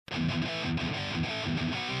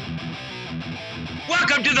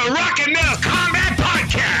Welcome to the Rock and Metal Combat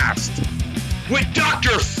Podcast with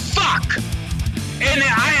Dr. Fuck and the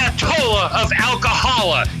Ayatollah of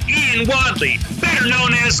Alcohola, Ian Wadley, better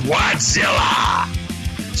known as Wadzilla.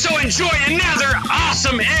 So enjoy another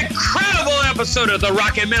awesome, incredible episode of the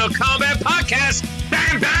Rock and Metal Combat Podcast.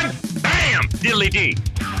 Bam, bam, bam, diddly dee.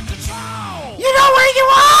 You know where you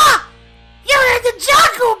are? You're in the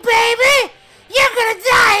jungle, baby! You're gonna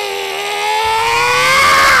die!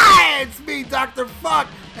 It's me, Dr. Fuck,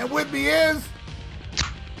 and with me is...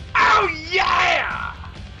 Oh, yeah!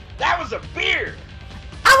 That was a beer!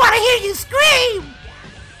 I wanna hear you scream!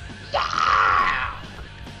 Yeah!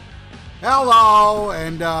 Hello,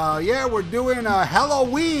 and yeah, we're doing a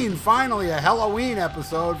Halloween, finally a Halloween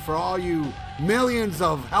episode for all you millions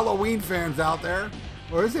of Halloween fans out there.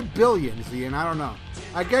 Or is it billions, Ian? I don't know.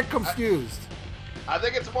 I get confused. I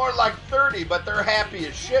think it's more like 30, but they're happy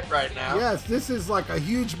as shit right now. Yes, this is like a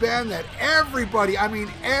huge band that everybody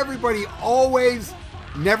always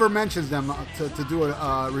never mentions them to do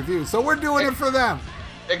a review. So we're doing it for them.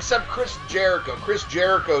 Except Chris Jericho. Chris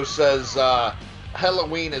Jericho says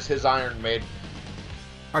Halloween is his Iron Maiden.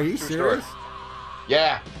 Are you serious?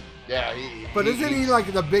 Yeah. But isn't he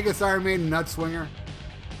like the biggest Iron Maiden nut swinger?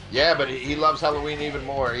 Yeah, but he loves Halloween even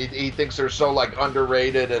more. He thinks they're so like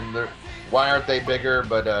underrated and why aren't they bigger?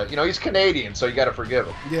 But he's Canadian, so you got to forgive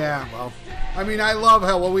him. Yeah, well, I mean, I love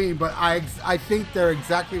Halloween, but I think they're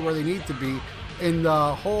exactly where they need to be in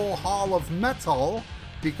the whole hall of metal,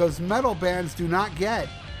 because metal bands do not get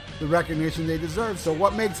the recognition they deserve. So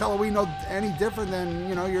what makes Halloween any different than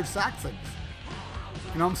your Saxons?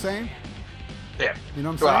 You know what I'm saying? Yeah. You know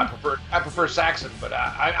what I'm saying? Well, I prefer Saxon, but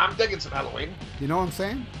I'm thinking some Halloween. You know what I'm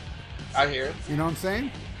saying? I hear it. You know what I'm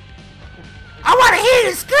saying? I wanna hear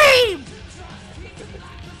you scream!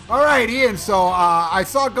 All right, Ian, so I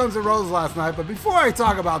saw Guns N' Roses last night, but before I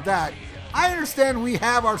talk about that, I understand we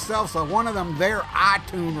have ourselves one of their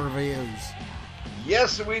iTunes reviews.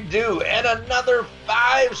 Yes, we do, and another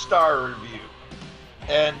 5-star review.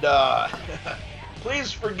 And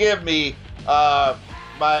please forgive me, my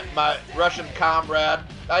Russian comrade.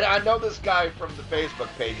 I know this guy from the Facebook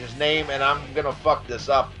page. His name, and I'm gonna fuck this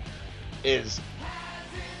up, is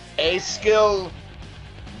Askil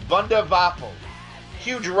Vundavaffel.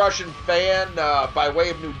 Huge Russian fan by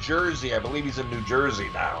way of New Jersey. I believe he's in New Jersey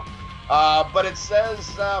now. But it says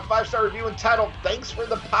 5-star review entitled "Thanks for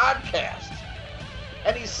the podcast,"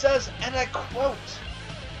 and he says, and I quote,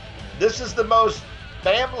 "This is the most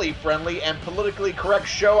family-friendly and politically correct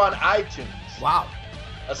show on iTunes. Wow.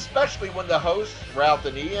 Especially when the hosts, Ralph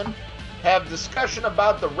and Ian, have discussion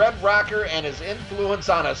about the Red Rocker and his influence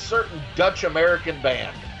on a certain Dutch-American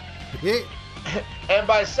band. And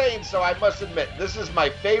by saying so, I must admit, this is my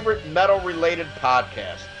favorite metal-related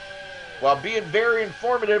podcast. While being very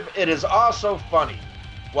informative, it is also funny.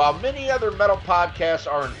 While many other metal podcasts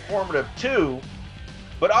are informative too,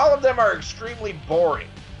 but all of them are extremely boring.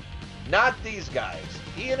 Not these guys.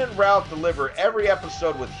 Ian and Ralph deliver every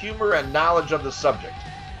episode with humor and knowledge of the subject.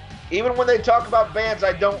 Even when they talk about bands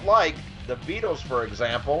I don't like, the Beatles for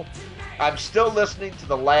example, I'm still listening to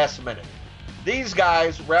the last minute. These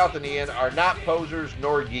guys, Ralph and Ian, are not posers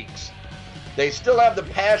nor geeks. They still have the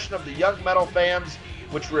passion of the young metal fans,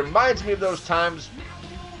 which reminds me of those times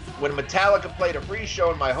when Metallica played a free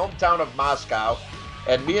show in my hometown of Moscow,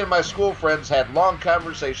 and me and my school friends had long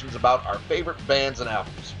conversations about our favorite bands and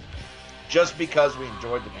albums, just because we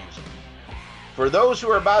enjoyed the music. For those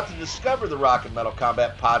who are about to discover the Rock and Metal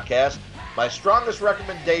Combat Podcast, my strongest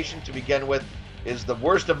recommendation to begin with is the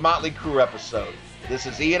Worst of Motley Crue episode. This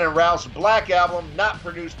is Ian and Ralph's Black Album, not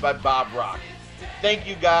produced by Bob Rock. Thank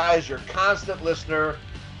you guys, your constant listener,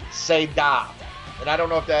 Say-da. And I don't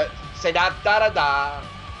know if that, Say-da-da-da-da.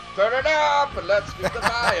 Turn it up and let's get the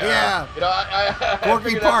fire. Yeah. I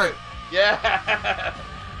Porky Park. Yeah.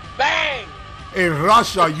 Bang! In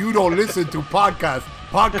Russia, you don't listen to podcasts.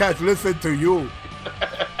 Podcasts listen to you.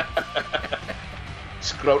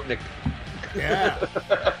 Skrotnik. Yeah.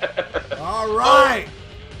 All right.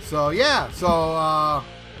 So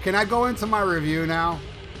can I go into my review now?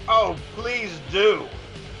 Oh, please do.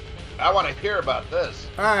 I want to hear about this.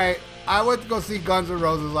 All right. I went to go see Guns N'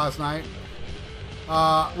 Roses last night.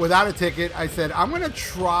 Without a ticket, I said, I'm going to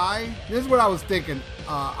try. This is what I was thinking.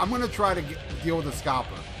 I'm going to try to deal with a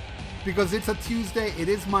scalper. Because it's a Tuesday. It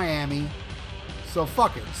is Miami. So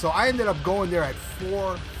fuck it. So I ended up going there at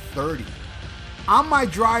 4:30. On my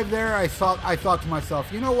drive there, I thought to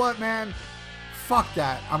myself, you know what, man? Fuck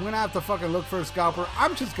that. I'm going to have to fucking look for a scalper.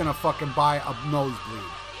 I'm just going to fucking buy a nosebleed.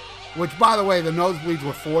 Which, by the way, the nosebleeds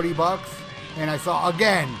were $40. And I saw,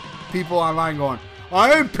 again, people online going,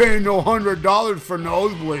 I ain't paying no $100 for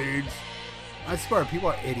nosebleeds. I swear, people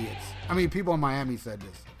are idiots. I mean, people in Miami said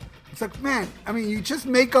this. It's like, man, I mean, you just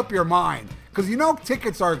make up your mind. Because you know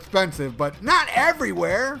tickets are expensive, but not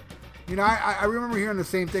everywhere. You know, I remember hearing the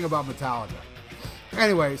same thing about Metallica.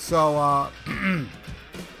 Anyway, so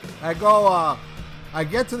I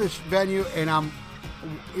get to this venue, and I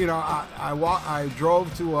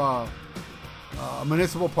drove to a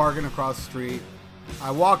municipal parking across the street.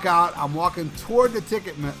 I walk out, I'm walking toward the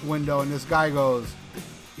ticket window, and this guy goes,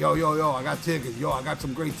 yo, I got tickets. Yo, I got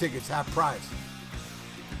some great tickets, half price.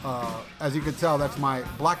 As you can tell, that's my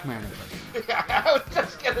black man impression. I was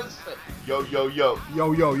just going to say, yo.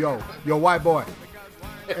 Yo, white boy.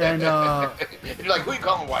 And you're like, who you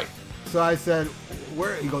calling white? So I said,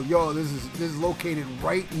 where? He goes, yo, this is located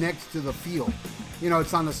right next to the field. You know,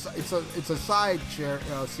 it's on the it's a side chair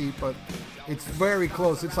seat, but it's very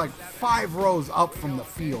close. It's like 5 rows up from the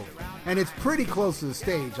field, and it's pretty close to the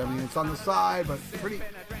stage. I mean, it's on the side, but pretty,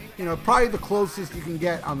 you know, probably the closest you can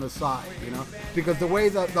get on the side. You know, because the way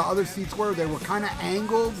the other seats were, they were kind of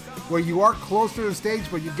angled, where you are closer to the stage,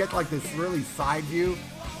 but you get like this really side view.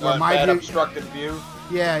 Bad obstructed view.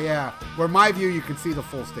 Yeah. Where my view, you can see the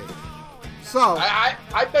full stage. So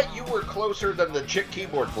I bet you were closer than the chick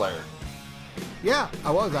keyboard player. Yeah, I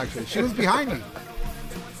was actually. She was behind me.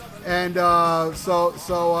 And it was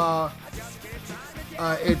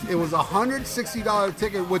a $160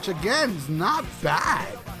 ticket, which again is not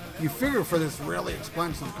bad. You figure for this really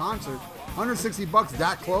expensive concert, $160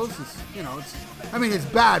 that close is, you know, it's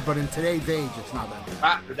bad, but in today's age, it's not that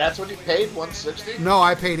bad. That's what you paid, $160? No,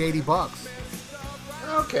 I paid $80.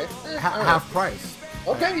 Okay. Half price.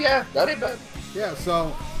 Okay, yeah, that ain't bad. Yeah,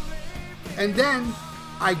 so, and then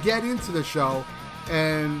I get into the show,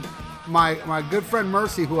 and my good friend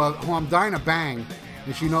Mercy, who I'm dying to bang,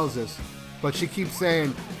 and she knows this, but she keeps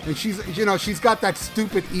saying, and she's got that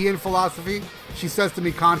stupid Ian philosophy. She says to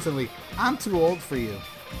me constantly, "I'm too old for you."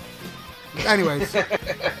 Anyways,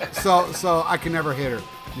 so I can never hit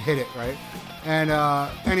it, right? And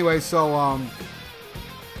anyway, so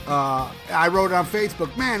I wrote on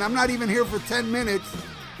Facebook, man, I'm not even here for 10 minutes,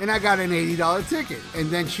 and I got an $80 ticket. And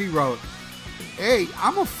then she wrote, hey,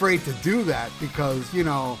 I'm afraid to do that because, you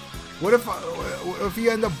know, what if you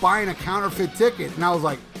end up buying a counterfeit ticket? And I was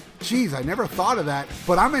like, geez, I never thought of that,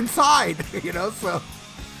 but I'm inside, you know, so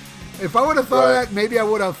if I would have thought of that, maybe I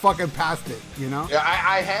would have fucking passed it, you know? Yeah,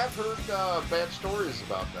 I have heard bad stories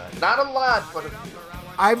about that. Not a lot, but a few.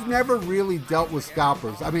 I've never really dealt with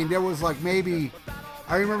scalpers. I mean, there was like maybe,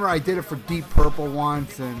 I remember I did it for Deep Purple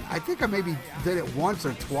once, and I think I maybe did it once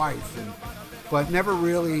or twice, but never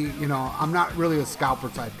really, you know, I'm not really a scalper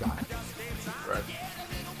type guy. Right.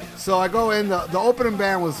 So I go in, the opening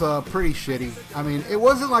band was pretty shitty. I mean, it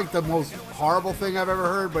wasn't like the most horrible thing I've ever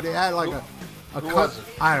heard, but it had like who was it?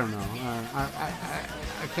 I don't know.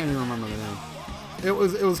 I can't even remember the name. It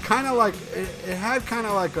was kind of like, it had kind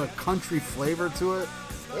of like a country flavor to it.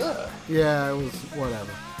 Yeah, it was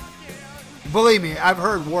whatever. Believe me, I've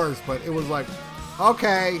heard worse, but it was like,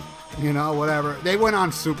 okay, you know, whatever. They went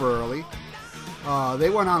on super early. They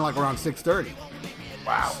went on like around 6:30.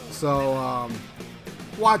 Wow. So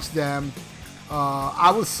watch them.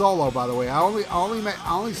 I was solo, by the way. I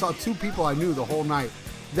only saw 2 people I knew the whole night.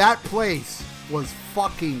 That place was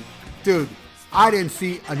fucking, dude. I didn't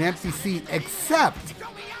see an empty seat except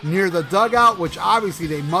near the dugout, which obviously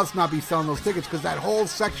they must not be selling those tickets because that whole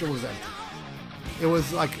section was empty. It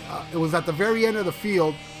was like, it was at the very end of the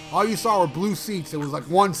field. All you saw were blue seats. It was like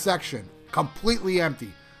one section, completely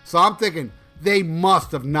empty. So I'm thinking they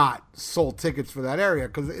must have not sold tickets for that area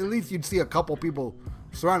because at least you'd see a couple people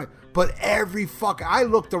surrounded. But I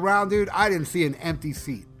looked around, dude. I didn't see an empty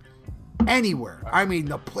seat anywhere. I mean,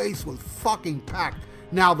 the place was fucking packed.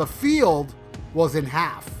 Now, the field was in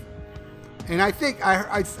half. And I think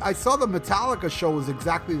I saw the Metallica show was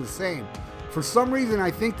exactly the same. For some reason,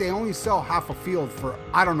 I think they only sell half a field for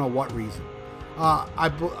I don't know what reason.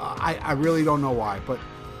 I really don't know why.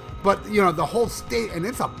 But you know, the whole state, and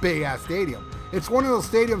it's a big ass stadium. It's one of those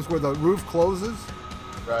stadiums where the roof closes.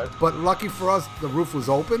 Right. But lucky for us, the roof was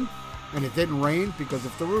open, and it didn't rain because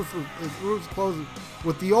if the roof's closed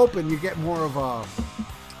with the open, you get more of a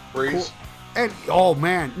breeze. And oh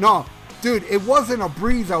man, no. Dude, it wasn't a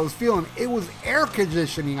breeze I was feeling. It was air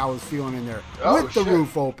conditioning I was feeling in there with the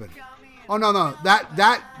roof open. Oh, no.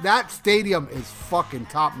 That stadium is fucking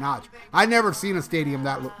top notch. I never seen a stadium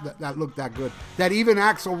that looked that good. That even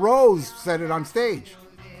Axl Rose said it on stage.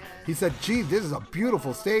 He said, gee, this is a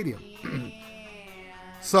beautiful stadium.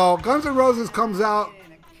 So Guns N' Roses comes out.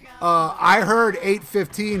 I heard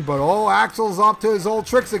 8:15, but Axl's up to his old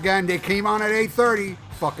tricks again. They came on at 8:30.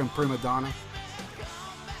 Fucking prima donna.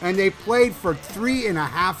 And they played for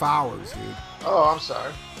 3.5 hours, dude. Oh, I'm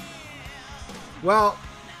sorry. Well,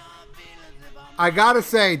 I gotta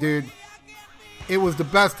say, dude, it was the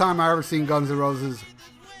best time I ever seen Guns N' Roses,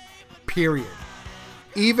 period.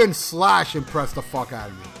 Even Slash impressed the fuck out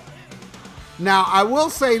of me. Now, I will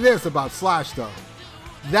say this about Slash, though.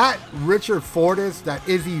 That Richard Fortus, that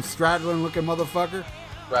Izzy Stradlin looking motherfucker,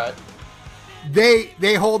 right?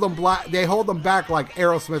 They hold them back like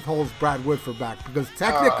Aerosmith holds Brad Whitford back, because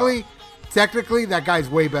technically that guy's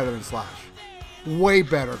way better than Slash, way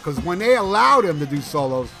better. Because when they allowed him to do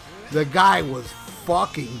solos, the guy was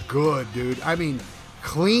fucking good, dude. I mean,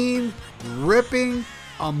 clean, ripping,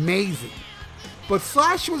 amazing. But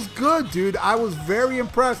Slash was good, dude. I was very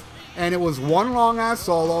impressed. And it was one long-ass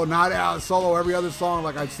solo, not a solo every other song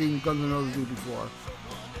like I've seen Guns N' Roses do before.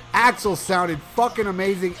 Axl sounded fucking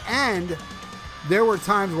amazing, and there were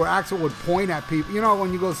times where Axl would point at people. You know,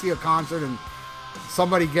 when you go see a concert and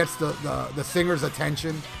somebody gets the singer's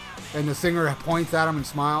attention, and the singer points at him and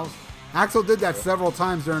smiles? Axl did that several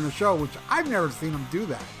times during the show, which I've never seen him do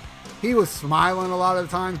that. He was smiling a lot of the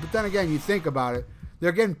times, but then again, you think about it,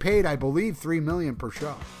 they're getting paid, I believe, $3 million per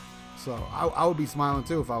show. So I would be smiling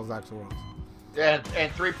too if I was Axl Rose. And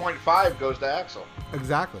 3.5 goes to Axl.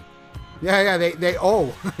 Exactly. Yeah. They owe.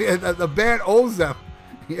 The band owes them.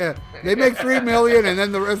 Yeah. They make $3 million, and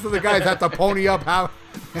then the rest of the guys have to pony up. Have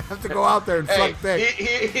to go out there and suck dick.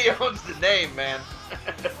 He owns the name, man.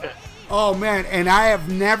 Oh man, and I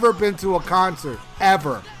have never been to a concert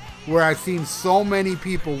ever where I've seen so many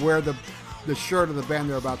people wear the shirt of the band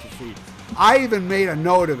they're about to see. I even made a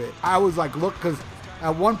note of it. I was like, look, because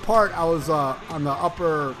at one part, I was on the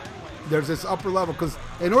upper, there's this upper level, because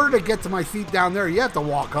in order to get to my seat down there, you have to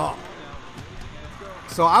walk up.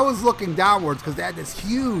 So I was looking downwards, because they had this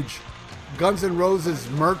huge Guns N' Roses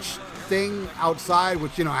merch thing outside,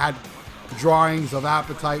 which, you know, had drawings of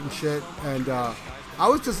Appetite and shit. And I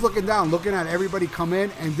was just looking down, looking at everybody come in,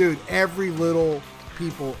 and dude, every little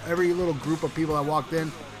group of people that walked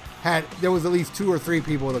in, there was at least 2 or 3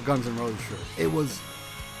 people with a Guns N' Roses shirt. It was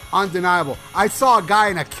undeniable. I saw a guy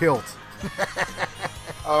in a kilt.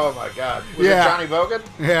 Oh my God! Was it Johnny Vogan?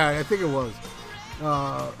 Yeah, I think it was.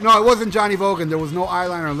 No, it wasn't Johnny Vogan. There was no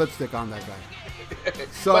eyeliner or lipstick on that guy.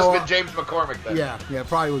 So, must have been James McCormick then. Yeah,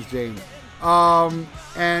 probably was James.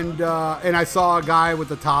 And I saw a guy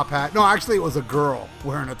with a top hat. No, actually, it was a girl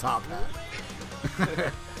wearing a top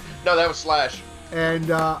hat. No, that was Slash.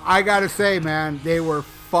 And I gotta say, man, they were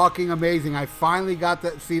fucking amazing. I finally got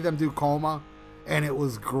to see them do Coma, and it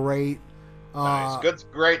was great. Nice.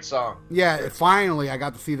 Great song. Yeah, finally I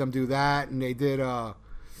got to see them do that, and they did,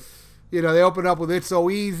 they opened up with It's So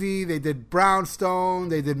Easy, they did Brownstone,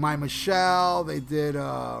 they did My Michelle, they did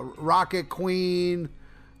Rocket Queen,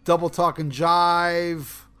 Double Talkin'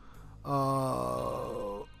 Jive,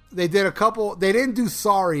 they did a couple, they didn't do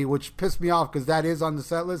Sorry, which pissed me off because that is on the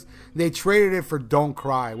set list. They traded it for Don't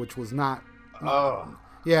Cry, which was not,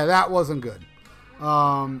 yeah, that wasn't good.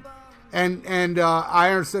 And I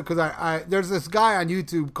understood because I there's this guy on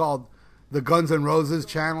YouTube called the Guns N' Roses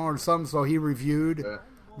channel or something, so he reviewed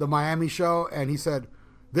the Miami show, and he said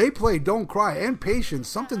they played Don't Cry and Patience,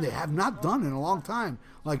 something they have not done in a long time,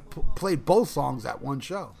 like played both songs at one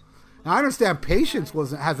show. Now I understand Patience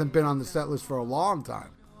hasn't been on the set list for a long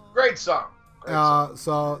time. Great song.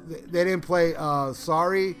 So they didn't play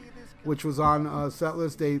Sorry, which was on set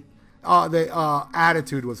list. They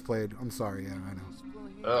Attitude was played. I'm sorry, yeah, I know.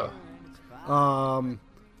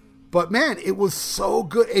 But man, it was so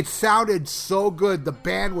good. It sounded so good. The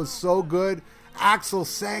band was so good. Axl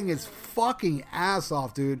sang his fucking ass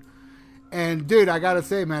off, dude. And dude, I gotta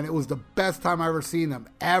say, man, it was the best time I ever seen them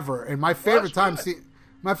ever. And my favorite time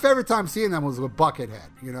seeing them was with Buckethead.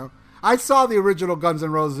 You know, I saw the original Guns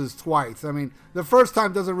N' Roses twice. I mean, the first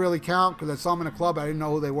time doesn't really count because I saw them in a club. I didn't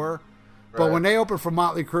know who they were. But when they opened for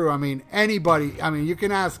Motley Crue, I mean, anybody. I mean, you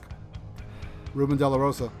can ask Ruben De La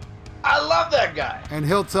Rosa. I love that guy. And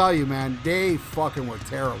he'll tell you, man, they fucking were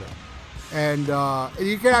terrible. And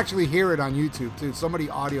you can actually hear it on YouTube, too. Somebody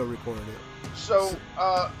audio recorded it. So,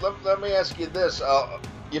 let me ask you this.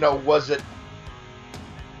 Was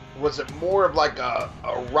it more of like a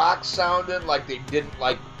rock sounding, like they didn't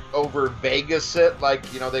like over Vegas it, like,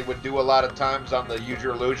 they would do a lot of times on the Use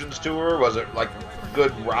Your Illusions tour? Was it like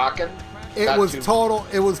good rocking? It was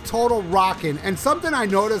total rocking. And something I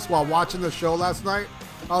noticed while watching the show last night,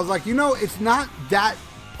 I was like, it's not that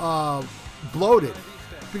bloated,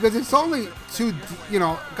 because it's only two.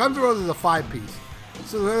 Guns N' Roses is a 5-piece,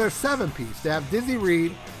 so they're a 7-piece. They have Dizzy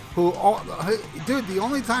Reed, dude, the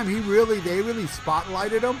only time they really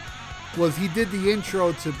spotlighted him was he did the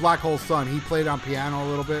intro to Black Hole Sun. He played on piano a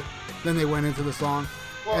little bit, then they went into the song.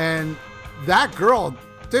 And that girl,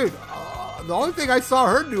 dude, the only thing I saw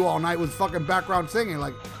her do all night was fucking background singing,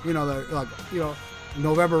 like,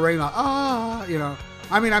 November Rain, I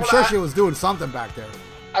mean, I'm sure she was doing something back there.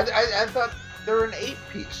 I thought they were an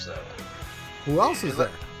 8-piece, though. Who else is there?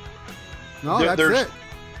 No, that's it.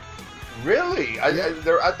 Really? Yeah.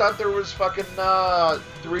 I thought there was fucking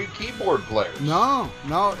 3 keyboard players. No,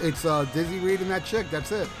 it's Dizzy Reed and that chick.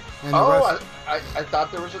 That's it. And I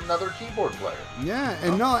thought there was another keyboard player. Yeah,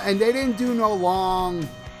 and they didn't do no long,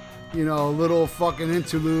 little fucking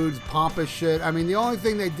interludes, pompous shit. I mean, the only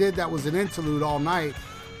thing they did that was an interlude all night,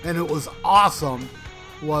 and it was awesome,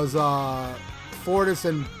 was Fortis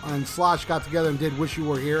and Slash got together and did "Wish You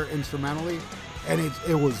Were Here" instrumentally, and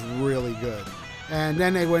it was really good. And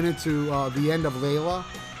then they went into the end of Layla,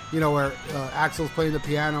 where Axl's playing the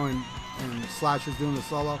piano and Slash is doing the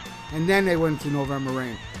solo. And then they went into November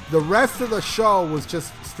Rain. The rest of the show was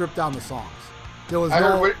just stripped down the songs. There was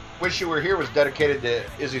heard "Wish You Were Here" was dedicated to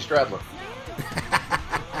Izzy Stradlin.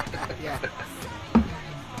 Yeah.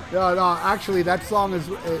 No, actually, that song is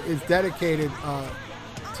dedicated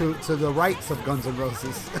to the rights of Guns N'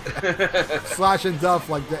 Roses. Slash and Duff,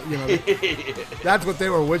 like that, that's what they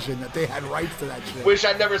were wishing, that they had rights to that shit. Wish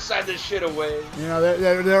I never signed this shit away.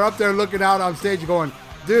 They're up there looking out on stage going,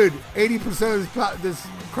 dude, 80% of this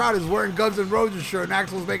crowd is wearing Guns N' Roses shirt, and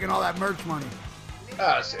Axl's making all that merch money.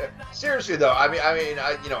 Seriously though, I mean,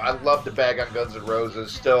 I love to bag on Guns N'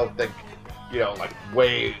 Roses. Still think, like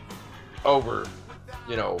way over,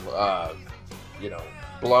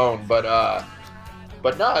 blown.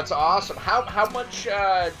 But no, it's awesome. How much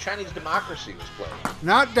Chinese Democracy was played?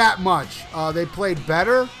 Not that much. They played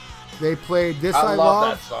Better. They played This I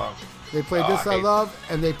love that song. They played This I Love,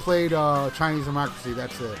 and they played Chinese Democracy.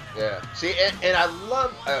 That's it. Yeah. See, and I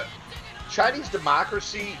love Chinese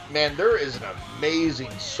Democracy. Man, there is an amazing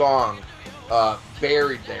song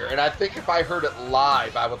buried there. And I think if I heard it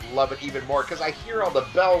live, I would love it even more, because I hear all the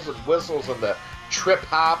bells and whistles and the trip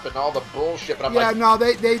hop and all the bullshit. But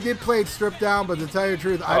they did play it stripped down, but to tell you the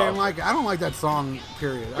truth, I didn't like it. I don't like that song,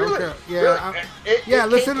 period. Really? I don't care. Yeah, really?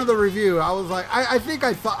 Listen to the review. I was like, I think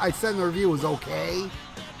I thought I said in the review was okay,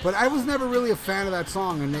 but I was never really a fan of that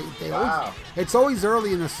song. And they always, it's always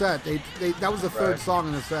early in the set. That was the third song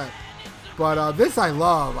in the set. But This I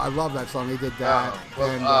love that song. They did that.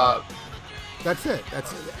 That's it.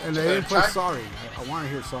 And they didn't play Sorry. I want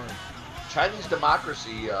to hear Sorry. Chinese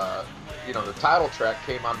Democracy, the title track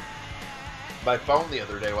came on my phone the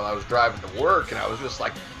other day while I was driving to work, and I was just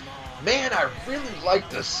like, man, I really like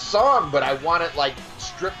this song, but I want it like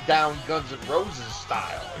stripped down Guns N' Roses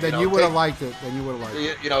style. Then you would have liked it.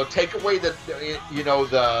 Take away the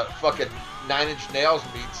fucking 9 Inch Nails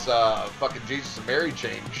meets fucking Jesus and Mary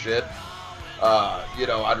Chain shit.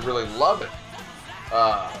 I'd really love it.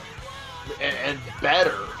 And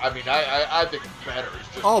Better. I mean, I think Better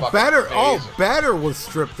is just Better. amazing. Better was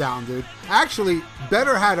stripped down, dude. Actually,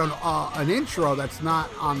 Better had an intro that's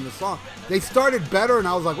not on the song. They started Better, and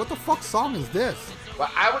I was like, what the fuck song is this?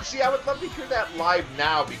 Well, I would love to hear that live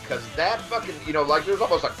now, because that fucking, there's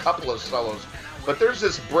almost a couple of solos, but there's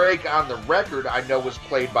this break on the record I know was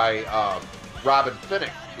played by Robin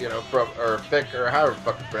Finnick, Fick, or however the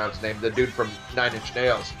fuck you pronounce his name, the dude from 9 Inch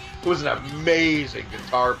Nails, who was an amazing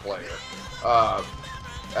guitar player.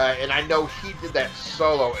 And I know he did that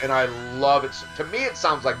solo, and I love it. To me, it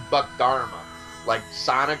sounds like Buck Dharma, like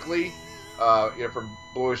sonically, from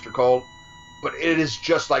Blue Oyster Cult. But it is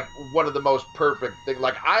just like one of the most perfect things.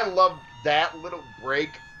 Like, I love that little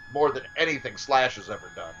break more than anything Slash has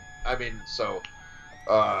ever done. I mean, so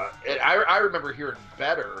I remember hearing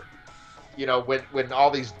Better, when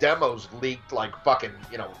all these demos leaked like fucking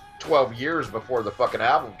 12 years before the fucking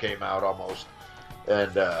album came out almost.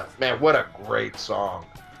 And man, what a great song.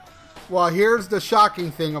 Well, here's the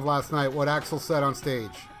shocking thing of last night, what Axl said on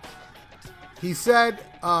stage. He said,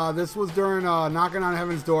 this was during Knocking on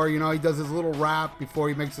Heaven's Door, he does his little rap before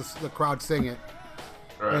he makes the crowd sing it.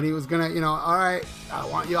 Right. And he was going to, all right, I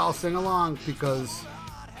want you all sing along, because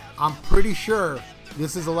I'm pretty sure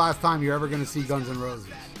this is the last time you're ever going to see Guns N'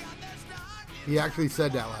 Roses. He actually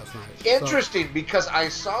said that last night. Interesting, because I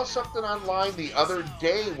saw something online the other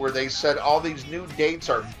day where they said all these new dates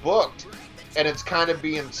are booked, and it's kind of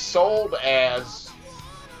being sold as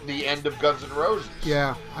the end of Guns N' Roses.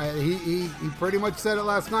 Yeah, he pretty much said it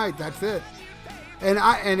last night. That's it.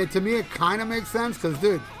 And to me, it kind of makes sense, because,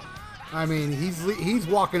 dude, I mean, he's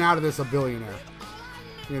walking out of this a billionaire.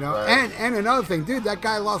 Right. And another thing, dude, that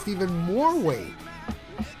guy lost even more weight.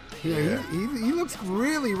 Yeah. He looks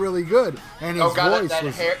really, really good, and his voice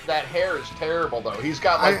that hair is terrible though. He's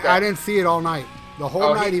got like I didn't see it all night. The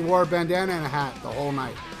whole night he wore a bandana and a hat. The whole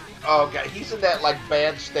night. Oh god, he's in that like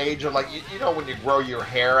bad stage of like you know when you grow your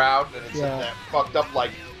hair out and it's in that fucked up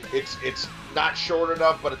like it's not short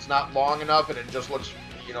enough but it's not long enough and it just looks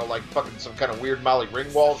like fucking some kind of weird Molly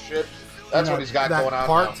Ringwald shit. That's what he's got that going on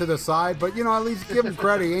part now. to the side, but at least give him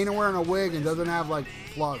credit. He ain't wearing a wig and doesn't have like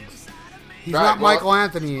plugs. He's not Michael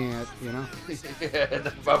Anthony yet, Yeah,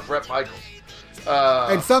 about Bret Michaels.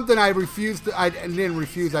 And something I didn't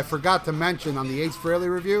refuse. I forgot to mention on the Ace Frehley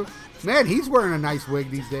review. Man, he's wearing a nice wig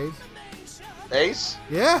these days. Ace?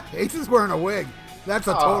 Yeah, Ace is wearing a wig. That's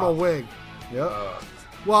a total wig. Yep.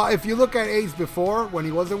 Well, if you look at Ace before, when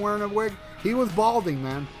he wasn't wearing a wig, he was balding,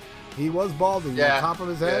 man. He was balding on top of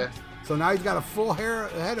his head. Yeah. So now he's got a full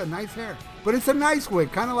head of nice hair. But it's a nice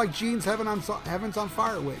wig, kind of like Gene's Heaven's on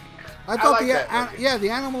Fire wig. I thought the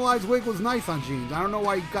animalized wig was nice on Gene's. I don't know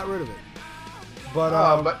why he got rid of it. But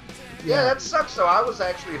that sucks. So I was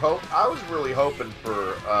actually really hoping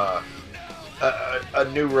for a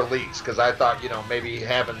new release because I thought maybe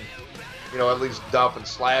having at least Duff and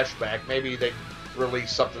Slash back, maybe they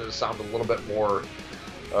release something that sounded a little bit more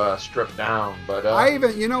stripped down. But I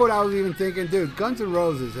even what I was even thinking, dude, Guns N'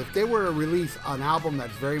 Roses, if they were to release an album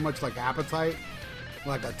that's very much like Appetite,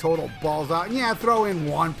 like a total balls out, and throw in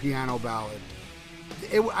one piano ballad,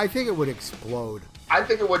 I think it would explode. I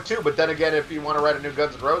think it would too, but then again, if you want to write a new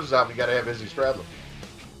Guns N' Roses album, you got to have Izzy Stradlin.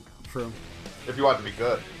 True. If you want it to be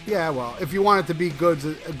good. Yeah, well, if you want it to be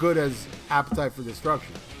good as Appetite for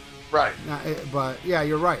Destruction. Right. But yeah,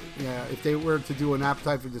 you're right. Yeah, if they were to do an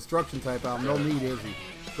Appetite for Destruction type album, they'll need Izzy.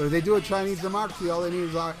 But if they do a Chinese Democracy, all they need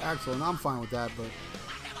is Axl, and I'm fine with that.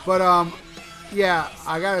 But yeah,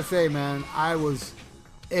 I gotta say, man, I was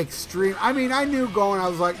extreme. I mean, I knew going. I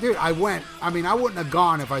was like, dude, I went. I mean, I wouldn't have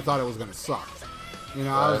gone if I thought it was gonna suck.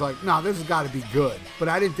 I was like, no, this has got to be good. But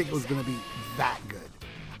I didn't think it was going to be that good.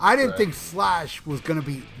 I didn't think Slash was going to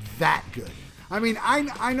be that good. I mean,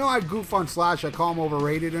 I know I goof on Slash. I call him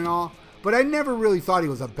overrated and all. But I never really thought he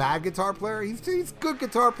was a bad guitar player. He's a good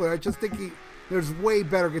guitar player. I just think there's way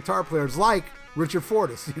better guitar players like Richard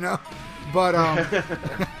Fortus, But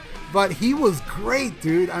but he was great,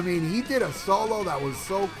 dude. I mean, he did a solo that was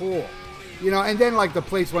so cool. And then like the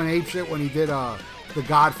place went apeshit when he did the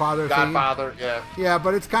Godfather theme. Yeah. Yeah,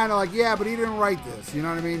 but it's kind of like, but he didn't write this, you know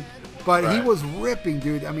what I mean? But he was ripping,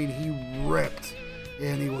 dude. I mean, he ripped,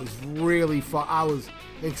 and he was really fun. I was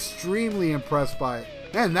extremely impressed by it.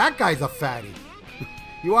 Man, that guy's a fatty.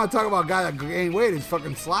 You want to talk about a guy that gained weight? It's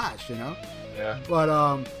fucking Slash, Yeah. But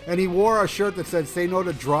and he wore a shirt that said "Say No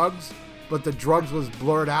to Drugs," but the drugs was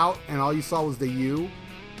blurred out, and all you saw was the U,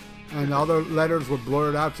 and the other letters were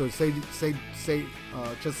blurred out. So just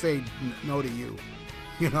say no to you.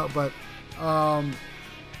 But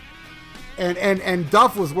and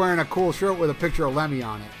Duff was wearing a cool shirt with a picture of Lemmy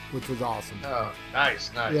on it, which was awesome. Oh,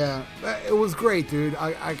 nice. Yeah, it was great, dude.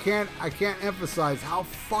 I can't emphasize how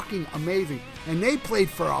fucking amazing. And they played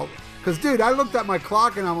because, dude, I looked at my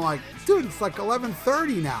clock and I'm like, dude, it's like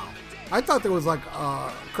 11:30 now. I thought there was like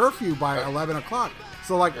a curfew by 11 o'clock.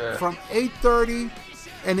 So like from 8:30,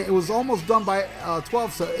 and it was almost done by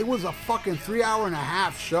 12. So it was a fucking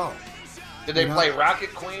 3.5-hour show. Did they play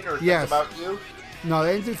Rocket Queen or Think About You? No,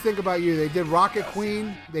 they didn't do Think About You. They did Rocket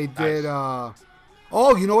Queen. They did, you know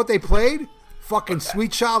what they played? Fucking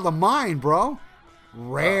Sweet Child of Mine, bro.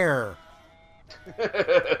 Rare.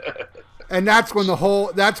 And that's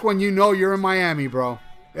when you're in Miami, bro.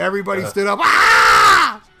 Everybody stood up.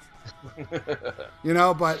 Ah!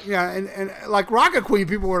 But yeah, and like Rocket Queen,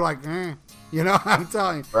 people were like, eh. I'm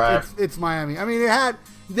telling you. Right. It's Miami. I mean,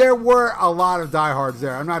 there were a lot of diehards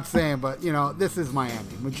there. I'm not saying, but this is Miami.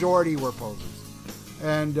 Majority were posers,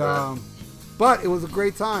 and but it was a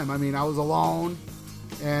great time. I mean, I was alone,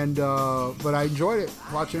 and but I enjoyed it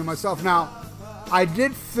watching it myself. Now, I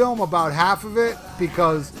did film about half of it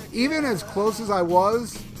because even as close as I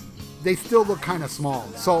was, they still look kind of small.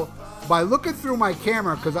 So by looking through my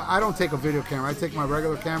camera, because I don't take a video camera, I take my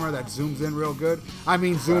regular camera that zooms in real good. I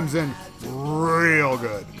mean, zooms in real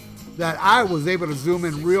good. That I was able to zoom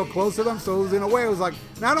in real close to them. So it was, in a way, it was like,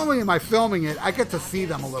 not only am I filming it, I get to see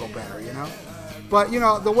them a little better, But,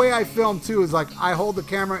 the way I film, too, is like I hold the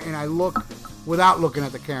camera and I look without looking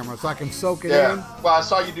at the camera so I can soak it in. Well, I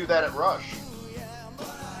saw you do that at Rush.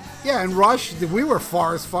 Yeah, and Rush, we were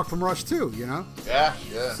far as fuck from Rush, too, Yeah.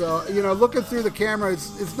 So, looking through the camera,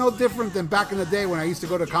 it's no different than back in the day when I used to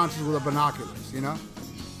go to concerts with the binoculars,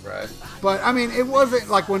 Right. But, I mean, it wasn't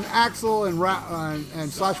like when Axl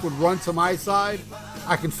and Slash would run to my side,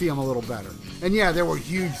 I can see them a little better. And, yeah, there were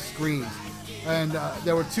huge screens. And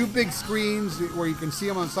there were two big screens where you can see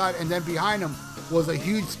them on the side, and then behind them was a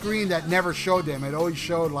huge screen that never showed them. It always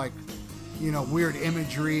showed, like, weird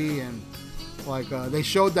imagery and Like they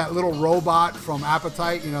showed that little robot from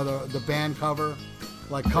Appetite, you know, the band cover,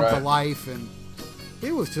 like come to life, and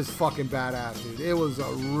it was just fucking badass, dude. It was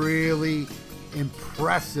a really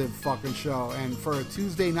impressive fucking show, and for a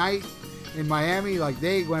Tuesday night in Miami, like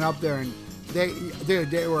they went up there and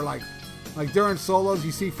they were like during solos,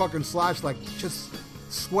 you see fucking Slash like just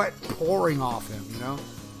sweat pouring off him, you know,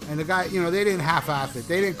 and the guy, you know, they didn't half-ass it.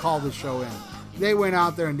 They didn't call the show in. They went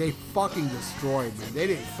out there and they fucking destroyed, man. They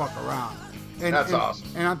didn't fuck around. That's awesome.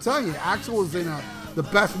 And I'm telling you, Axl was in the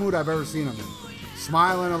best mood I've ever seen him in.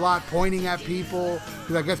 Smiling a lot, pointing at people,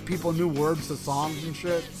 because I guess people knew words to songs and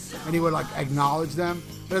shit, and he would like acknowledge them.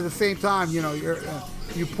 But at the same time, you know,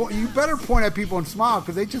 you better point at people and smile,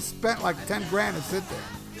 because they just spent like 10 grand to sit there.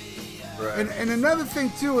 Right. And another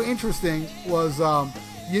thing too, interesting, was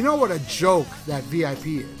you know what a joke that VIP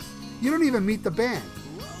is. You don't even meet the band,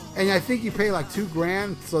 and I think you pay like 2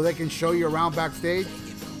 grand so they can show you around backstage.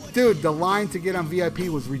 Dude, the line to get on VIP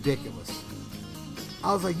was ridiculous.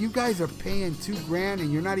 I was like, you guys are paying 2 grand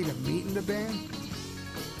and you're not even meeting the band?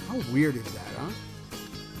 How weird is that, huh?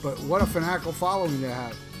 But what a fanatical following they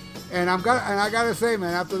have. And I gotta say,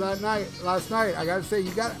 man, after that night, last night, I gotta say,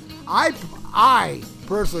 I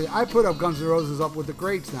personally put up Guns N' Roses up with the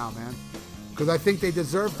greats now, man. Because I think they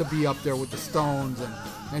deserve to be up there with the Stones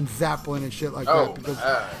and Zeppelin and shit like that. Because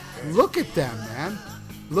look at them, man.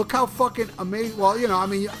 Look how fucking amazing. Well, you know, I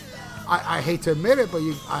mean, I hate to admit it, but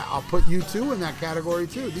I'll put U2 in that category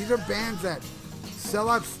too. These are bands that sell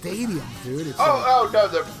out stadiums, dude. It's no,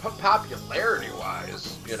 the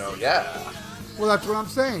popularity-wise, you know, yeah. Well, that's what I'm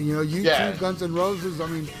saying. You know, U2, Guns N' Roses. I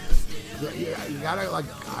mean, you gotta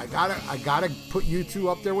I gotta put U2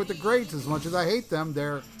 up there with the greats. As much as I hate them,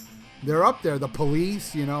 they're up there. The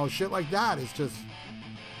Police, you know, shit like that. It's just,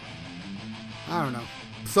 I don't know.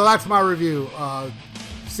 So that's my review.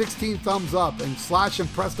 16 thumbs up, and Slash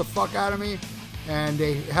impressed the fuck out of me, and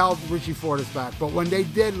they held Richie Fortus back. But when they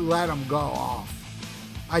did let him go off,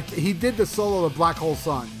 he did the solo of Black Hole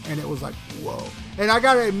Sun, and it was like, whoa. And I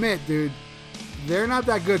gotta admit, dude, they're not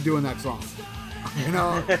that good doing that song. You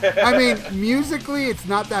know, I mean, musically it's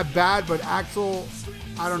not that bad, but Axl,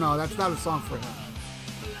 I don't know, that's not a song for him.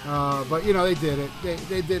 But you know, they did it.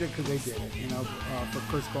 They did it because they did it. You know, for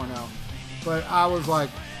Chris Cornell. But I was like,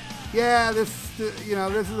 yeah, this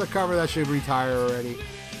is a cover that should retire already,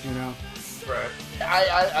 you know. Right.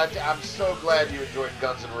 I'm so glad you enjoyed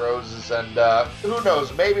Guns N' Roses, and who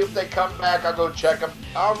knows, maybe if they come back, I'll go check them.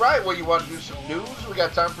 All right, well, you want to do some news? We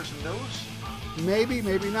got time for some news? Maybe,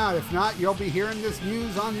 maybe not. If not, you'll be hearing this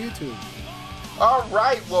news on YouTube. All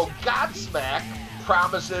right, well, Godsmack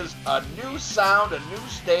promises a new sound, a new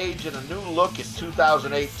stage, and a new look in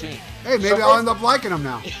 2018. Hey, maybe I'll end up liking them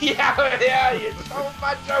now. Yeah, you stole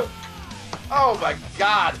my joke. Oh, my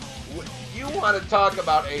God. You want to talk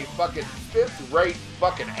about a fucking fifth-rate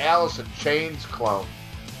fucking Alice in Chains clone.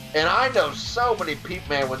 And I know so many people,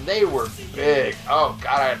 man, when they were big. Oh,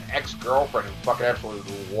 God, I had an ex-girlfriend who fucking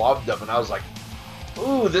absolutely loved them. And I was like,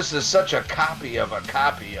 ooh, this is such a copy of a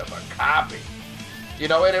copy of a copy. You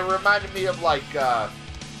know, and it reminded me of like the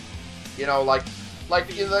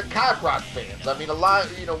cock rock fans. I mean, a lot,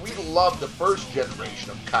 you know, we loved the first generation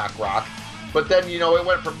of cock rock, but then, you know, it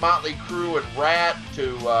went from Motley Crue and Rat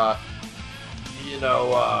to,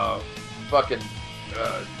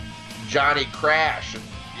 Johnny Crash and,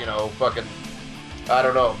 you know, fucking, I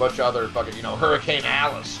don't know, a bunch of other fucking, you know, Hurricane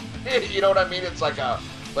Alice. You know what I mean? It's like a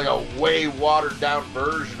way watered down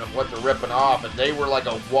version of what they're ripping off, and they were like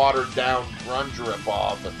a watered down grunge rip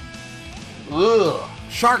off. And ugh,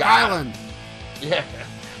 Shark God. Island. Yeah,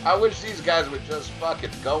 I wish these guys would just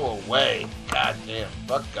fucking go away. God damn,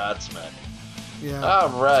 fuck Godsmack. Yeah. All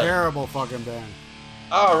right. Terrible fucking band.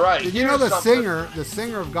 All right. Did you know the singer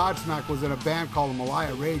of Godsmack was in a band called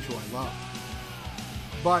Malaya Rage, who I love.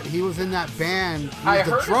 But he was in that band. He was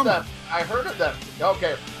the drummer. I heard of them.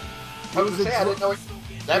 Okay. I didn't know.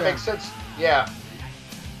 That makes sense. Yeah.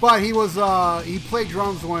 But he was he played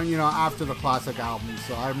drums when, you know, after the classic album,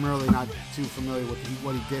 so I'm really not too familiar with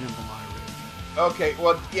what he did in Malaya Rage. Okay,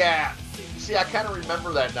 well, yeah. See, I kind of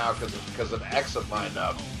remember that now because an ex of mine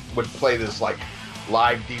would play this like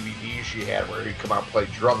live DVD she had where he'd come out and play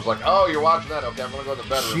drums. Like, oh, you're watching that? Okay, I'm gonna go to the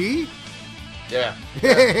bedroom. She? Yeah.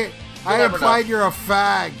 I implied you're a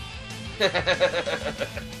fag.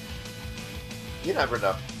 You never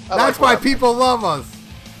know. That's why people love us.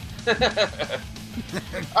 Because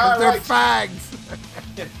they're fags.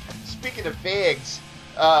 Speaking of fags,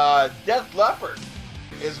 Def Leppard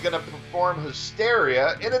is going to perform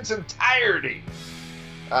Hysteria in its entirety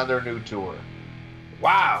on their new tour.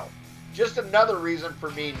 Wow. Just another reason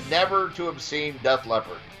for me never to have seen Def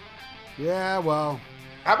Leppard. Yeah, well,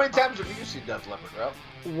 How many times have you seen Def Leppard, Ralph?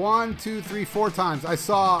 1, 2, 3, 4 times. I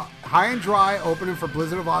saw High and Dry opening for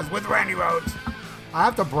Blizzard of Oz with Randy Rhoads. I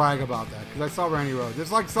have to brag about that because I saw Randy Rhoads.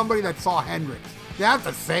 It's like somebody that saw Hendrix. They have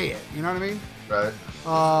to say it. You know what I mean? Right.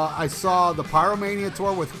 I saw the Pyromania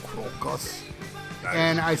tour with Krokus. Nice.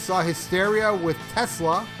 And I saw Hysteria with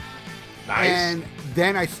Tesla. Nice. And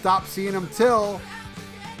then I stopped seeing them till,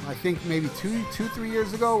 I think maybe 3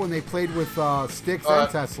 years ago when they played with Styx and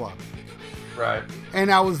Tesla. Right.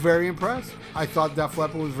 And I was very impressed. I thought Def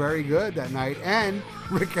Leppard was very good that night. And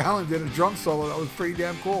Rick Allen did a drum solo that was pretty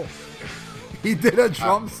damn cool. He did a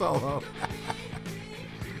drum solo.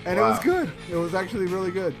 And It was good. It was actually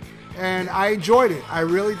really good. And I enjoyed it. I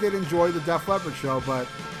really did enjoy the Def Leppard show. But,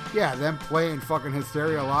 yeah, them playing fucking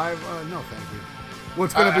Hysteria live, no thank you.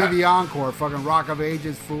 What's going to be the encore? Fucking Rock of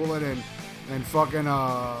Ages, Foolin' and fucking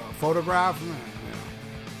Photograph?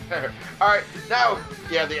 All right, now,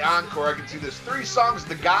 the encore. I can see this. 3 songs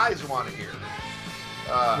the guys want to hear.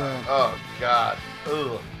 Oh God.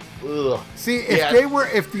 Ugh. See,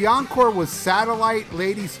 if the encore was Satellite,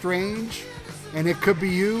 Lady Strange, and It Could Be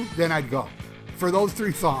You, then I'd go for those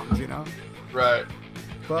 3 songs, you know. Right.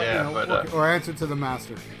 But or Answer to the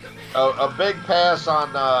Master. A big pass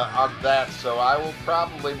on that. So I will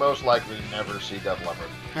probably most likely never see Def Leppard.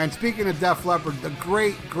 And speaking of Def Leppard, the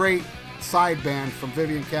great side band from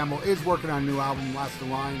Vivian Campbell is working on a new album, Last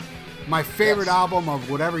in Line. My favorite album of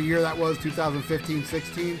whatever year that was,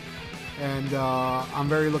 2015-16. And I'm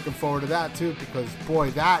very looking forward to that, too, because,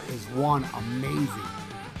 boy, that is one amazing.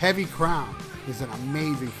 Heavy Crown is an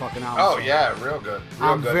amazing fucking album. Oh, yeah, real good.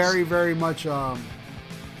 I'm very, very much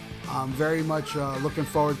looking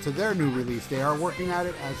forward to their new release. They are working at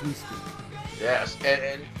it as we speak. Yes,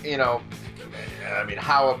 and you know, I mean,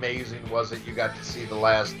 how amazing was it? You got to see the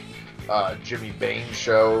last Jimmy Bain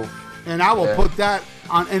show. And I will put that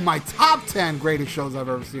in my top 10 greatest shows I've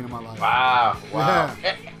ever seen in my life. Wow.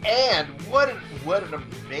 Yeah. And what an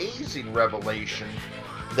amazing revelation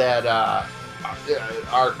that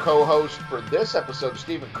our co-host for this episode,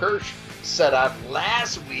 Stephen Kirsch, said on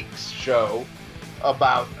last week's show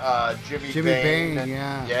about Jimmy Bain.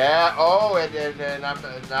 Yeah. Oh, and I'm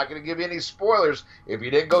not going to give you any spoilers. If you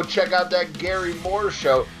didn't go check out that Gary Moore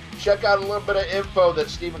show, check out a little bit of info that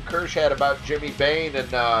Stephen Kirsch had about Jimmy Bain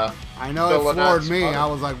and I know it floored me. I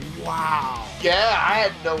was like, wow. Yeah, I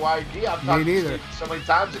had no idea. I've talked to Steve so many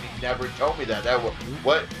times and he never told me that.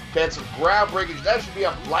 That's some groundbreaking. That should be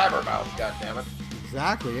on Blabbermouth, goddammit.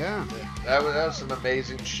 Exactly, yeah. That was some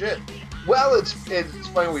amazing shit. Well, it's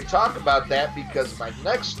funny we talk about that because my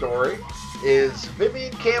next story is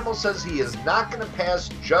Vivian Campbell says he is not going to pass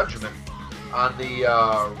judgment on the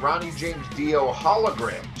Ronnie James Dio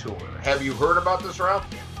hologram tour. Have you heard about this, Ralph?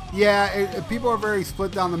 Yeah, people are very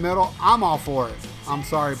split down the middle. I'm all for it. I'm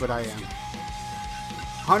sorry, but I am.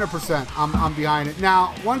 100%. I'm behind it.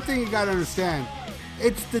 Now, one thing you got to understand,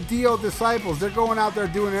 it's the Dio disciples. They're going out there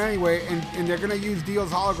doing it anyway, and they're going to use Dio's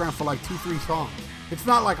hologram for like 2-3 songs. It's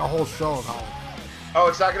not like a whole show of hologram. Oh,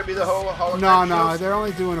 it's not going to be the whole hologram No, they're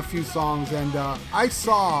only doing a few songs, and I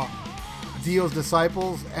saw Dio's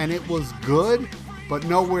disciples, and it was good, but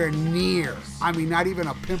nowhere near. I mean, not even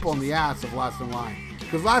a pimple in the ass of Last in Line.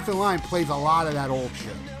 Because Last in Line plays a lot of that old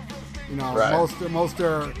shit. You know, right. most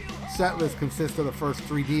their set list consists of the first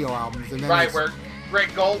 3 Dio albums. And then right, where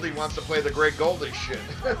Greg Goldie wants to play the Greg Goldie shit.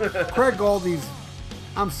 Greg Goldie's,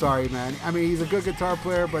 I'm sorry, man. I mean, he's a good guitar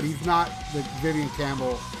player, but he's not the Vivian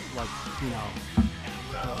Campbell, like,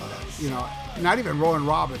 not even Roland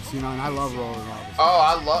Roberts, and I love Roland Roberts.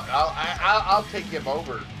 Oh, I'll take him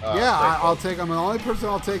over. I'll take him. The only person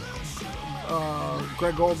I'll take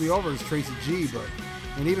Greg Goldie over is Tracy G,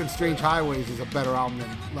 and even Strange Highways is a better album than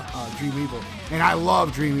Dream Evil, and I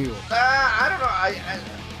love Dream Evil. I don't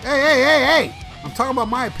know. Hey! I'm talking about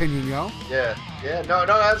my opinion, yo. Yeah. No,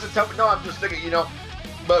 that's a tough. No, I'm just thinking,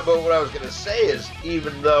 But what I was gonna say is,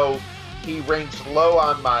 even though he ranks low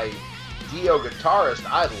on my Dio guitarist,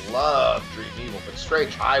 I love Dream Evil, but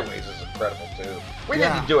Strange Highways is incredible too. We need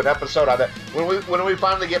to do an episode on that. When we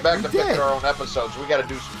finally get back to picking our own episodes, we got to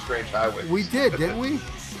do some Strange Highways. We did, didn't we?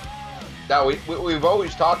 No, we've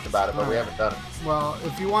always talked about it, but we haven't done it. Well,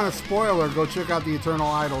 if you want a spoiler, go check out the Eternal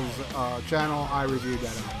Idols channel. I reviewed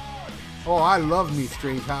that album. Oh, I love me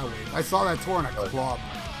Strange Highways. I saw that tour in a club.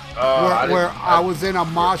 Where I was in a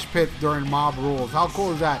mosh pit during Mob Rules. How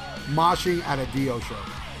cool is that? Moshing at a Dio show.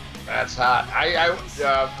 That's hot.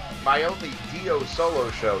 My only Dio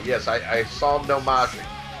solo show. Yes, I saw no moshing.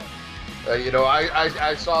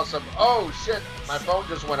 I saw some. Oh shit! My phone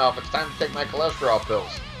just went off. It's time to take my cholesterol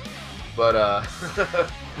pills. But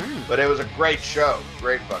but it was a great show.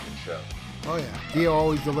 Great fucking show. Oh yeah, Dio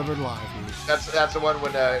always delivered live. Man. That's the one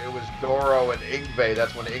when it was Doro and Yngwie.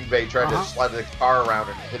 That's when Yngwie tried to slide the guitar around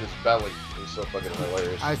and hit his belly. It was so fucking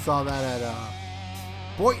hilarious. I saw that at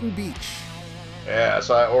Boynton Beach. Yeah, I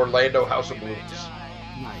saw Orlando House of Blues.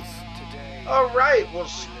 Nice. All right. Well,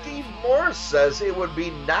 Steve Morris says it would be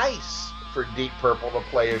nice for Deep Purple to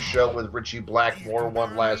play a show with Richie Blackmore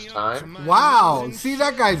one last time. Wow. See,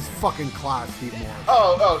 that guy's fucking class, Steve Morris.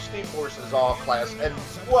 Oh, Steve Morris is all class. And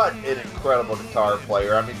what an incredible guitar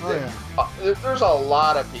player. I mean, there's a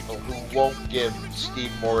lot of people who won't give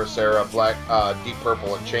Steve Morris era Deep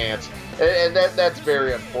Purple a chance. And that's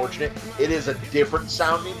very unfortunate. It is a different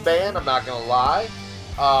sounding band, I'm not going to lie.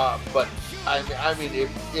 But, I mean,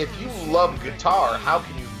 if you love guitar, how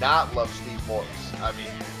can you not love Steve Morris? I mean,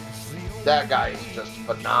 that guy is just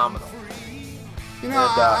phenomenal. You know,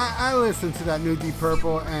 I listened to that new Deep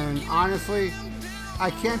Purple, and honestly,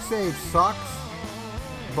 I can't say it sucks,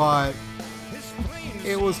 but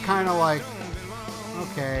it was kind of like,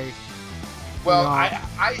 okay. Well, you know,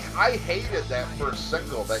 I hated that first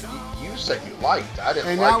single that you said you liked. I didn't like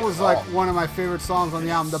it. And that was like one of my favorite songs on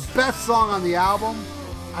the album. The best song on the album,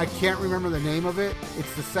 I can't remember the name of it.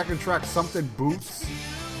 It's the second track, Something Boots.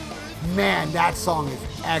 Man, that song is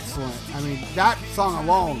excellent. I mean, that song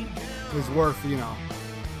alone is worth, having.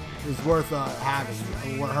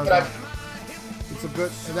 It's a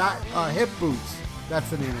good, Hip Boots, that's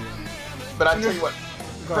the name of it. But I tell you what,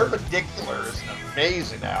 Perpendicular is an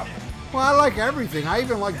amazing album. Well, I like everything. I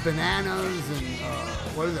even like Bananas and,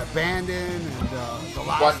 Abandon and the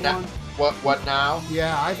last one. What now?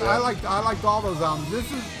 Yeah, I liked all those albums.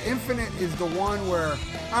 This is Infinite is the one where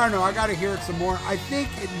I don't know. I got to hear it some more. I think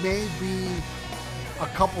it may be a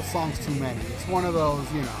couple songs too many. It's one of those,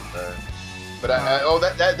 Sure. But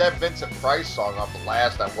that Vincent Price song off the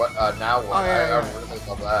last time. I really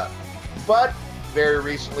love that. But very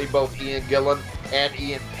recently, both Ian Gillan and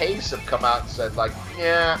Ian Pace have come out and said no,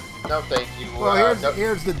 thank you. Well,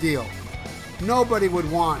 here's the deal. Nobody would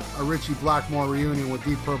want a Richie Blackmore reunion with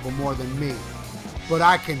Deep Purple more than me. But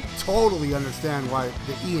I can totally understand why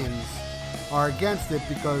the Ians are against it,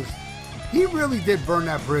 because he really did burn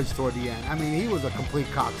that bridge toward the end. I mean, he was a complete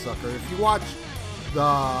cocksucker. If you watch,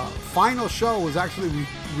 the final show was actually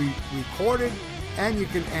recorded, and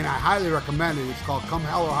I highly recommend it. It's called Come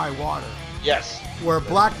Hell or High Water. Yes. Where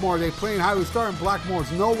Blackmore, they play in Highway Star, and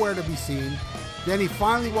Blackmore's nowhere to be seen. Then he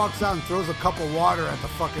finally walks out and throws a cup of water at the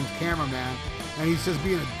fucking cameraman, and he's just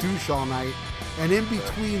being a douche all night. And in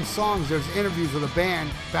between songs, there's interviews with the band,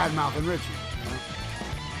 Badmouth and Richie.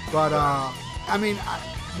 But,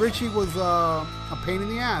 Richie was a pain in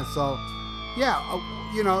the ass. So, yeah,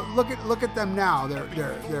 look at them now. They're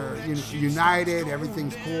united.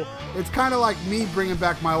 Everything's cool. It's kind of like me bringing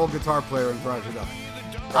back my old guitar player in Thrash or Die.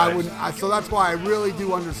 Right. So that's why I really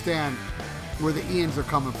do understand where the Ians are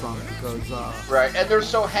coming from, because right, and they're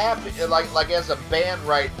so happy, like as a band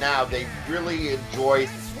right now, they really enjoy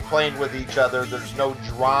playing with each other. There's no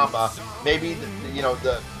drama. Maybe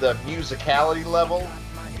the musicality level.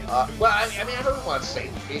 I don't want to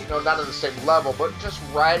say not on the same level, but just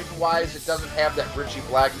writing wise, it doesn't have that Richie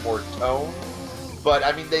Blackmore tone. But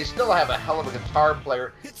I mean, they still have a hell of a guitar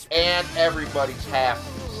player, and everybody's happy.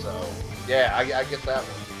 So yeah, I get that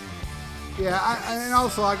one. Yeah, and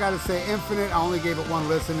also I gotta say, Infinite, I only gave it one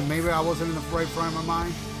listen, and maybe I wasn't in the right frame of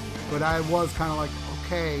mind, but I was kind of like,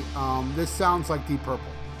 okay, this sounds like Deep Purple.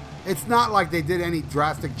 It's not like they did any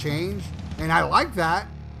drastic change, and I like that,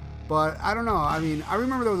 but I don't know. I mean, I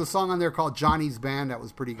remember there was a song on there called Johnny's Band that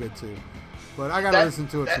was pretty good too, but I gotta listen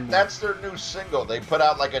to it some more. That's their new single. They put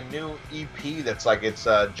out like a new EP that's like, it's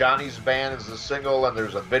Johnny's Band is the single, and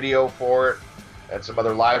there's a video for it. And some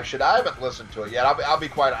other live shit. I haven't listened to it yet. I'll be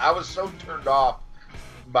quiet. I was so turned off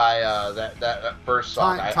by that first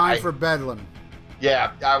song. Time for Bedlam.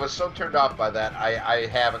 Yeah, I was so turned off by that. I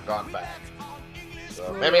haven't gone back.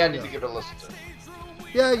 So maybe I need to give it a listen to it.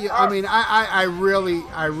 Yeah. I mean, I really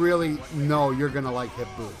know you're gonna like Hip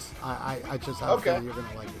Boots. I just have a feeling you're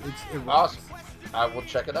gonna like it. It's awesome. I will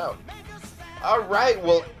check it out. All right.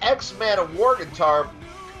 Well, ex-Man of War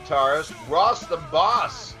guitarist Ross the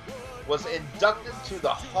Boss was inducted to the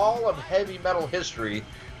Hall of Heavy Metal History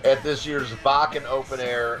at this year's Wacken Open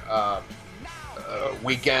Air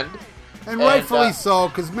weekend. And rightfully so,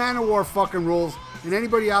 because Man of War fucking rules. And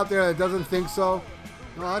anybody out there that doesn't think so,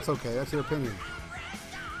 well, that's okay. That's your opinion.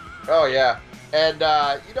 Oh, yeah. And,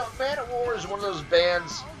 Man of War is one of those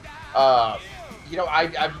bands, I've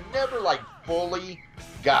never, fully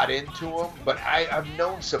got into them, but I've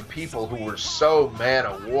known some people who were so Man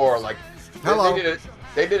of War. Hello.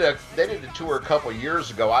 They did a tour a couple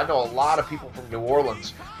years ago. I know a lot of people from New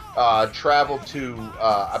Orleans traveled to,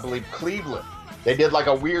 I believe, Cleveland. They did like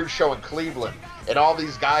a weird show in Cleveland, and all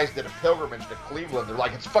these guys did a pilgrimage to Cleveland. They're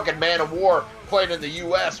like, it's fucking Man of War playing in the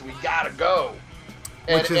U.S. We gotta go.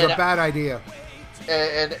 Which is a bad idea.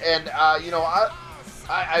 And you know,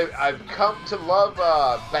 I've come to love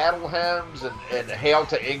battle hymns and Hail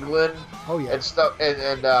to England. Oh yeah. And stuff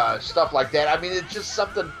and stuff like that. I mean, it's just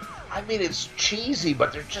something. I mean, it's cheesy,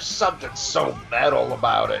 but there's just something so metal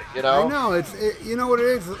about it, you know? I know. You know what it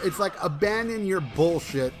is? It's like abandon your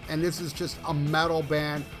bullshit, and this is just a metal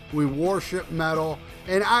band. We worship metal.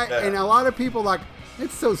 And and a lot of people like,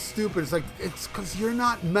 it's so stupid. It's like, it's because you're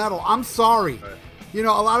not metal. I'm sorry. Right. You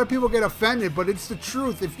know, a lot of people get offended, but it's the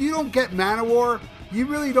truth. If you don't get Manowar, you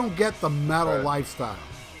really don't get the metal lifestyle.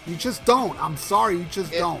 You just don't. I'm sorry, you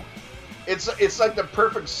just don't. It's like the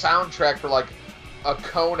perfect soundtrack for like a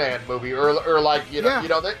Conan movie, or like you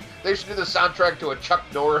know they should do the soundtrack to a Chuck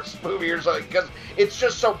Norris movie or something, because it's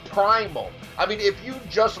just so primal. I mean, if you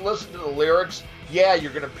just listen to the lyrics, yeah,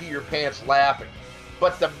 you're gonna pee your pants laughing,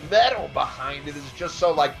 but the metal behind it is just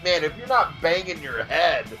so like, man, if you're not banging your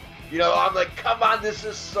head, you know, I'm like, come on, this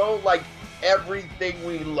is so like everything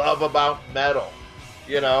we love about metal,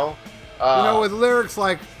 you know. You know, with lyrics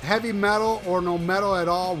like heavy metal or no metal at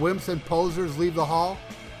all, wimps and posers leave the hall.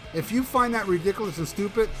 If you find that ridiculous and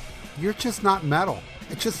stupid, you're just not metal.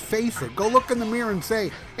 Just face it. Go look in the mirror and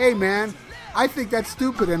say, hey, man, I think that's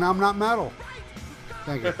stupid and I'm not metal.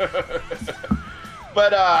 Thank you.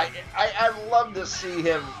 But I love to see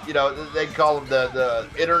him, you know, they call him the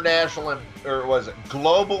international, or was it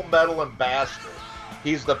global metal ambassador.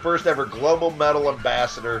 He's the first ever global metal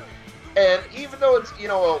ambassador. And even though it's, you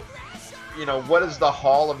know, what is the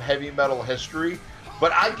Hall of Heavy Metal History?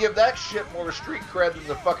 But I give that shit more street cred than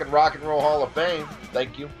the fucking Rock and Roll Hall of Fame.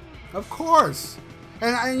 Thank you. Of course.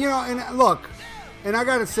 And you know, and look, and I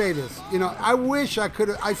got to say this, you know, I wish I could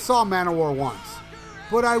have, I saw Manowar once,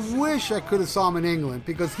 but I wish I could have saw them in England,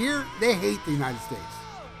 because here they hate the United States.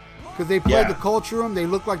 Because they played the Culture Room, they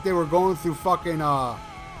looked like they were going through fucking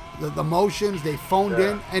the motions, they phoned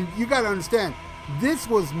in, and you got to understand, this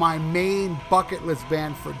was my main bucket list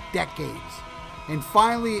band for decades. And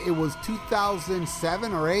finally, it was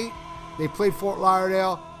 2007 or 8. They played Fort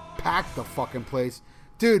Lauderdale, packed the fucking place.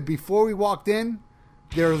 Dude, before we walked in,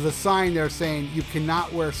 there was a sign there saying, you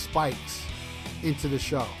cannot wear spikes into the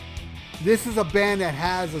show. This is a band that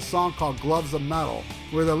has a song called Gloves of Metal,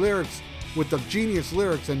 where the lyrics, with the genius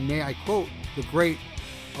lyrics, and may I quote the great,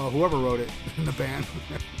 whoever wrote it in the band,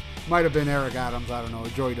 might have been Eric Adams, I don't know, or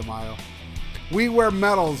Joey DeMaio. We wear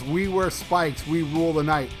medals, we wear spikes, we rule the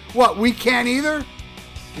night. What, we can't either?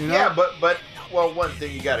 You know? Yeah, but well, one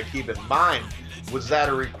thing you got to keep in mind, was that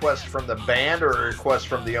a request from the band or a request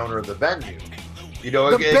from the owner of the venue? You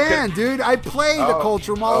know, the band, dude. I play the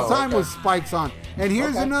Culture Room all the time with spikes on. And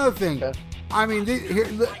here's another thing. Okay. I mean,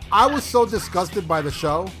 I was so disgusted by the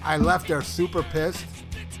show, I left there super pissed,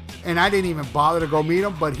 and I didn't even bother to go meet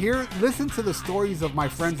them. But here, listen to the stories of my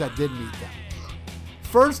friends that did meet them.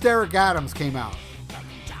 First, Eric Adams came out.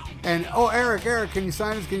 And, Eric, can you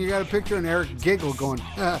sign us? Can you get a picture? And Eric giggled going,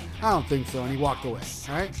 I don't think so. And he walked away.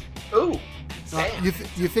 All right? Ooh.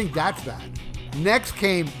 You think that's bad. Next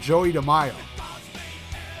came Joey DeMaio.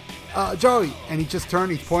 Joey. And he just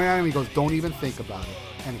turned, he's pointing at him, he goes, don't even think about it.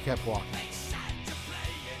 And he kept walking.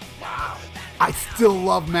 Wow. I still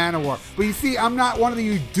love Manowar. But you see, I'm not one of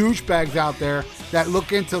you douchebags out there that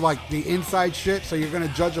look into like the inside shit, so you're going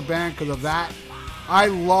to judge a band because of that.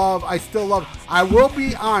 I still love, I will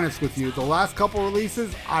be honest with you, the last couple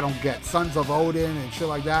releases, I don't get. Sons of Odin and shit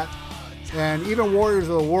like that. And even Warriors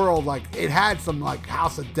of the World, like, it had some, like,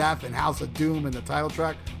 House of Death and House of Doom in the title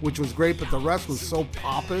track, which was great, but the rest was so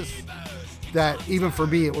pompous that even for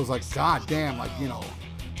me, it was like, god damn, like, you know,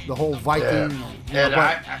 the whole Viking. Yeah. And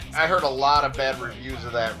I heard a lot of bad reviews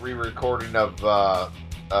of that re-recording of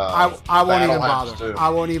I won't even bother. Too. I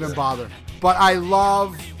won't even bother. But I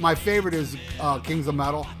love, my favorite is Kings of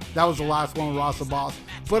Metal. That was the last one with Rasa Boss.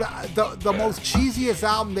 But the most cheesiest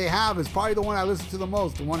album they have is probably the one I listen to the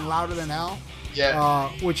most, the one Louder Than Hell,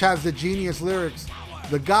 which has the genius lyrics.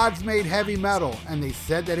 The gods made heavy metal, and they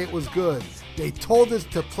said that it was good. They told us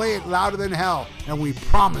to play it louder than hell, and we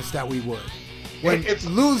promised that we would. When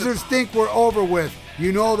losers think we're over with,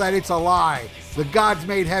 you know that it's a lie. The gods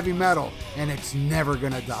made heavy metal, and it's never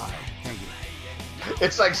gonna die. Thank you.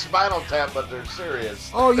 It's like Spinal Tap, but they're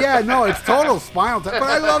serious. Oh yeah, no, it's total Spinal Tap. But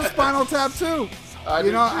I love Spinal Tap too. I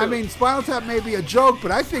do too. I mean, Spinal Tap may be a joke,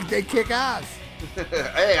 but I think they kick ass.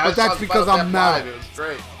 Hey, but that's because I'm metal. It was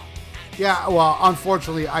great. Yeah, well,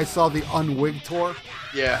 unfortunately, I saw the Unwigged tour.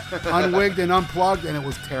 Yeah. Unwigged and Unplugged, and it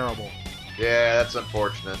was terrible. Yeah, that's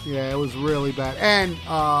unfortunate. Yeah, it was really bad. And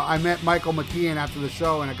I met Michael McKeon after the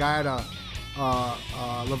show, and a guy had a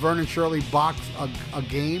Laverne and Shirley box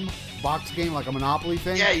game, like a Monopoly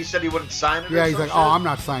thing. Yeah, he said he wouldn't sign it. Yeah, he's like, oh, I'm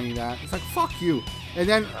not signing that. It's like, fuck you. And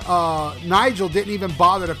then Nigel didn't even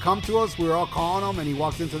bother to come to us. We were all calling him, and he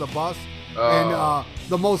walked into the bus. And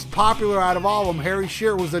the most popular out of all of them, Harry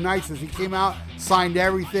Shearer, was the nicest. He came out, signed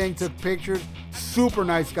everything, took pictures. Super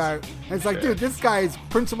nice guy. And it's like, dude, this guy is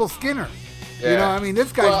Principal Skinner. Yeah. You know, I mean,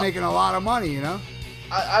 this guy's making a lot of money, you know?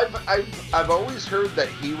 I've always heard that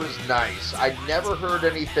he was nice. I've never heard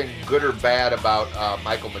anything good or bad about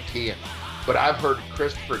Michael McKeon. But I've heard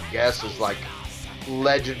Christopher Guest is like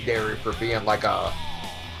legendary for being like a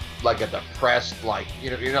depressed, like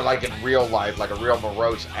you know, like in real life, like a real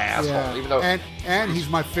morose asshole. Yeah. Even though and he's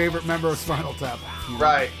my favorite member of Spinal Tap. You know?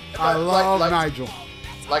 Right. I love Nigel.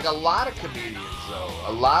 Like a lot of comedians, though.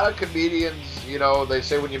 A lot of comedians, you know, they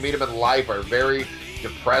say when you meet them in life are very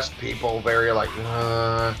depressed people, very like,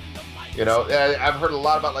 you know. I've heard a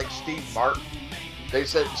lot about like Steve Martin. They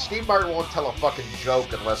said Steve Martin won't tell a fucking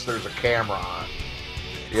joke unless there's a camera on.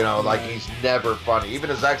 You know, like he's never funny. Even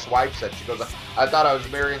his ex-wife said, she goes, I thought I was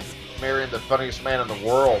marrying the funniest man in the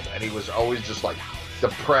world, and he was always just like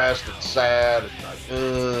depressed and sad and like,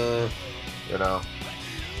 you know.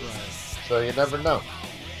 Right. So you never know.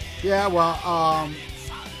 Yeah, well,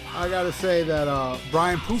 I gotta say that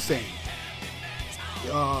Brian Posehn,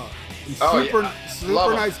 super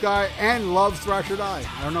nice guy and loves Thrasher Die.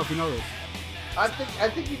 I don't know if you know this. I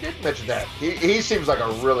think you did mention that. He seems like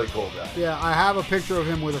a really cool guy. Yeah, I have a picture of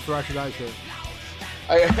him with a Thrasher Die shirt.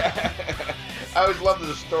 I always loved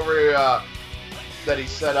the story that he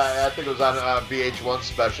said. I think it was on a VH1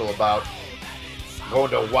 special about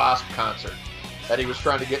going to a Wasp concert, and he was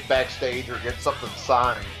trying to get backstage or get something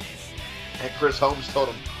signed. And Chris Holmes told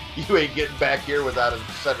him, "You ain't getting back here without a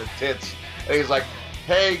set of tits." And he's like,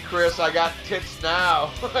 "Hey, Chris, I got tits now."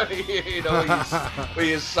 You know, when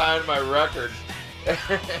you signed my record.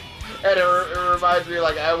 And it reminds me,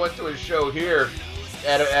 like, I went to a show here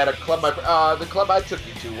at a club, the club I took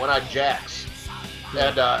you to, One Eyed Jacks,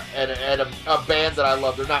 and a band that I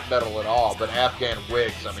love. They're not metal at all, but Afghan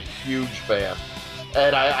Wigs. I'm a huge fan.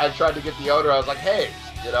 And I tried to get the owner. I was like, "Hey,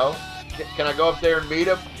 you know, can I go up there and meet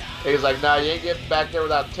him?" He's like, "Nah, you ain't getting back there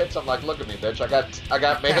without tits." I'm like, "Look at me, bitch. I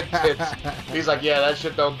got man tits." He's like, "Yeah, that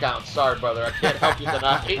shit don't count. Sorry, brother. I can't help you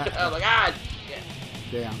tonight." I was like, shit.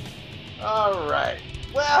 Damn. All right.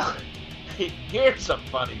 Well, here's a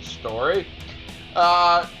funny story.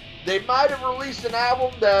 They might have released an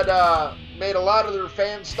album that made a lot of their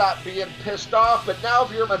fans stop being pissed off, but now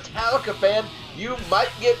if you're a Metallica fan, you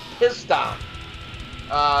might get pissed on.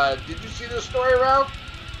 Did you see this story, Ralph?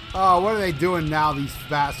 Oh, what are they doing now, these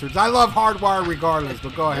bastards? I love Hardwire regardless,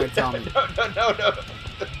 but go ahead, tell me. No.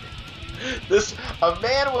 A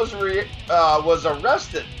man was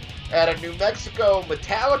arrested at a New Mexico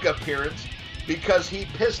Metallica appearance because he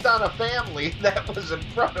pissed on a family that was in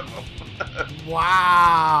front of him.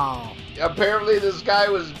 Wow. Apparently, this guy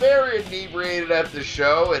was very inebriated at the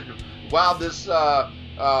show, and while this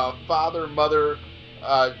father, mother,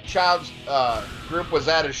 child's group was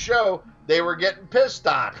at a show, they were getting pissed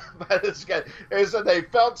on by this guy. They said they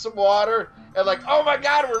felt some water and like, "Oh my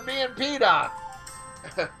God, we're being peed on."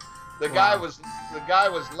 The guy was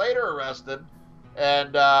later arrested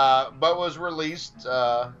and but was released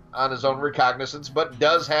on his own recognizance, but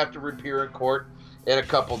does have to appear in court in a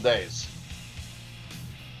couple days.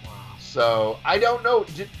 Wow. So I don't know.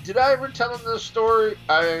 Did I ever tell him this story?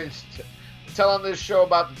 Tell on this show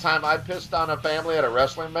about the time I pissed on a family at a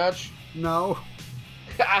wrestling match? No.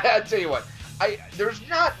 I tell you what, there's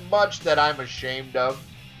not much that I'm ashamed of,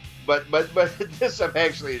 but this I'm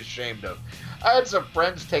actually ashamed of. I had some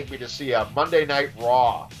friends take me to see a Monday Night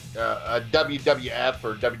Raw, a WWF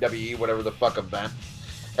or WWE, whatever the fuck event,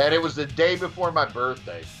 and it was the day before my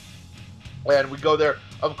birthday, and we go there.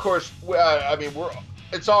 Of course,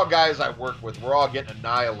 it's all guys I work with. We're all getting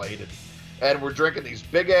annihilated, and we're drinking these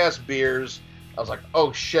big ass beers. I was like,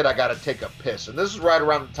 "Oh shit, I gotta take a piss," and this is right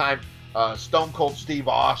around the time Stone Cold Steve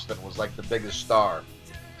Austin was like the biggest star.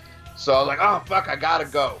 So I was like, "Oh fuck, I gotta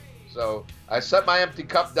go." So I set my empty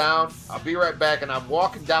cup down. I'll be right back, and I'm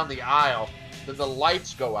walking down the aisle. Then the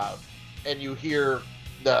lights go out, and you hear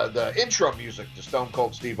the intro music to Stone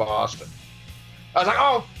Cold Steve Austin. I was like,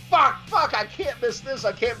 "Oh fuck, I can't miss this.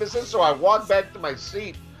 So I walk back to my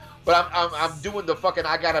seat, but I'm doing the fucking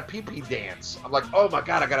I gotta pee pee dance. I'm like, "Oh my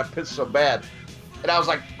God, I gotta piss so bad," and I was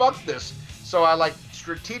like, "Fuck this." So I like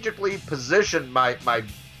strategically positioned my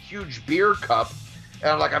huge beer cup, and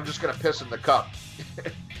I'm like, I'm just gonna piss in the cup.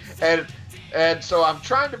 and so I'm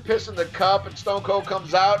trying to piss in the cup, and Stone Cold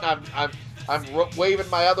comes out, and I'm waving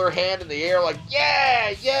my other hand in the air like,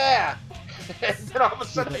 yeah, yeah. And then all of a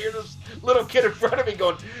sudden I hear this little kid in front of me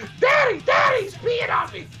going, Daddy, he's peeing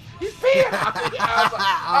on me. He's peeing on me.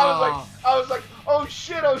 I was like, oh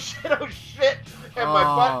shit. And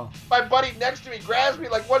my buddy next to me grabs me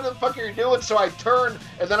like, what the fuck are you doing? So I turn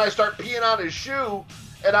and then I start peeing on his shoe.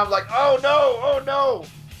 And I'm like, oh no.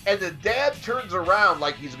 And the dad turns around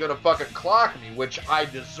like he's going to fucking clock me, which I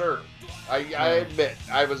deserve. I admit,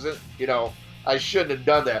 I shouldn't have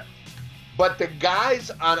done that. But the guys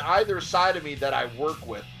on either side of me that I work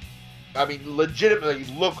with, I mean, legitimately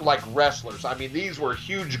look like wrestlers. I mean, these were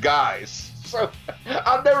huge guys. So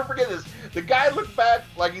I'll never forget this. The guy looked back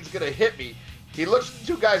like he's going to hit me. He looks at the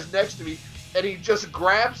two guys next to me, and he just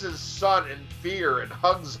grabs his son in fear and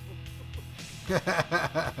hugs him.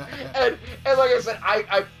 and like I said,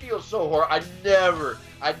 I feel so horrible.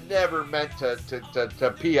 I never meant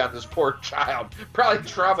to pee on this poor child. Probably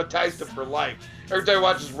traumatized him for life. Every time he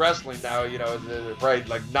watches wrestling now, probably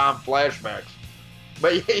like non-flashbacks.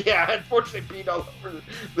 But yeah, unfortunately peed all over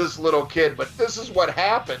this little kid. But this is what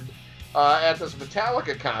happened at this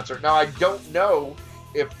Metallica concert. Now, I don't know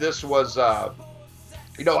if this was,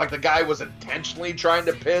 like the guy was intentionally trying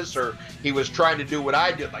to piss, or he was trying to do what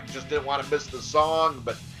I did, like just didn't want to miss the song,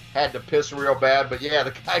 but had to piss real bad. But yeah,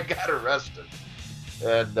 the guy got arrested.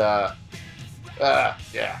 And, not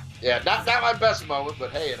my best moment,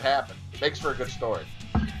 but hey, it happened. Makes for a good story.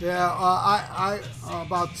 Yeah, I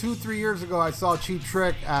about 2-3 years ago, I saw Cheap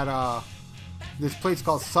Trick at this place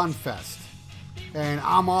called Sunfest, and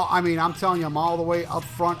I'm telling you, I'm all the way up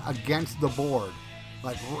front against the board,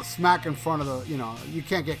 like smack in front of the, you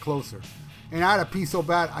can't get closer. And I had to pee so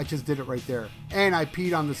bad, I just did it right there. And I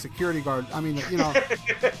peed on the security guard. I mean, you know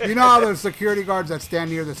how there's security guards that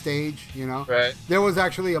stand near the stage, Right. There was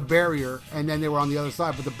actually a barrier, and then they were on the other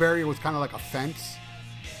side, but the barrier was kind of like a fence.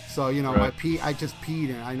 So, right. I just peed,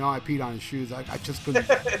 and I know I peed on his shoes. I just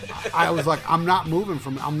couldn't. I was like, I'm not moving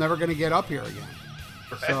from it. I'm never going to get up here again.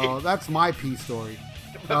 Right. So that's my pee story.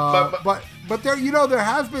 But there, there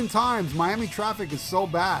has been times Miami traffic is so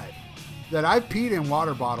bad that I've peed in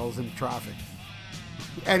water bottles in traffic,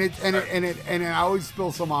 and it always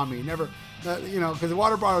spills some on me. Never, because the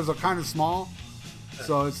water bottles are kind of small,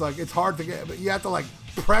 so it's like it's hard to get. But you have to like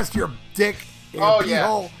press your dick in a pee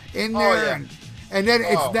hole in there, and then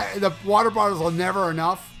the water bottles are never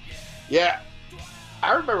enough. Yeah,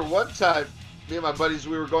 I remember one time, me and my buddies,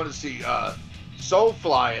 we were going to see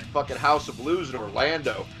Soulfly at fucking House of Blues in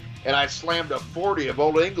Orlando, and I slammed a 40 of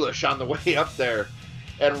Old English on the way up there.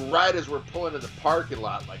 And right as we're pulling in the parking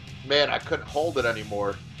lot, like, man, I couldn't hold it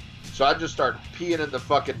anymore. So I just started peeing in the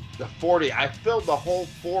 40. I filled the whole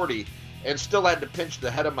 40 and still had to pinch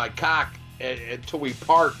the head of my cock until we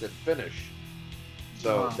parked and finished.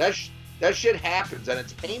 So that shit happens, and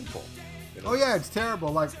it's painful. Oh, yeah, it's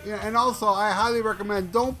terrible. Like, and also, I highly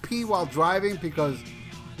recommend don't pee while driving, because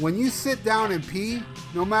when you sit down and pee,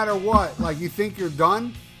 no matter what, like, you think you're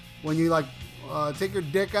done, when you, like, take your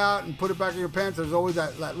dick out and put it back in your pants, there's always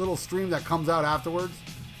that little stream that comes out afterwards.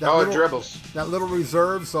 It dribbles. That little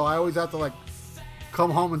reserve, so I always have to, like, come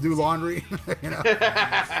home and do laundry.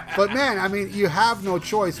 But, man, I mean, you have no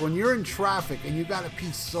choice. When you're in traffic and you got to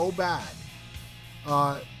pee so bad,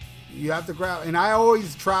 you have to grab... And I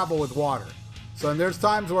always travel with water. So and there's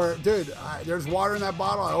times where, dude, there's water in that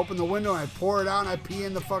bottle. I open the window and I pour it out and I pee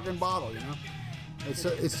in the fucking bottle,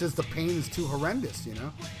 It's just the pain is too horrendous,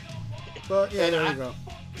 But yeah, there you go.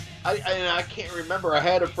 I can't remember. I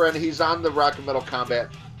had a friend. He's on the Rock and Metal Combat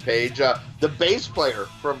page. The bass player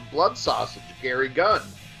from Blood Sausage, Gary Gunn.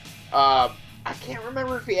 I can't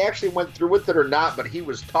remember if he actually went through with it or not, but he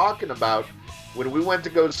was talking about when we went to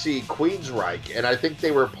go see Queensryche, and I think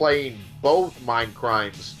they were playing both Mind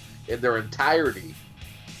Crimes in their entirety.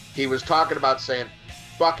 He was talking about saying,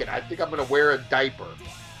 "Fuck it, I think I'm going to wear a diaper."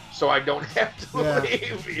 So I don't have to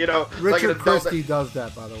leave, Richard Christie does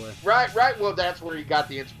that, by the way. Right. Well, that's where he got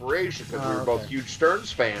the inspiration, because we were both huge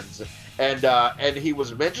Stearns fans, and he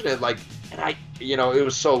was mentioning it, like, and it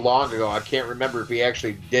was so long ago, I can't remember if he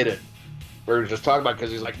actually did it. We were just talking about it,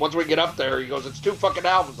 because he's like, once we get up there, he goes, it's 2 fucking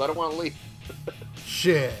albums, I don't want to leave.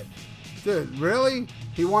 Shit, dude, really?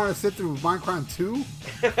 He wanted to sit through Minecraft 2?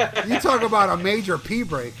 You talk about a major pee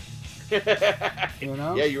break. Yeah,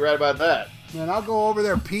 you're right about that. Man, I'll go over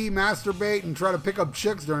there, pee, masturbate, and try to pick up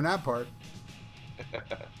chicks during that part.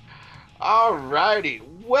 All righty.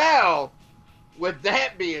 Well, with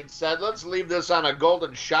that being said, let's leave this on a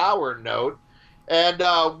golden shower note. And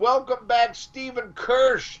welcome back, Stephen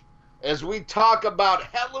Kirsch, as we talk about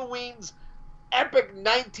Halloween's epic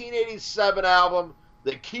 1987 album,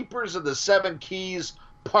 The Keepers of the Seven Keys,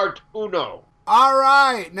 Part Uno. All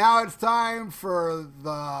right, now it's time for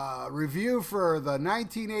the review for the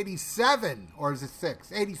 1987, or is it 6?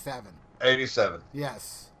 87. 87.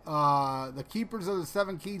 Yes. The Keepers of the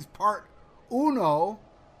Seven Keys Part Uno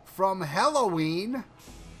from Halloween.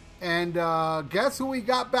 And guess who we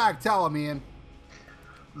got back? Tell him, Ian.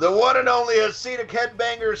 The one and only Hasidic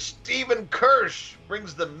headbanger Stephen Kirsch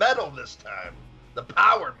brings the metal this time. The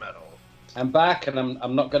power metal. I'm back, and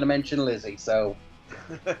I'm not going to mention Lizzie, so...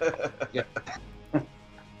 Yeah.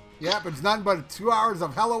 Yep, it's nothing but 2 hours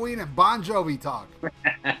of Halloween and Bon Jovi talk.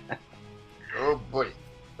 Oh, boy.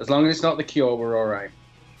 As long as it's not The Cure, we're all right.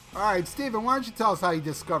 All right, Stephen, why don't you tell us how you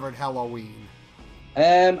discovered Halloween?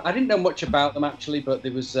 I didn't know much about them, actually, but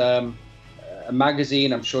there was a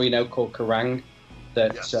magazine, I'm sure you know, called Kerrang!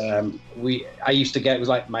 That Yes. I used to get. It was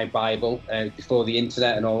like my Bible before the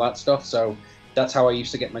internet and all that stuff, so that's how I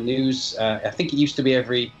used to get my news. I think it used to be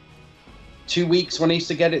every 2 weeks when I used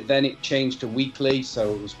to get it. Then it changed to weekly,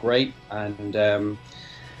 so it was great. And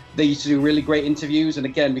they used to do really great interviews. And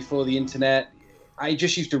again, before the internet, I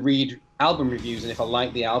just used to read album reviews. And if I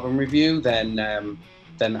liked the album review, then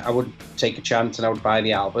I would take a chance and I would buy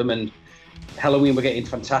the album. And Halloween were getting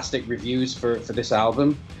fantastic reviews for this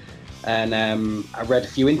album. And I read a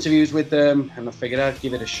few interviews with them, and I figured I'd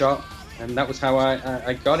give it a shot. And that was how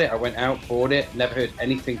I got it. I went out, bought it, never heard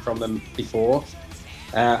anything from them before.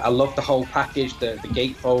 I loved the whole package, the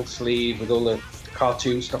gatefold sleeve with all the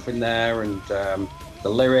cartoon stuff in there, and the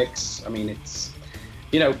lyrics. I mean, it's,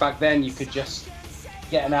 back then you could just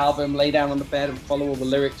get an album, lay down on the bed and follow all the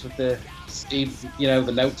lyrics with the sleeve,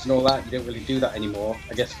 the notes and all that. You don't really do that anymore.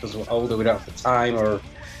 I guess because we're older, we don't have the time, or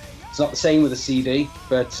it's not the same with a CD.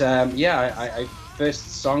 But I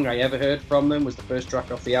first song I ever heard from them was the first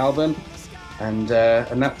track off the album, and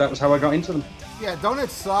that was how I got into them. Yeah, don't it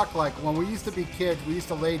suck? Like when we used to be kids, we used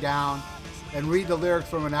to lay down and read the lyrics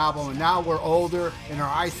from an album, and now we're older and our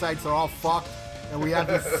eyesights are all fucked, and we have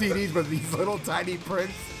these CDs with these little tiny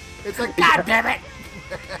prints. It's like, God damn it!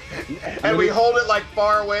 And we hold it like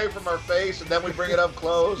far away from our face, and then we bring it up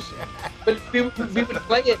close. But we would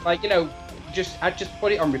play it like, I'd just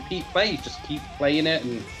put it on repeat play, just keep playing it,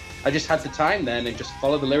 and I just had the time then and just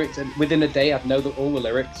follow the lyrics, and within a day I'd know all the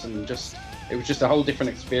lyrics, and it was just a whole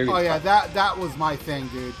different experience. Oh yeah, that was my thing,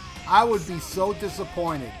 dude. I would be so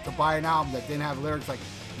disappointed to buy an album that didn't have lyrics. Like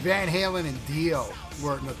Van Halen and Dio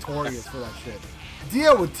were notorious for that shit.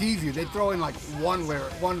 Dio would tease you. They'd throw in like one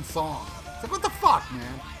song. It's like, what the fuck,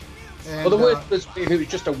 man? And, Well, the word was, it was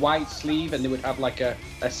just a white sleeve, and they would have like a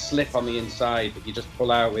slip on the inside that you just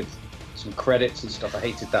pull out with some credits and stuff. I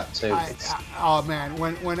hated that too. Oh man,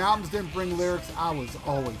 when albums didn't bring lyrics, I was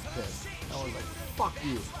always pissed. I was like, fuck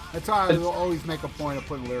you. That's why I will always make a point of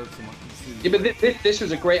putting lyrics in my CD. Yeah, but this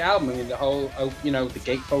was a great album. I mean, the whole, the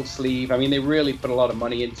gatefold sleeve. I mean, they really put a lot of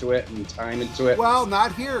money into it and time into it. Well,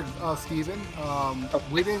 not here, Steven.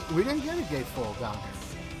 We didn't get a gatefold down here.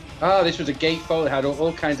 Oh, this was a gatefold. It had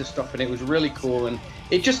all kinds of stuff in it. It was really cool, and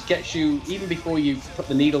it just gets you, even before you put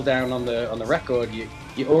the needle down on the record, you're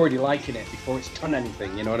already liking it before it's done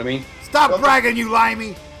anything. You know what I mean? Stop bragging, you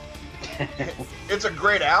limey! It's a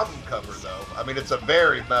great album cover, though. I mean, it's a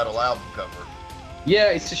very metal album cover. Yeah,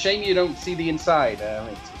 it's a shame you don't see the inside.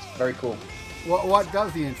 It's very cool. What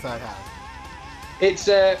does the inside have? It's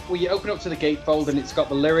you open up to the gatefold, and it's got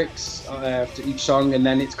the lyrics to each song, and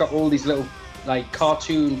then it's got all these little like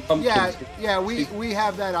cartoon pumpkins. Yeah, we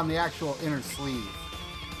have that on the actual inner sleeve.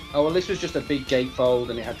 Oh well, this was just a big gatefold,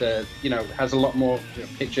 and it had has a lot more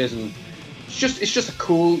pictures, and it's just a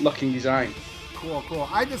cool looking design. Cool.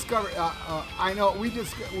 I discovered. I know we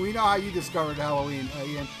know how you discovered Halloween,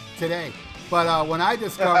 Ian, today. But when I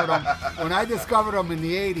discovered them, in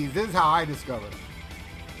the '80s, this is how I discovered them.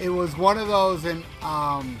 It was one of those, and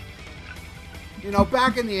back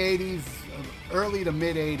in the '80s, early to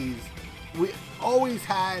mid '80s, we always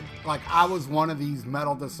had, like, I was one of these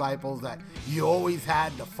metal disciples that you always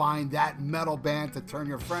had to find that metal band to turn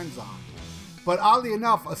your friends on. But oddly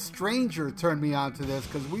enough, a stranger turned me on to this,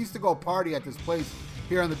 because we used to go party at this place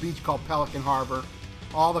here on the beach called Pelican Harbor.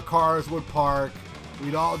 All the cars would park,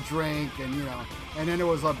 we'd all drink, and and then there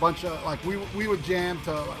was a bunch of, like, we would jam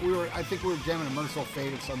to, I think we were jamming a Merciful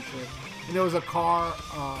Fate or some shit. And there was a car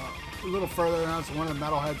a little further than us, one of the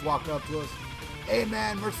metalheads walked up to us. Hey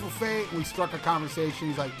man, Merciful Fate. And we struck a conversation.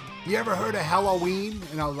 He's like, you ever heard of Halloween?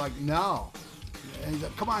 And I was like, no. And he's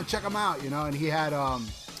like, come on, check him out, And he had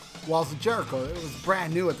Walls of Jericho. It was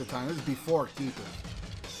brand new at the time. It was before Keepers.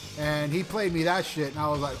 And he played me that shit, and I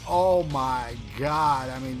was like, oh my god.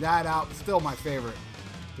 I mean, that album, still my favorite,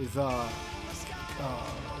 is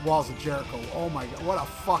Walls of Jericho. Oh my god, what a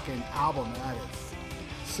fucking album that is.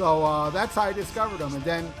 So that's how I discovered them. And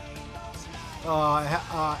then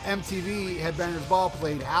MTV Headbangers Ball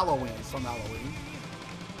played Halloween, some Halloween.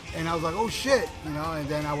 And I was like, oh shit, you know, and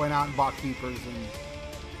then I went out and bought Keepers, and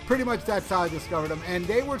pretty much that's how I discovered them. And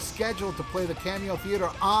they were scheduled to play the Cameo Theater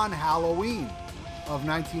on Halloween of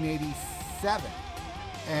 1987.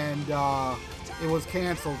 And it was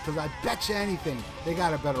canceled because I bet you anything they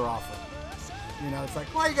got a better offer. You know, it's like,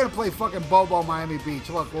 why are you going to play fucking Bobo Miami Beach?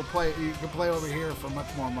 Look, you can play over here for much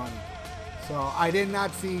more money. So I did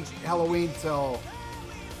not see Halloween till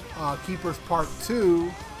Keepers Part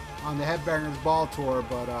 2 on the Headbangers Ball tour,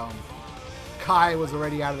 but Kai was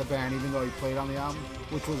already out of the band, even though he played on the album,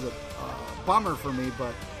 which was a bummer for me,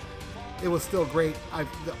 but it was still great.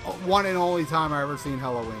 The one and only time I ever seen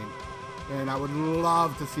Halloween, and I would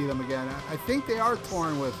love to see them again. I think they are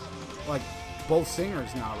touring with, like, both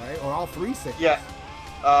singers now, right? Or all three singers. Yeah.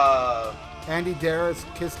 Andy Darius,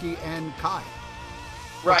 Kiski, and Kai.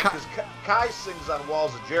 Right, because Kai sings on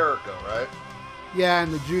Walls of Jericho, right? Yeah,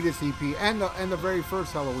 and the Judas EP, and the very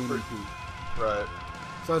first Halloween EP. Right.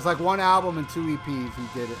 So it's like one album and 2 EPs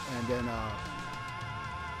he did it, and then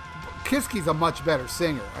Kiski's a much better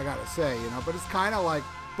singer, I gotta say, you know. But it's kind of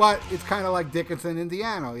like Dickinson,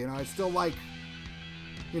 Indiana, you know. I still like,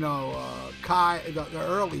 you know, Kai, the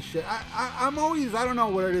early shit. I'm always, I don't know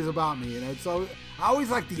what it is about me, you know. So I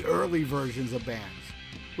always like the early versions of bands,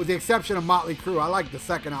 with the exception of Motley Crue. I like the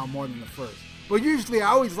second album more than the first. But usually I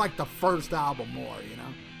always like the first album more, you know.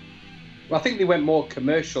 Well, I think they went more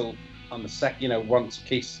commercial on the second, you know, once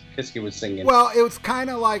Kiski was singing. Well, it was kind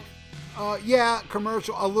of like,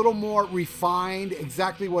 commercial, a little more refined,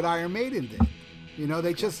 exactly what Iron Maiden did. You know,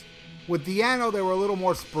 they just, with Di'Anno, they were a little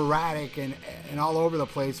more sporadic and all over the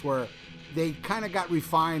place, where they kind of got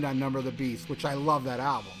refined on Number of the Beast, which I love that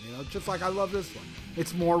album, you know, just like I love this one.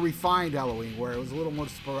 It's more refined Halloween, where it was a little more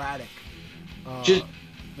sporadic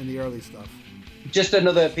in the early stuff. Just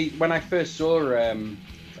another piece. When I first saw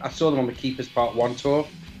I saw them on the Keepers Part 1 tour,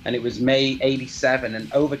 and it was May 87, and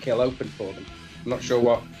Overkill opened for them. I'm not sure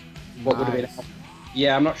what would have been.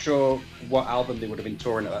 Yeah, I'm not sure what album they would have been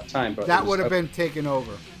touring at that time, but that would have been Taken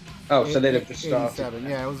Over. Oh, so they'd have just started.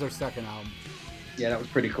 Yeah, it was their second album. Yeah, that was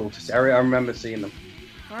pretty cool to see. I remember seeing them.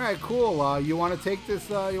 All right, cool. You want to take this?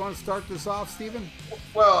 You want to start this off, Steven?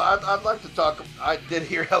 Well, I'd like to talk. I did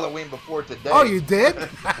hear Halloween before today. Oh, you did?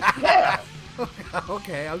 Yeah.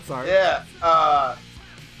 Okay, I'm sorry. Yeah. I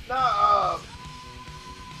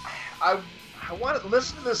want to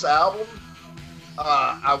listen to this album.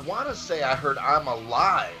 I want to say I heard I'm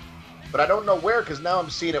Alive, but I don't know where, because now I'm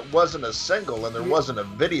seeing it wasn't a single and there wasn't a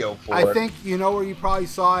video for it. I think you know where you probably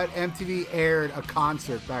saw it. MTV aired a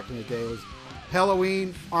concert back in the day. It was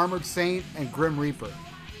Halloween, Armored Saint, and Grim Reaper,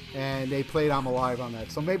 and they played I'm Alive on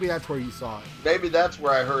that. So maybe that's where you saw it. Maybe that's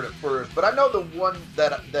where I heard it first. But I know the one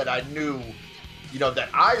that I knew, you know, that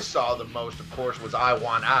I saw the most, of course, was I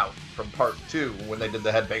Want Out from Part 2 when they did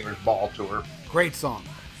the Headbangers Ball tour. Great song.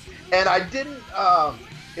 And I didn't,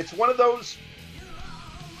 it's one of those,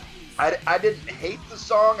 I didn't hate the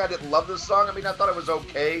song. I didn't love the song. I mean, I thought it was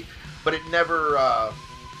okay, but it never,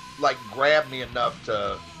 grabbed me enough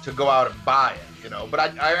to go out and buy it, you know. But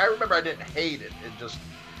I remember I didn't hate it. It just,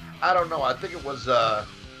 I don't know. I think it was,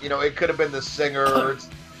 you know, it could have been the singer.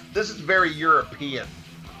 This is very European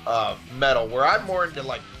metal, where I'm more into,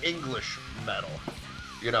 like, English metal,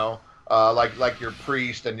 you know. Like your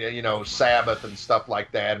Priest and, you know, Sabbath and stuff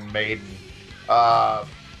like that, and Maiden.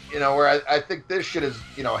 You know, where I think this shit is,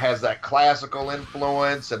 you know, has that classical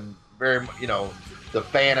influence and very, you know, the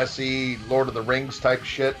fantasy, Lord of the Rings type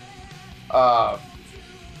shit. But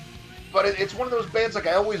it's one of those bands, like,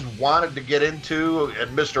 I always wanted to get into,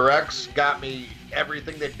 and Mr. X got me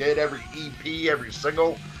everything they did, every EP, every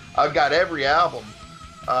single. I've got every album,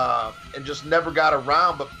 and just never got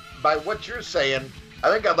around. But by what you're saying, I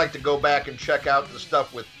think I'd like to go back and check out the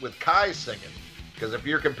stuff with Kai singing, because if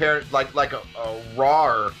you're comparing like a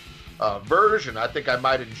raw version, I think I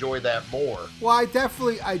might enjoy that more. Well, I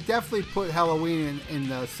definitely put Halloween in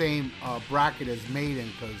the same bracket as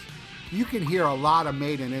Maiden, because you can hear a lot of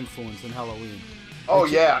Maiden influence in Halloween. Oh,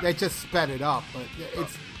 yeah. They just sped it up, but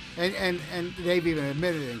it's and they've even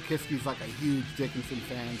admitted it. And Kiski's like a huge Dickinson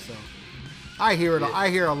fan, so. I hear it. Yeah. I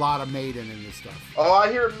hear a lot of Maiden in this stuff. Oh,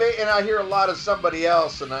 I hear Maiden, and I hear a lot of somebody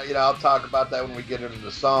else, and you know, I'll talk about that when we get into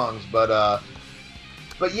the songs. But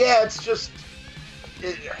yeah, it's just,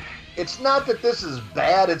 it's not that this is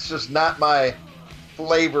bad. It's just not my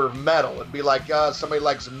flavor of metal. It'd be like somebody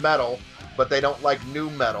likes metal, but they don't like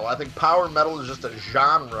new metal. I think power metal is just a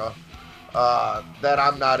genre that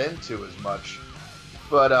I'm not into as much.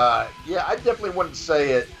 But yeah, I definitely wouldn't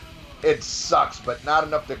say it sucks, but not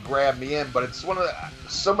enough to grab me in. But it's one of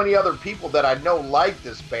so many other people that I know like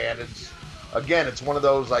this band. It's again, it's one of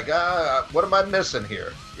those like, what am I missing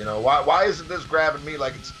here? You know, why isn't this grabbing me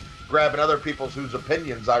like it's grabbing other people's whose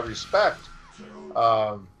opinions I respect?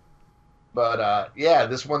 But yeah,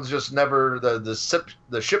 this one's just never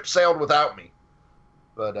the ship sailed without me.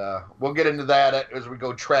 But we'll get into that as we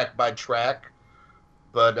go track by track.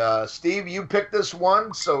 But Steve, you picked this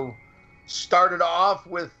one, so start it off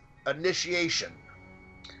with Initiation.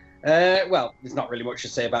 Well, there's not really much to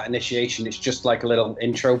say about Initiation. It's just like a little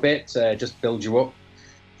intro bit, just build you up.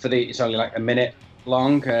 It's only like a minute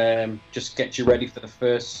long. Just get you ready for the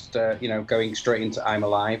first, going straight into I'm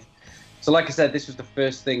Alive. So like I said, this was the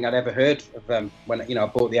first thing I'd ever heard of them when, I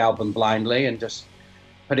bought the album blindly and just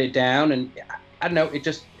put it down. And I don't know,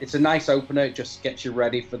 it's a nice opener. It just gets you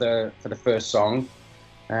ready for the first song.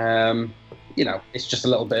 It's just a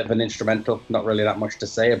little bit of an instrumental, not really that much to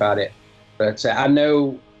say about it. But I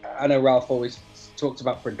know Ralph always talks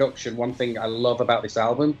about production. One thing I love about this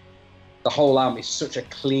album, the whole album is such a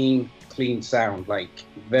clean sound, like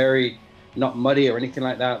very not muddy or anything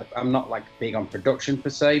like that. I'm not like big on production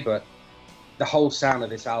per se, but the whole sound of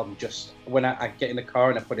this album, just when I get in the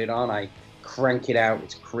car and I put it on, I crank it out.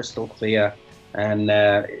 It's crystal clear, and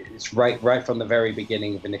it's right from the very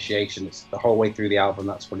beginning of Initiation. It's the whole way through the album.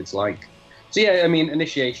 That's what it's like. So yeah, I mean,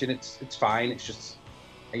 Initiation, it's fine. It's just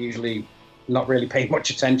I usually not really pay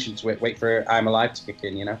much attention to it. Wait for I'm Alive to kick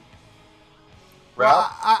in,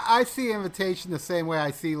 Well, I see Invitation the same way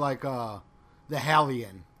I see like the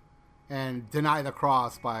Hellion and Deny the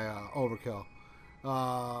Cross by Overkill.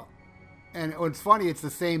 And what's funny, it's the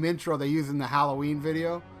same intro they use in the Halloween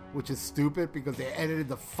video, which is stupid because they edited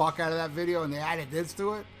the fuck out of that video and they added this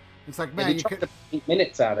to it. It's like, man, you could 8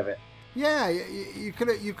 minutes out of it. Yeah, you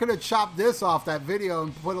could have chopped this off that video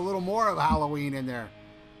and put a little more of Halloween in there.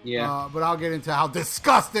 Yeah. But I'll get into how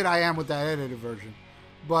disgusted I am with that edited version.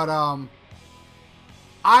 But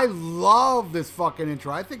I love this fucking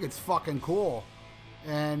intro. I think it's fucking cool.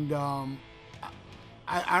 And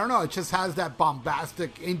I don't know, it just has that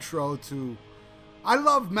bombastic intro to... I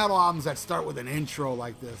love metal albums that start with an intro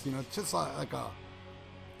like this. It's just like a...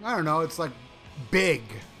 I don't know, it's like big.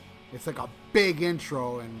 It's like a big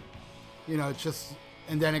intro, and, it's just...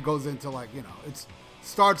 And then it goes into like, it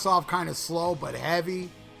starts off kind of slow but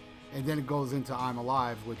heavy, and then it goes into I'm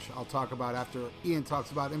Alive, which I'll talk about after Ian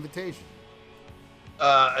talks about Invitation.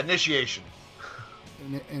 Initiation.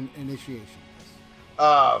 Initiation.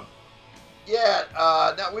 Now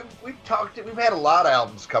we've had a lot of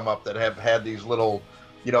albums come up that have had these little,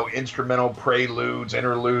 instrumental preludes,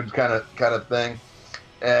 interludes kind of thing,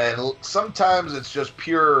 and sometimes it's just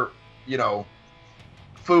pure,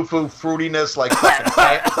 foo-foo fruitiness like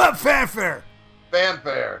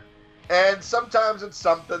fanfare, and sometimes it's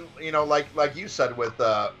something, like you said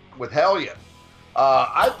with Hellion.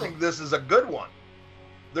 I think this is a good one.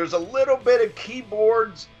 There's a little bit of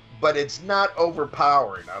keyboards, but it's not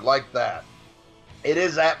overpowering. I like that. It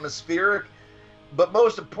is atmospheric, but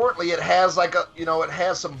most importantly, it has it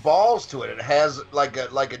has some balls to it. It has like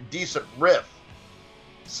a decent riff.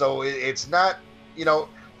 So it's not,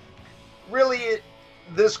 really.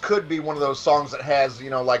 This could be one of those songs that has,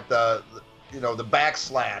 like the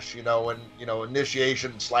backslash, and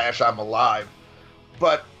Initiation / I'm Alive,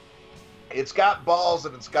 but it's got balls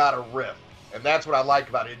and it's got a riff, and that's what I like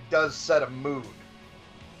about it. It does set a mood.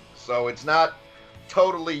 So it's not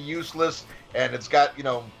totally useless, and it's got,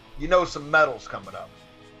 some metals coming up.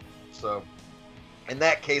 So in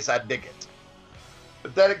that case, I dig it.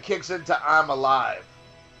 But then it kicks into I'm Alive.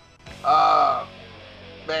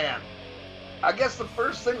 Man, I guess the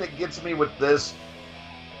first thing that gets me with this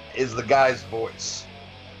is the guy's voice.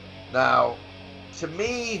 Now, to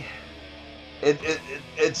me,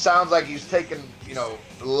 it sounds like he's taken, a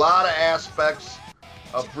lot of aspects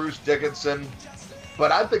of Bruce Dickinson.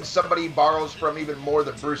 But I think somebody he borrows from even more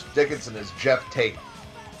than Bruce Dickinson is Jeff Tate.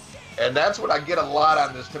 And that's what I get a lot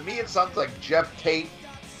on this. To me, it sounds like Jeff Tate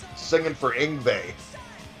singing for Yngwie.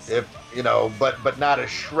 But not as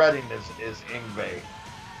shredding as Yngwie.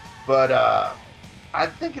 But I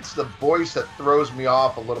think it's the voice that throws me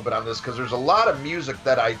off a little bit on this, because there's a lot of music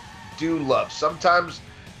that I do love. Sometimes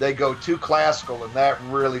they go too classical, and that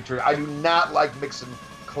really... I do not like mixing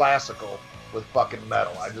classical with fucking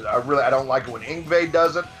metal. I don't like it when Yngwie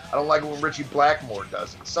does it. I don't like it when Richie Blackmore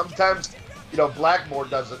does it. Sometimes, Blackmore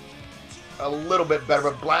does it a little bit better,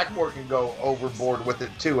 but Blackmore can go overboard with it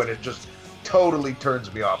too, and it just totally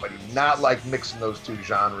turns me off. I do not like mixing those two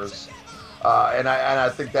genres, and I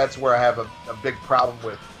think that's where I have a big problem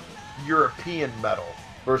with European metal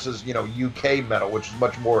versus UK metal, which is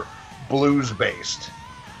much more blues based.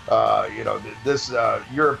 This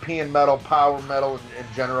European metal, power metal in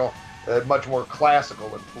general. Much more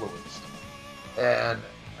classical influenced. and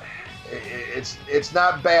it's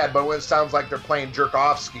not bad, but when it sounds like they're playing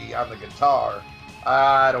Jerkovsky on the guitar,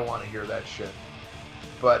 I don't want to hear that shit.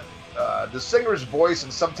 But the singer's voice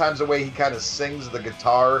and sometimes the way he kind of sings the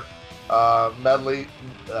guitar melodies.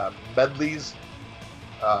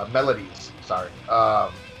 Sorry.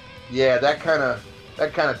 Yeah, that kind of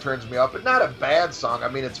turns me off. But not a bad song. I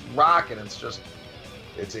mean, it's rock and it's just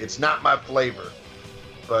it's not my flavor.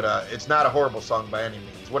 But it's not a horrible song by any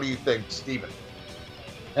means. What do you think, Steven?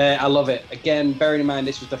 I love it. Again, bearing in mind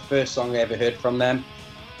this was the first song I ever heard from them,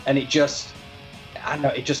 and it just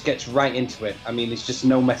gets right into it. I mean, there's just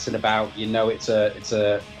no messing about. You know, it's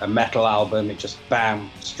a metal album. It just bam,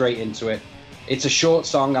 straight into it. It's a short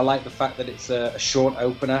song. I like the fact that it's a short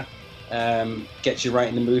opener. Gets you right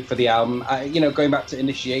in the mood for the album. Going back to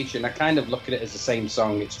Initiation, I kind of look at it as the same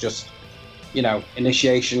song. It's just,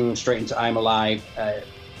 Initiation straight into I'm Alive.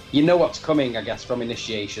 You know what's coming, I guess, from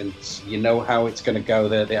Initiation. You know how it's going to go,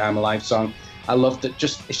 the I'm Alive song. I love that.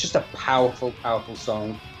 It's just a powerful, powerful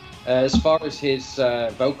song. As far as his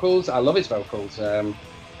vocals, I love his vocals.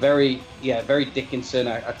 Very Dickinson.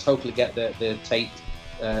 I totally get the Tate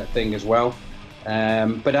thing as well.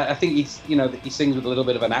 But I think he sings with a little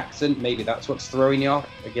bit of an accent. Maybe that's what's throwing you off.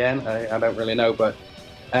 Again, I don't really know, but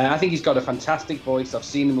I think he's got a fantastic voice. I've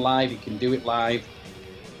seen him live. He can do it live.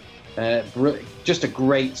 Just a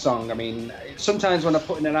great song. I mean, sometimes when I'm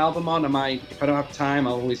putting an album on, if I don't have time,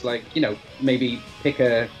 I'll always maybe pick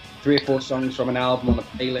 3 or 4 songs from an album on a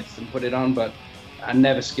playlist and put it on. But I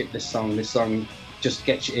never skip this song. This song just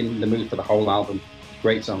gets you in the mood for the whole album.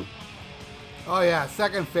 Great song. Oh yeah,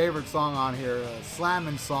 second favorite song on here,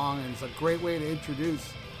 slamming song, and it's a great way to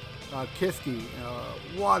introduce Kiski.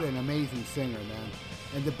 What an amazing singer, man!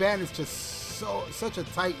 And the band is just such a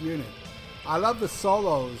tight unit. I love the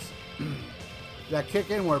solos that kick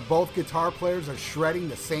in where both guitar players are shredding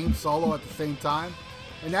the same solo at the same time,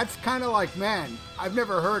 and that's kind of like, man, I've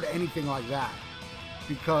never heard anything like that,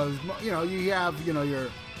 because you have your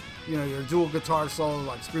dual guitar solo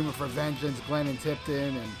like Screaming for Vengeance, Glenn and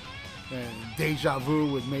Tipton, and Deja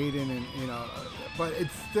Vu with Maiden, and but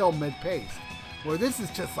it's still mid-paced. Where this is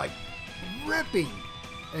just like ripping,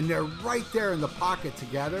 and they're right there in the pocket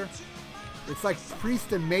together. It's like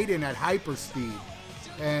Priest and Maiden at hyperspeed.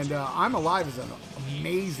 And I'm Alive is an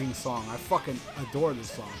amazing song. I fucking adore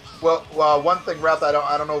this song. Well, one thing, Ralph, I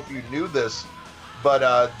don't know if you knew this, but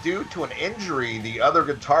due to an injury, the other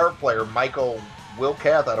guitar player, Michael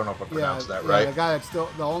Wilcath, I don't know if I pronounced that right. The guy that's still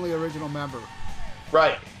the only original member.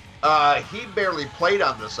 Right. He barely played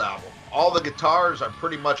on this album. All the guitars are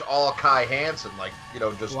pretty much all Kai Hansen,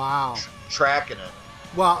 just tracking it.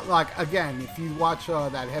 Well, again, if you watch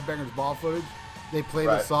that Headbangers Ball footage, they play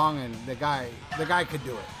the song, and the guy could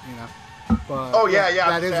do it, But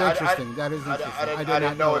that is interesting. That is interesting. I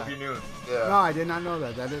didn't know if you knew. Yeah. No, I did not know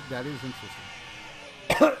that. That is interesting.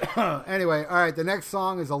 Anyway, all right. The next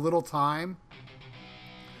song is A Little Time.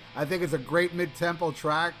 I think it's a great mid-tempo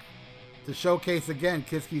track to showcase again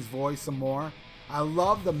Kiski's voice some more. I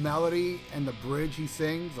love the melody and the bridge he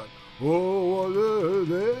sings, like "Oh, what a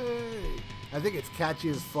day." I think it's catchy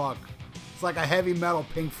as fuck. It's like a heavy metal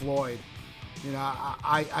Pink Floyd.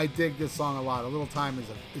 I dig this song a lot. A Little Time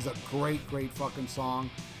is a great fucking song.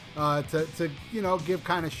 To give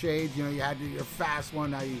kind of shades. You had your fast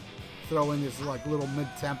one, now you throw in this little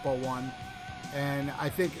mid-tempo one, and I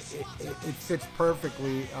think it fits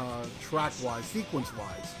perfectly track-wise,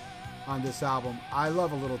 sequence-wise on this album. I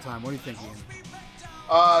love A Little Time. What do you think, Ian?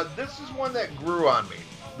 This is one that grew on me.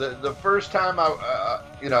 The first time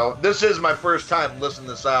this is my first time listening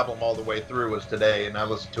to this album all the way through was today, and I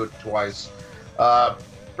listened to it twice.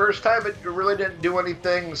 First time it really didn't do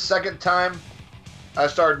anything. Second time, I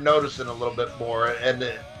started noticing a little bit more, and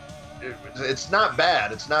it's not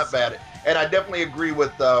bad. It's not bad, and I definitely agree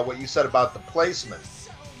with what you said about the placement.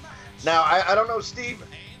 Now, I don't know, Steve.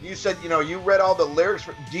 You said you read all the lyrics.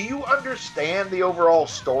 Do you understand the overall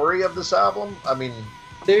story of this album? I mean,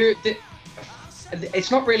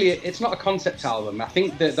 it's not a concept album. I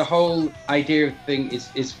think that the whole idea of the thing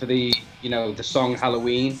is for the song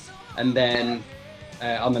Halloween, and then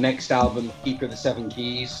on the next album, Keeper of the Seven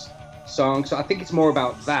Keys song. So I think it's more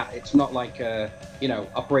about that. It's not like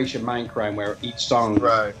Operation Mindcrime where each song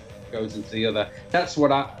goes into the other. That's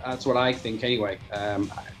what I think anyway.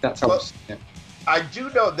 That's how. I do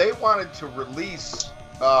know they wanted to release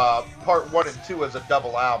part 1 and 2 as a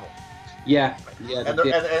double album. Yeah. And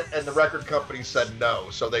the record company said no,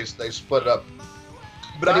 so they split it up.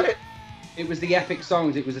 But it was the epic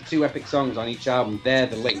songs. It was the 2 epic songs on each album. They're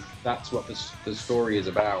the link. That's what the story is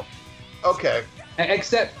about. Okay.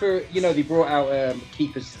 Except for they brought out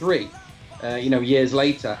Keepers 3, years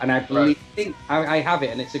later. And I think I have it,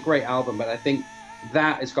 and it's a great album, but I think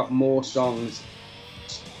that has got more songs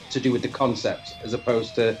to do with the concept as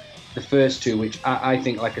opposed to the first two, which I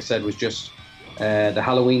think, like I said, was just the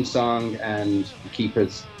Halloween song and the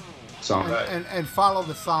Keepers song. And Follow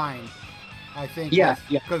the Sign, I think. Yeah.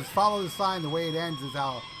 Because Follow the Sign, the way it ends is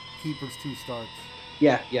how Keepers 2 starts.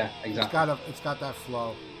 Yeah, exactly. It's got that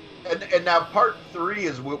flow. And now part 3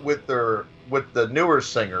 is with the newer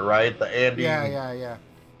singer, right? The Andy.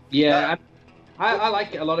 Yeah. I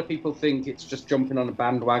like it. A lot of people think it's just jumping on a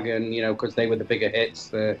bandwagon, because they were the bigger hits.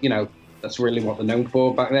 That's really what they're known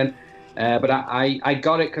for back then. But I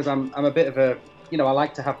got it because I'm a bit of a, I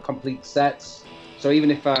like to have complete sets. So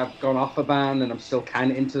even if I've gone off a band and I'm still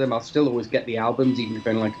kind of into them, I'll still always get the albums, even if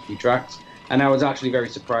I only like a few tracks. And I was actually very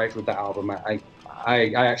surprised with that album.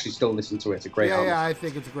 I actually still listen to it. It's a great album. Yeah, I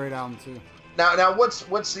think it's a great album too. Now,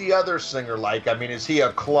 what's the other singer like? I mean, is he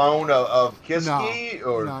a clone of Kiski?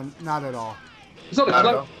 No, not at all. It's not a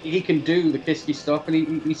clone. He can do the Kiski stuff,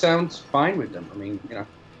 and he sounds fine with them. I mean,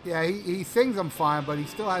 Yeah, he sings them fine, but he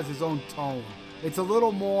still has his own tone. It's a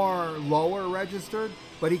little more lower registered,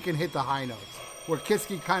 but he can hit the high notes. Where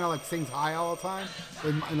Kiski kind of like sings high all the time.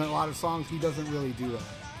 In a lot of songs, he doesn't really do that.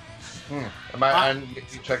 I need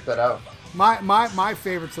to check that out. My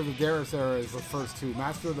favorites of the Darius era is the first two,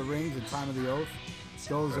 Master of the Rings and Time of the Oath.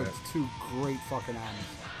 Those are two great fucking albums.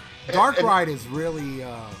 Dark Ride is really,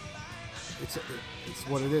 it's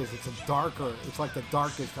what it is. It's like the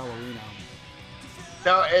darkest Halloween album.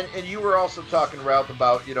 Now, and you were also talking, Ralph,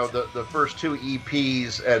 about the first two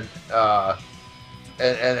EPs and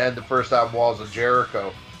the first album, Walls of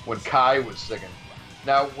Jericho, when Kai was singing.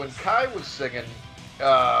 Now, when Kai was singing,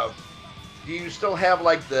 do you still have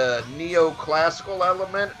like the neoclassical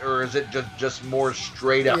element, or is it just more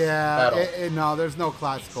straight up metal? No, there's no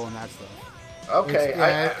classical in that stuff. Okay,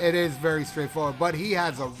 it is very straightforward, but he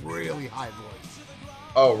has a really high voice.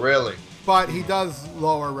 Oh, really? But he does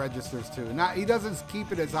lower registers too. He doesn't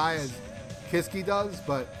keep it as high as Kiski does,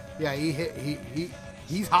 but yeah,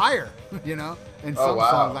 he's higher, in some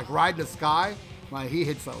songs like Ride the Sky. He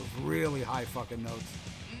hits those really high fucking notes.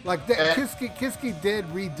 Like Kiski did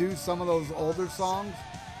redo some of those older songs.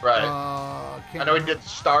 Right. I know he did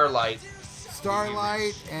Starlight,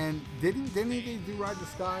 and didn't he do Ride the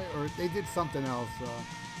Sky, or they did something else?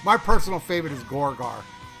 My personal favorite is Gorgar.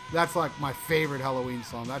 That's like my favorite Halloween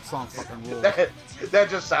song. That song fucking rules. that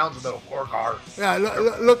just sounds a little Gorgar. Yeah,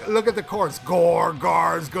 look at the chorus.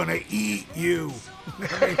 Gorgar's gonna eat you.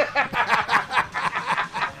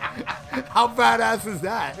 How badass is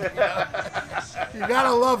that? You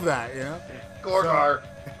gotta love that, Gorgar.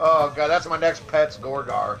 Oh god, that's my next pet's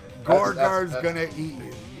Gorgar. Gorgar's gonna eat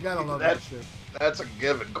you. You gotta love that shit. That's a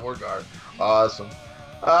given, Gorgar. Awesome.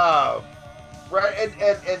 Right,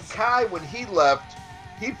 and Kai, when he left,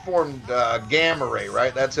 he formed Gamma Ray,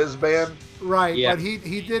 right? That's his band? Right, yeah. But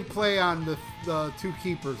he did play on the Two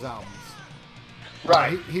Keepers albums.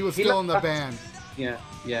 Right. He was still in the band. Yeah.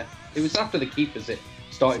 It was after the Keepers it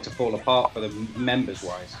started to fall apart for the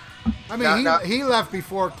members-wise. I mean, he left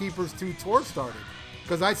before Keepers 2 tour started.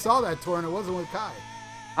 Because I saw that tour and it wasn't with Kai.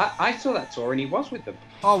 I saw that tour and he was with them.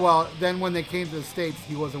 Oh, well, then when they came to the States,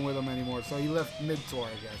 he wasn't with them anymore. So he left mid-tour,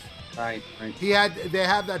 I guess. Right. They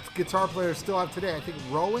have that guitar player still have today. I think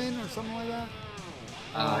Rowan or something like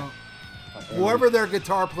that. Whoever their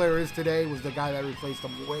guitar player is today was the guy that replaced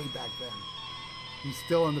him way back then. He's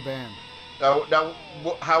still in the band. Now,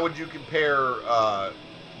 how would you compare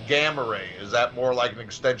Gamma Ray? Is that more like an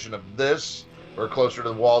extension of this, or closer to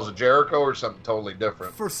the Walls of Jericho, or something totally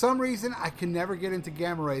different? For some reason, I can never get into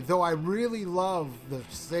Gamma Ray, though I really love the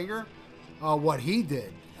singer, what he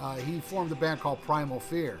did. He formed a band called Primal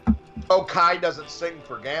Fear. Oh, Kai doesn't sing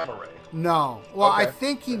for Gamma Ray? No. Well, okay. I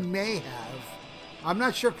think he may have. I'm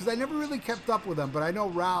not sure, because I never really kept up with them, but I know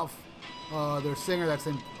Ralph, their singer that's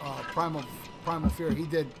in Primal Fear, he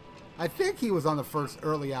did. I think he was on the first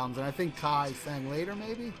early albums, and I think Kai sang later,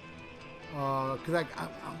 maybe. Because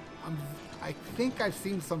I think I've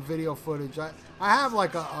seen some video footage. I have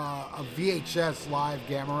like a VHS live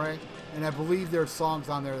Gamma Ray, and I believe there's songs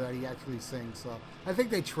on there that he actually sings. So I think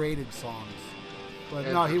they traded songs. But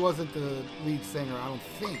no, he wasn't the lead singer, I don't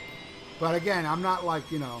think. But again, I'm not like,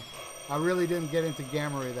 I really didn't get into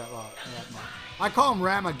Gamma Ray that much. I call him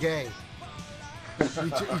Rama Gay.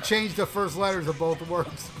 He changed the first letters of both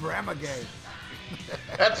words. Grandma Gay.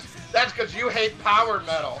 That's because you hate power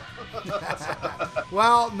metal.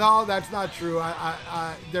 Well, no, that's not true.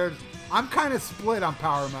 I'm kind of split on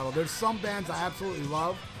power metal. There's some bands I absolutely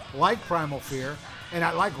love, like Primal Fear, and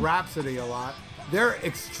I like Rhapsody a lot. They're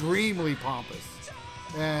extremely pompous.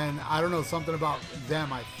 And I don't know, something about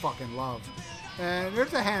them I fucking love. And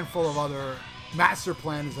there's a handful of other. Master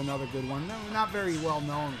Plan is another good one. No, not very well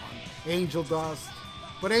known one. Angel Dust.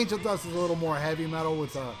 But Angel Dust is a little more heavy metal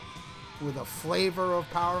with a flavor of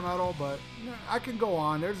power metal. But I can go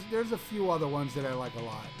on. There's a few other ones that I like a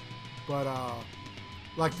lot. But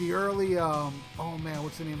like the early, oh man,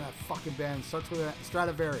 what's the name of that fucking band? Starts with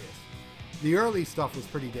Stradivarius. The early stuff was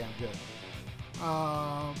pretty damn good.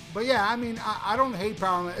 But yeah, I mean, I don't hate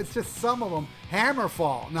power metal. It's just some of them.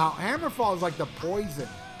 Hammerfall. Now, Hammerfall is like the Poison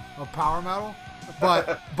of power metal,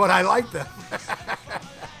 but I like them.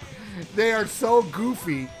 They are so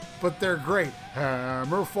goofy, but they're great.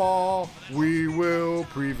 Hammerfall, we will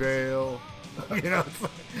prevail. You know,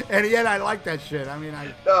 and yet I like that shit. I mean,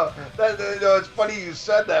 no, it's funny you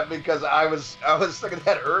said that because I was thinking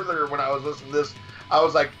that earlier when I was listening to this. I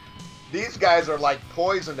was like, these guys are like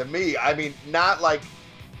Poison to me. I mean, not like,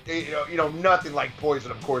 you know, nothing like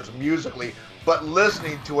Poison, of course, musically, but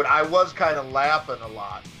listening to it, I was kind of laughing a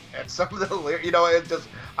lot at some of the lyrics. You know,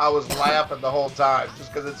 I was laughing the whole time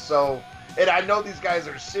just because it's so. And I know these guys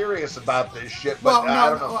are serious about this shit, but I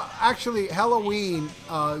don't know. Well, actually, Halloween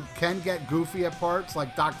can get goofy at parts,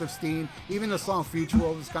 like Dr. Steen. Even the song Future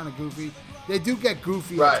World is kind of goofy. They do get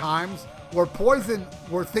goofy at times. Where Poison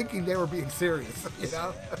were thinking they were being serious, you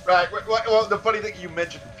know? Right. Well, the funny thing, you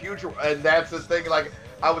mentioned Future, and that's the thing, like,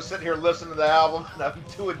 I was sitting here listening to the album, and I'm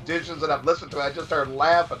doing dishes, and I'm listening to it, I just started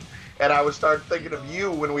laughing, and I was starting thinking of you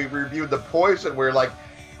when we reviewed the Poison, where, like,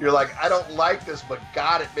 you're like, I don't like this, but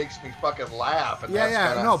God, it makes me fucking laugh. And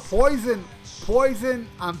No, Poison,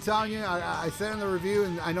 I'm telling you, I said in the review,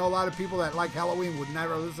 and I know a lot of people that like Halloween would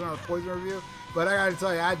never listen to a Poison review, but I gotta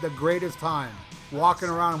tell you, I had the greatest time walking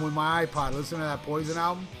around with my iPod listening to that Poison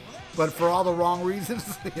album, but for all the wrong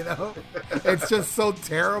reasons, you know? It's just so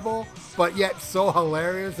terrible, but yet so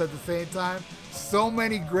hilarious at the same time. So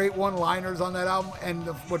many great one-liners on that album, and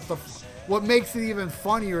what makes it even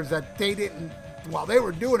funnier is that they didn't, while they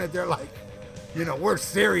were doing it, they're like, you know, we're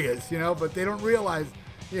serious, you know, but they don't realize,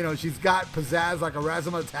 you know, she's got pizzazz like a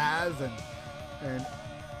razzmatazz, and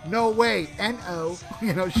no way, N-O,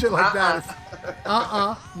 you know, shit like that.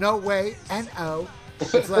 No way, N-O.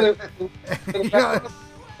 It's like, you know.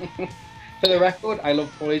 For the record, I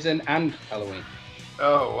love Poison and Halloween.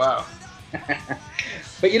 Oh, wow.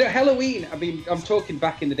 But, you know, Halloween, I mean, I'm talking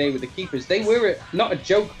back in the day with the Keepers. They were not a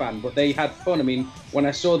joke band, but they had fun. I mean, when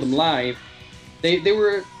I saw them live, they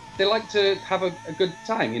liked to have a good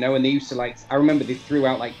time, you know, and they used to, like, I remember they threw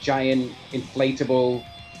out, like, giant inflatable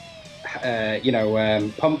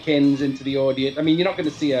pumpkins into the audience. I mean, you're not going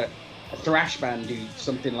to see a thrash band do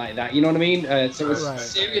something like that. You know what I mean? So it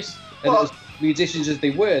was serious. Well, as musicians as they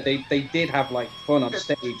were, they did have like fun on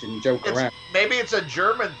stage and joke around. Maybe it's a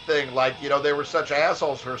German thing. Like, you know, they were such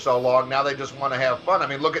assholes for so long. Now they just want to have fun. I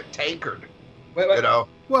mean, look at Tankard. You know.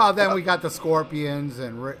 Well, then we got the Scorpions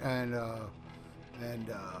and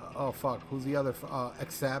oh fuck, who's the other?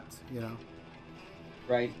 Accept, you know.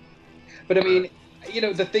 Right. But I mean, you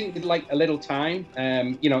know, the thing, like A Little Time,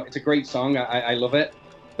 you know, it's a great song. I love it.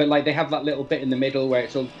 But, like, they have that little bit in the middle where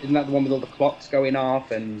it's all, isn't that the one with all the clocks going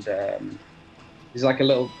off? And there's, like, a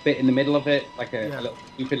little bit in the middle of it, like a little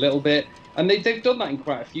stupid little bit. And they've done that in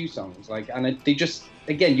quite a few songs. Like, and they just,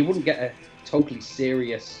 again, you wouldn't get a totally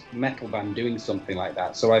serious metal band doing something like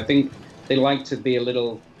that. So I think they like to be a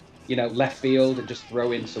little, you know, left field and just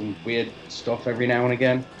throw in some weird stuff every now and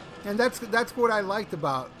again. And that's what I liked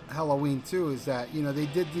about Halloween too, is that, you know, they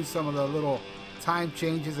did do some of the little time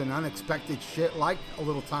changes and unexpected shit, like A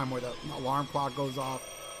Little Time where the alarm clock goes off,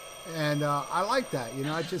 and I like that. You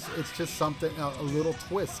know, it's just something, a little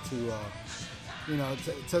twist to, you know,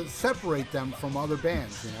 to separate them from other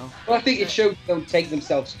bands. You know. Well, I think it shows they don't take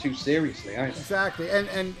themselves too seriously either. Exactly,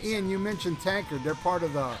 and Ian, you mentioned Tankard. They're part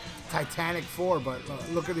of the Titanic Four, but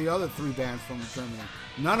look at the other three bands from Germany.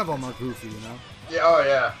 None of them are goofy, you know. Yeah.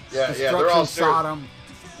 Oh yeah. They're all serious. Sodom,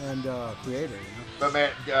 and Creator. You know. But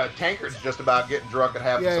man, Tankard's just about getting drunk and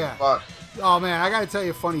having some fun. Oh man, I gotta tell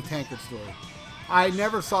you a funny Tankard story. I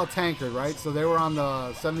never saw Tankard, right? So they were on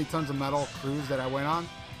the 70 Tons of Metal cruise that I went on.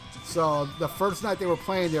 So the first night they were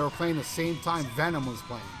playing the same time Venom was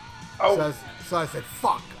playing. Oh. So I said,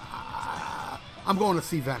 fuck, I'm going to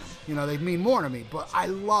see Venom. You know, they mean more to me, but I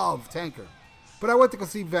love Tankard. But I went to go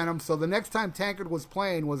see Venom, so the next time Tankard was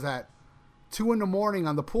playing was at 2 a.m.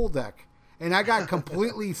 on the pool deck. And I got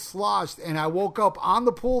completely sloshed, and I woke up on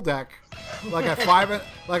the pool deck, like at 5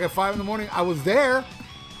 in the morning. I was there,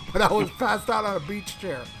 but I was passed out on a beach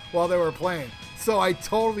chair while they were playing. So I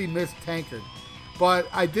totally missed Tankard. But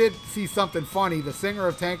I did see something funny. The singer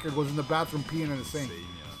of Tankard was in the bathroom peeing in the sink.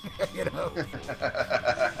 you know.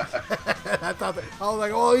 I thought that, I was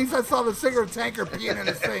like, oh, at least I saw the cigarette tanker peeing in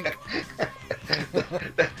the sink.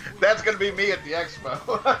 That's gonna be me at the expo.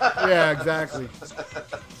 Yeah, exactly.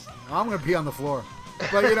 I'm gonna pee on the floor,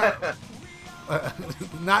 but you know,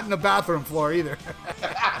 not in the bathroom floor either.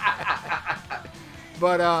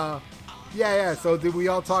 But yeah. So did we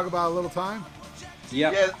all talk about a little time?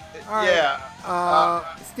 Yep. Yeah. All right.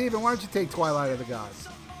 Yeah. Steven, why don't you take Twilight of the Gods?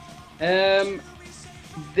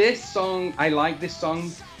 This song, I like this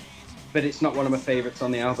song, but it's not one of my favorites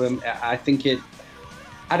on the album. I think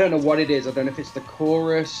I don't know what it is. I don't know if it's the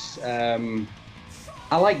chorus. I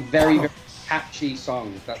like very, very catchy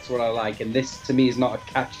songs. That's what I like. And this, to me, is not a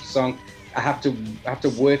catchy song. I have to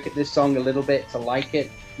work at this song a little bit to like it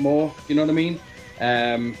more. You know what I mean?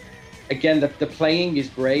 Again, the playing is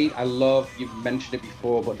great. I love, you've mentioned it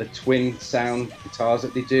before, but the twin sound guitars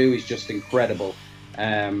that they do is just incredible.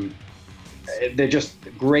 They're just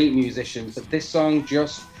great musicians. But this song,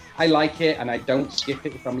 I like it, and I don't skip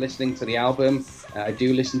it if I'm listening to the album. I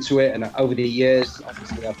do listen to it, and over the years,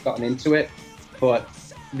 obviously, I've gotten into it. But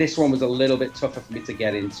this one was a little bit tougher for me to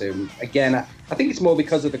get into. Again, I think it's more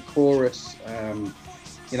because of the chorus. I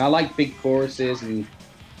like big choruses, and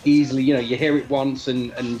easily, you hear it once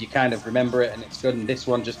and you kind of remember it and it's good, and this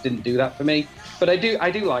one just didn't do that for me. But I do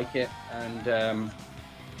like it, and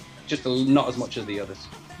just not as much as the others.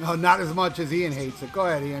 No, not as much as Ian hates it. Go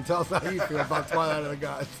ahead, Ian. Tell us how you feel about Twilight of the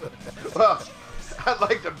Gods. Well, I'd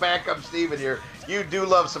like to back up Steven here. You do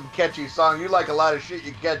love some catchy songs. You like a lot of shit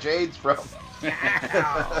you catch AIDS from.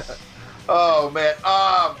 Oh, man.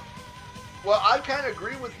 Well, I kind of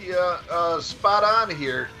agree with you spot on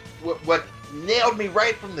here. What nailed me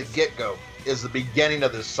right from the get-go is the beginning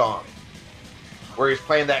of this song, where he's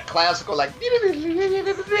playing that classical, like,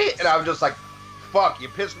 and I was just like, fuck, you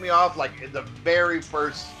pissed me off, like, in the very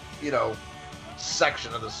first,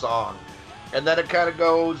 section of the song. And then it kind of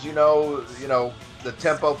goes, the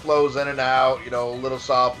tempo flows in and out, a little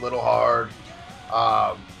soft, a little hard.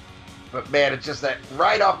 But, man, it's just that,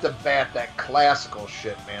 right off the bat, that classical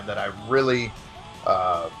shit, man, that I really,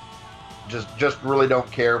 just really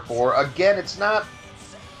don't care for. Again, it's not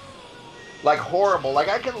like horrible. Like,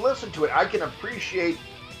 I can listen to it. I can appreciate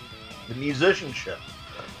the musicianship.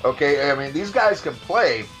 Okay, I mean, these guys can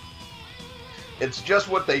play. It's just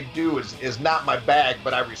what they do is not my bag,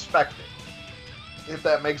 but I respect it. If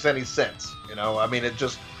that makes any sense, I mean, it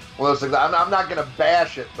just one of those things. I'm not gonna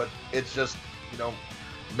bash it, but it's just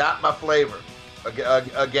not my flavor.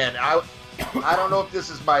 Again, I don't know if this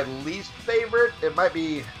is my least favorite. It might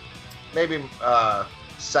be. Maybe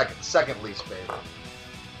second least favorite.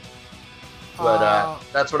 But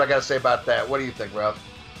that's what I got to say about that. What do you think, Ralph?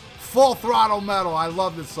 Full Throttle Metal. I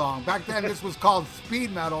love this song. Back then, this was called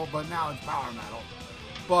speed metal, but now it's power metal.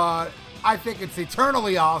 But I think it's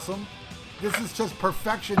eternally awesome. This is just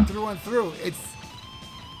perfection through and through. It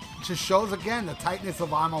just shows, again, the tightness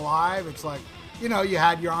of I'm Alive. It's like, you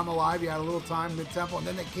had your I'm Alive, you had a little time mid-tempo, and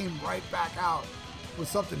then they came right back out with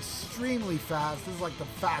something extremely fast. This is like the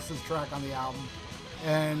fastest track on the album.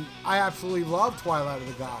 And I absolutely love Twilight of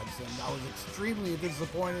the Gods. And I was extremely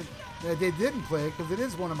disappointed that they didn't play it, because it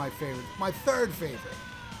is one of my favorites. My third favorite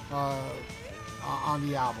on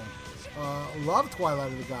the album. Love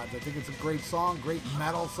Twilight of the Gods. I think it's a great song, great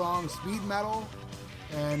metal song, speed metal.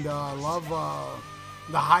 And I love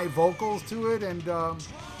the high vocals to it. And I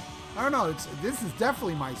don't know, this is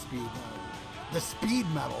definitely my speed. The speed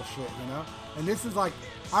metal shit, And this is like,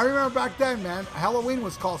 I remember back then, man, Halloween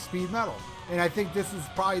was called speed metal. And I think this is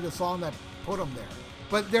probably the song that put them there.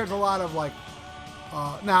 But there's a lot of like,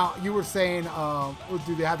 now you were saying,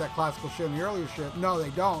 do they have that classical shit in the earlier shit? No, they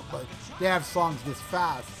don't, but they have songs this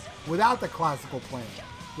fast without the classical playing.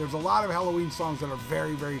 There's a lot of Halloween songs that are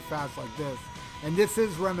very, very fast like this. And this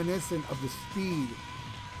is reminiscent of the speed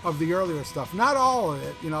of the earlier stuff. Not all of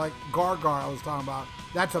it, like Gargar I was talking about.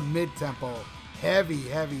 That's a mid-tempo,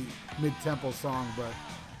 heavy mid-tempo song, but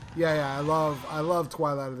yeah, I love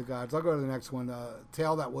Twilight of the Gods. I'll go to the next one,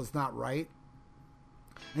 Tale That Was Not Right.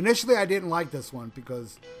 Initially, I didn't like this one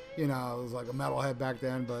because, I was like a metalhead back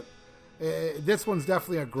then, but this one's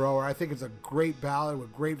definitely a grower. I think it's a great ballad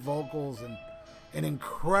with great vocals and an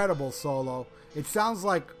incredible solo. It sounds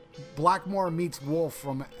like Blackmore meets Wolf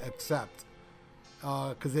from Accept,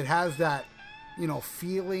 because it has that,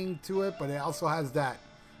 feeling to it, but it also has that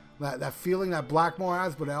feeling that Blackmore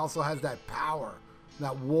has, but it also has that power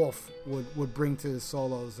that Wolf would bring to his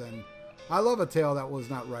solos. And I love A Tale That Was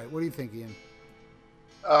Not Right. What do you think, Ian?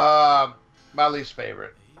 My least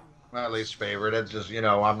favorite. It's just,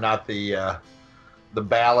 I'm not the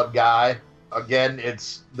ballad guy. Again,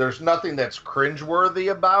 there's nothing that's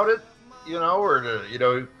cringeworthy about it.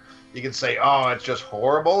 or you can say, oh, it's just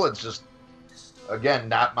horrible. It's just, again,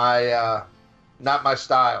 not my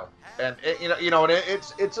style. And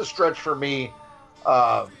it's a stretch for me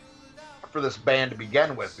for this band to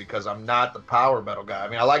begin with, because I'm not the power metal guy. I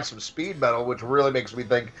mean, I like some speed metal, which really makes me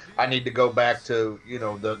think I need to go back to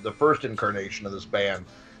the first incarnation of this band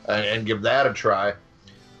and give that a try.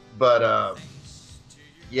 But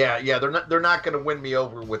yeah, they're not going to win me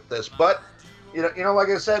over with this. But like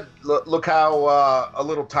I said, look how a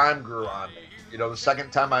little time grew on me. The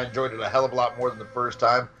second time I enjoyed it a hell of a lot more than the first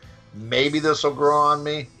time. Maybe this will grow on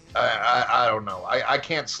me. I don't know. I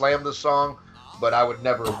can't slam this song, but I would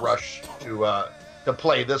never rush to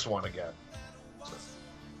play this one again. So,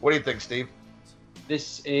 what do you think, Steve?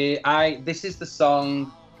 This is the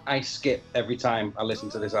song I skip every time I listen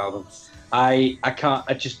to this album. I can't.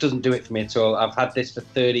 It just doesn't do it for me at all. I've had this for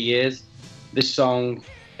 30 years. This song,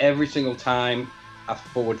 every single time I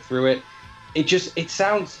forward through it, it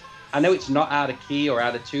sounds. I know it's not out of key or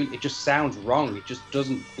out of tune. It just sounds wrong. It just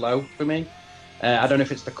doesn't flow for me. I don't know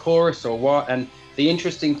if it's the chorus or what. And the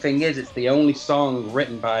interesting thing is, it's the only song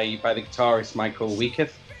written by the guitarist Michael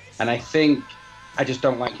Weeketh. And I think I just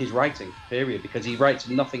don't like his writing, period, because he writes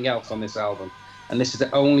nothing else on this album. And this is the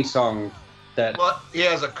only song that... Well, he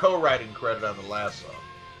has a co-writing credit on the last song.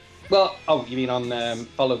 Well, oh, you mean on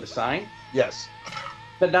Follow the Sign? Yes.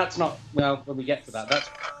 But that's not... Well, when we get to that, that's...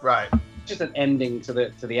 Right. Just an ending to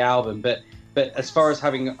the album. But as far as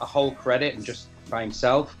having a whole credit and just by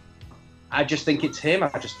himself, I just think it's him.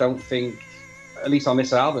 I just don't think, at least on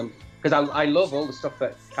this album, because I love all the stuff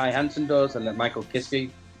that Kai Hansen does and that Michael Kiske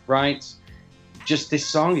writes. Just this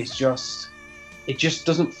song is just, it just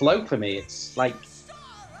doesn't flow for me. It's like,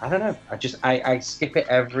 I don't know. I skip it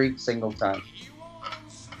every single time.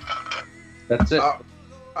 That's it.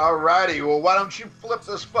 Alrighty. Well, why don't you flip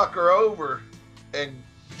this fucker over and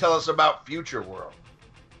tell us about Future World?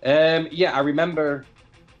 Yeah, I remember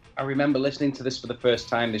listening to this for the first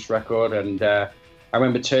time, this record, and I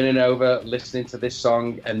remember turning over, listening to this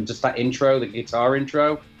song, and just that intro, the guitar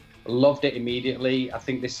intro, loved it immediately. I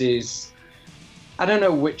think this is, I don't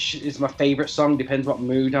know which is my favorite song, depends what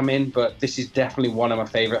mood I'm in, but this is definitely one of my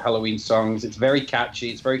favorite Halloween songs. It's very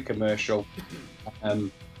catchy, it's very commercial,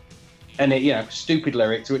 and it, stupid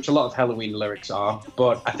lyrics, which a lot of Halloween lyrics are,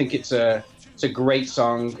 but I think it's a great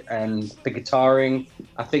song, and the guitaring,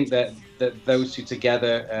 I think that those two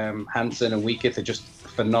together, Hansen and Weeketh, are just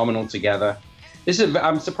phenomenal together.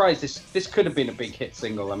 I'm surprised this could have been a big hit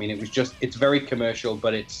single. I mean, it's very commercial,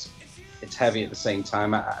 but it's heavy at the same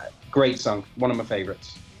time. Great song, one of my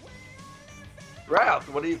favorites. Ralph,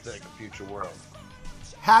 what do you think of Future World?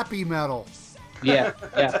 Happy metal. Yeah,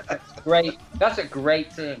 that's great. That's a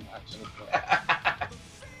great term, actually.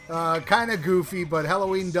 Kind of goofy, but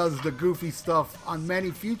Halloween does the goofy stuff on many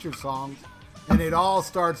Future songs, and it all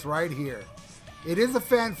starts right here. It is a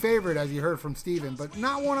fan favorite, as you heard from Steven, but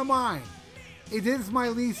not one of mine. It is my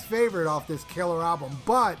least favorite off this killer album,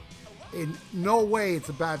 but in no way it's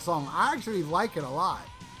a bad song. I actually like it a lot,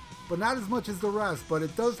 but not as much as the rest, but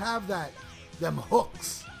it does have them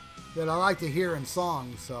hooks that I like to hear in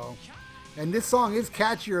songs. So, and this song is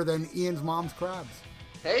catchier than Ian's Mom's Crabs.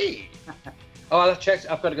 Hey! Oh, I've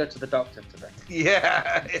got to go to the doctor today.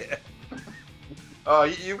 Yeah. Oh,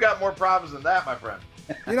 you've got more problems than that, my friend.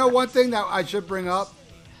 One thing that I should bring up,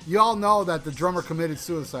 you all know that the drummer committed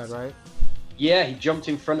suicide, right? Yeah, he jumped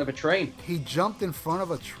in front of a train. He jumped in front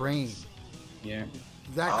of a train. Yeah.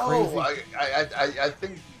 Is that crazy? I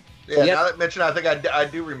think, now that mentioned, I think I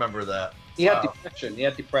do remember that. He had depression. He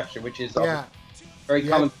had depression, which is very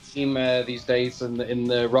common theme these days in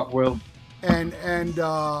the rock world. And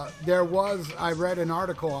I read an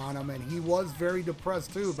article on him, and he was very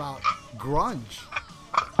depressed too about grunge.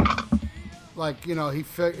 Like,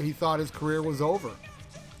 he thought his career was over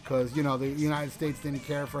because, the United States didn't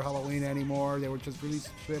care for Halloween anymore. They were just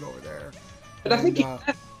releasing shit over there. But I think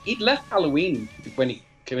he'd left Halloween when he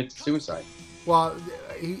committed suicide. Well,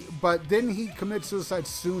 but didn't he commit suicide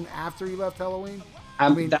soon after he left Halloween?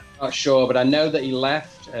 I'm not sure, but I know that he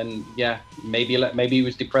left, and maybe he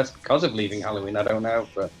was depressed because of leaving Halloween. I don't know,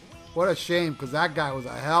 but what a shame, because that guy was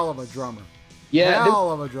a hell of a drummer. Yeah,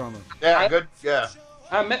 hell of a drummer. Yeah, good. Yeah,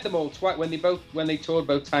 I met them all twice when they toured.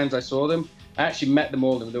 Both times I saw them, I actually met them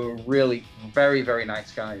all, and they were really very, very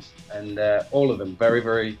nice guys, and all of them very,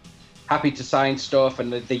 very happy to sign stuff.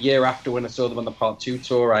 And the year after, when I saw them on the Part 2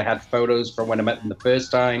 tour, I had photos from when I met them the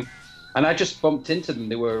first time. And I just bumped into them.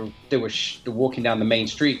 They were walking down the main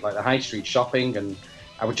street, like the high street, shopping, and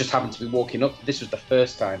I would just happen to be walking up. This was the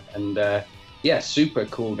first time, and super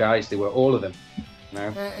cool guys. They were, all of them. No.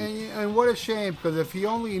 And what a shame, because if he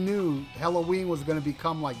only knew Halloween was going to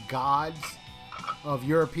become like gods of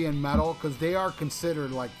European metal, because they are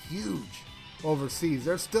considered like huge overseas.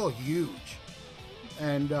 They're still huge.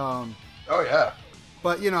 And oh yeah.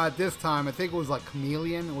 But at this time, I think it was like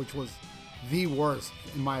Chameleon, which was the worst,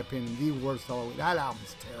 in my opinion, the worst Halloween. That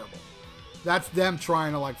album's terrible. That's them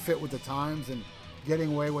trying to like fit with the times and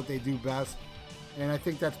getting away what they do best. And I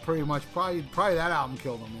think that's pretty much probably that album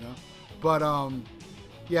killed them, But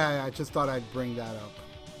yeah, I just thought I'd bring that up.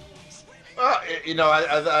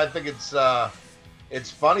 I think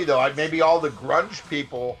it's funny though. Maybe all the grunge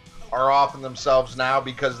people are offing themselves now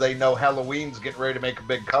because they know Halloween's getting ready to make a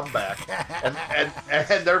big comeback,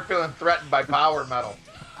 and they're feeling threatened by power metal.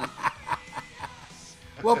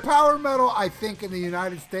 Well, power metal, I think, in the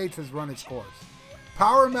United States has run its course.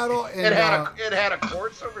 Power metal, it had a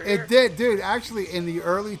course over here. It did, dude. Actually, in the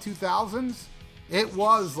early 2000s, it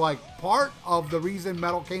was like part of the reason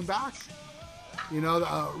metal came back.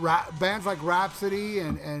 Bands like Rhapsody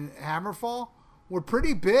and Hammerfall were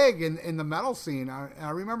pretty big in the metal scene.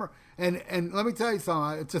 I remember, and let me tell you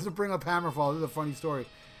something. Just to bring up Hammerfall, this is a funny story.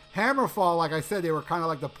 Hammerfall, like I said, they were kind of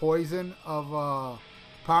like the Poison of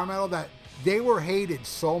power metal. That they were hated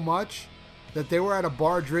so much that they were at a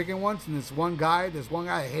bar drinking once, and this one guy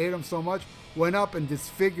hated him so much, went up and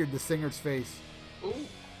disfigured the singer's face. Ooh.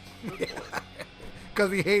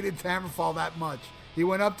 Because he hated Hammerfall that much. He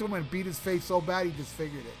went up to him and beat his face so bad he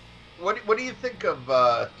disfigured it. What do you think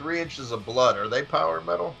of 3 Inches of Blood? Are they power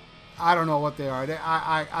metal? I don't know what they are.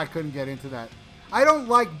 I couldn't get into that. I don't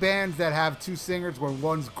like bands that have two singers where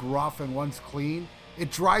one's gruff and one's clean.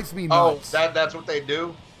 It drives me nuts. Oh, that's what they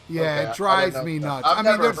do? Yeah, okay, it drives me nuts. I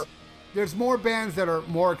mean, there's more bands that are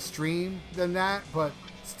more extreme than that, but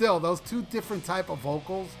still, those two different type of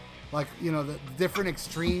vocals, like, the different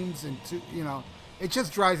extremes, and it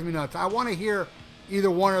just drives me nuts. I want to hear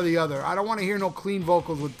either one or the other. I don't want to hear no clean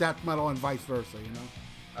vocals with death metal and vice versa,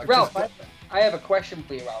 Ralph, I have a question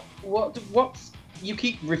for you, Ralph. What's you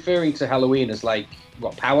keep referring to Halloween as like,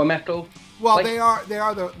 what, power metal? Well, like, they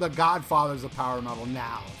are the godfathers of power metal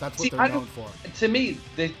now. That's what they're known for. To me,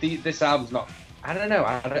 this album's not. I don't know.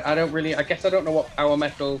 I don't really. I guess I don't know what power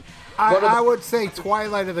metal. I would say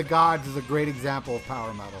Twilight of the Gods is a great example of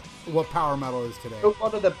power metal. What power metal is today. So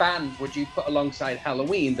what other band would you put alongside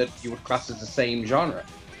Halloween that you would class as the same genre?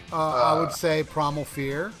 I would say Primal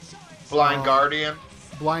Fear. Blind Guardian.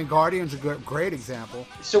 Blind Guardian's a great example.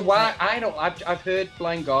 So why I've heard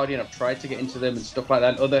Blind Guardian. I've tried to get into them and stuff like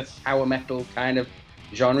that. Other power metal kind of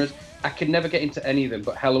genres. I could never get into any of them.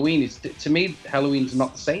 But Halloween is, to me, Halloween's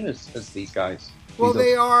not the same as these guys. Well,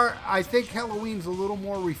 they are. I think Halloween's a little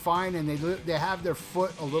more refined, and they have their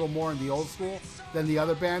foot a little more in the old school than the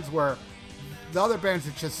other bands. Where the other bands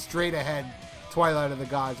are just straight ahead. Twilight of the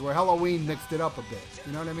Gods, where Halloween mixed it up a bit.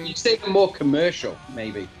 You know what I mean? You say more commercial,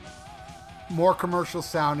 maybe. More commercial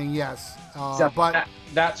sounding, yes. But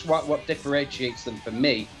that's what differentiates them for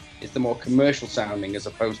me, is the more commercial sounding as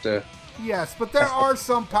opposed to... Yes, but there are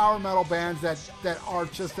some power metal bands that are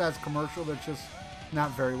just as commercial. They're just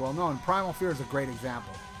not very well known. Primal Fear is a great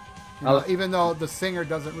example. Even though the singer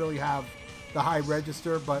doesn't really have the high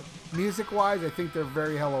register, but music-wise, I think they're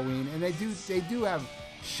very Halloween. And they do have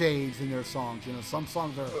shades in their songs. Some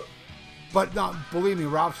songs are... But no, believe me,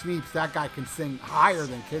 Ralph Schneeps, that guy can sing higher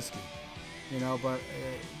than Kiske. But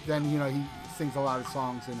then, he sings a lot of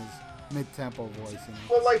songs in his mid-tempo voice.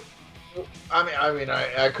 Well, like,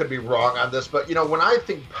 I could be wrong on this, but, when I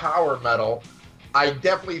think power metal, I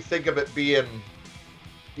definitely think of it being,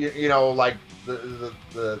 like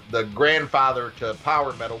the grandfather to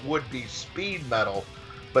power metal would be speed metal.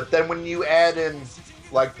 But then when you add in,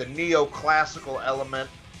 like, the neoclassical element,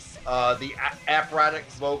 the operatic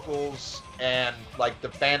vocals, and like the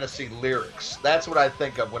fantasy lyrics, that's what I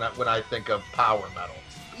think of when I think of power metal.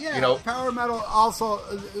 Yeah, power metal also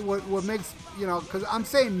what makes because I'm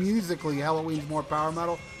saying musically Halloween's more power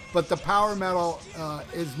metal, but the power metal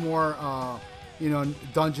is more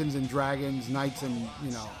Dungeons and Dragons, Knights and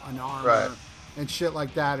an armor, right, and shit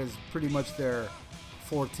like that is pretty much their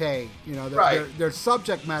forte. Right. Their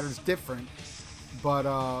subject matter is different,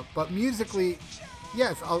 but musically.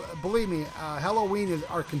 Yes, believe me, Halloween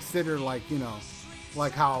are considered like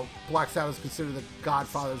how Black Sabbath is considered the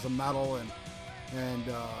godfathers of metal, and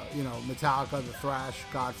Metallica the thrash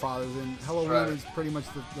godfathers, and Halloween is pretty much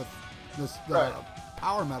the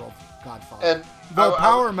power metal godfather. And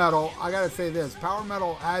power metal, I gotta say this: power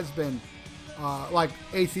metal has been like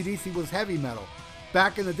AC/DC was heavy metal.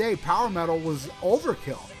 Back in the day, power metal was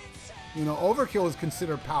Overkill. Overkill was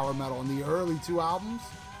considered power metal in the early 2 albums.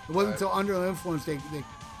 It wasn't until Under the Influence they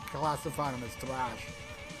classified them as thrash.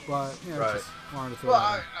 But Right. just wanted to throw Well,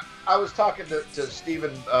 that in. I was talking to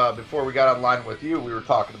Steven before we got online with you. We were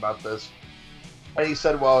talking about this. And he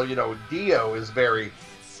said, well, Dio is very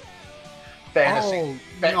fantasy,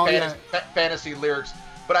 fantasy lyrics.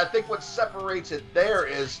 But I think what separates it there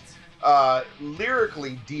is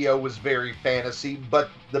lyrically, Dio was very fantasy, but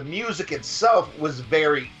the music itself was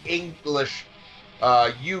very English,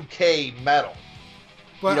 UK metal.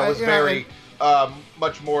 But It was very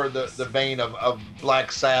much more the vein of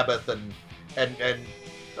Black Sabbath and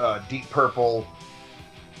Deep Purple,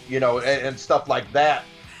 and stuff like that.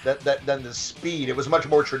 Than the Speed. It was much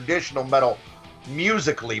more traditional metal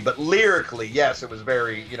musically, but lyrically, yes, it was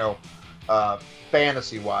very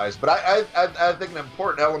fantasy wise. But I think an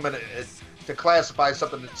important element to classify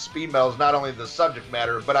something as speed metal is not only the subject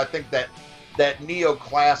matter, but I think that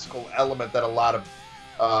neoclassical element that a lot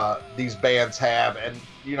of these bands have. And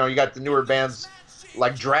you got the newer bands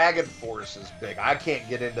like Dragon Force is big. I can't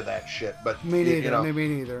get into that shit, but me neither. Me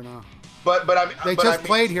neither. No. But I mean, they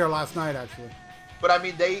played here last night actually. But I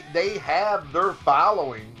mean, they have their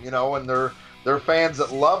following, and they're fans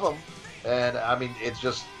that love them, and I mean, it's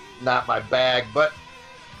just not my bag. But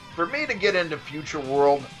for me to get into Future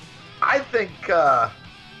World, I think I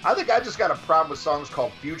just got a problem with songs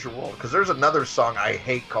called Future World, because there's another song I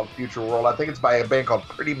hate called Future World. I think it's by a band called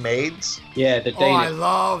Pretty Maids. Yeah, the Danish. Oh, I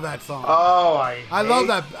love that song. Oh, I love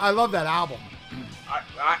that album.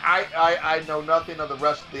 I know nothing of the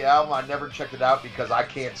rest of the album. I never checked it out because I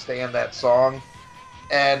can't stand that song.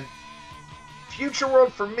 And Future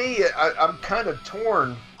World, for me, I'm kind of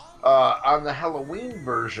torn on the Halloween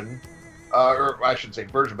version, or I shouldn't say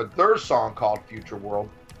version, but their song called Future World,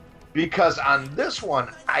 because on this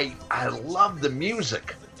one, I love the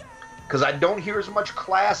music, because I don't hear as much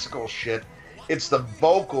classical shit. It's the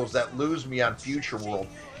vocals that lose me on Future World,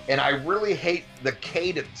 and I really hate the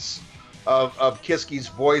cadence of Kiski's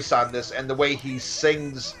voice on this, and the way he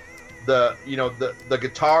sings the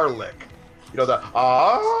guitar lick. The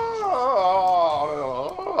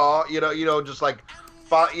just like,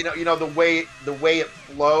 the way it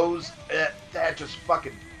flows, that just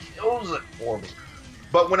fucking kills it for me.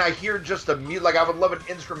 But when I hear just the music, like I would love an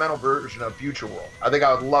instrumental version of Future World. I think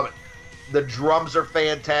I would love it. The drums are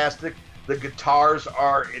fantastic. The guitars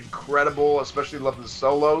are incredible, especially love the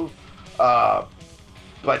solo.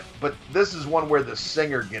 But this is one where the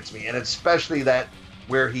singer gets me, and especially that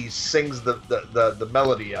where he sings the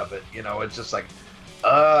melody of it. It's just like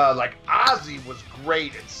Ozzy was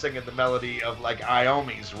great at singing the melody of like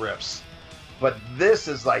Iommi's riffs, but this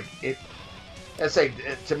is like it.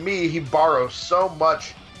 To me, he borrows so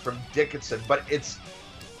much from Dickinson, but it's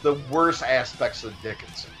the worst aspects of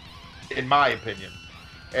Dickinson, in my opinion,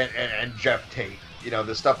 and Jeff Tate.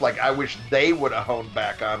 The stuff like I wish they would have honed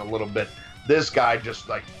back on a little bit. This guy just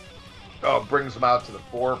brings them out to the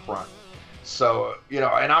forefront. So,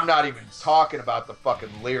 and I'm not even talking about the fucking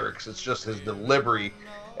lyrics. It's just his delivery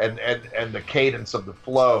and the cadence of the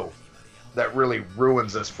flow that really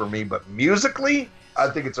ruins this for me. But musically, I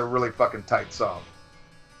think it's a really fucking tight song.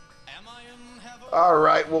 All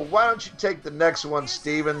right, well, why don't you take the next one,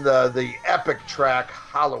 Steven, the epic track,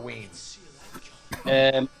 Halloween.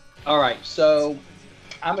 All right, so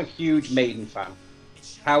I'm a huge Maiden fan.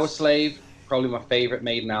 Power Slave, probably my favorite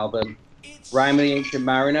Maiden album. Rime of the Ancient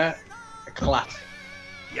Mariner, a classic.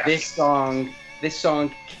 Yes. This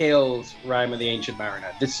song kills Rime of the Ancient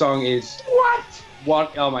Mariner. This song is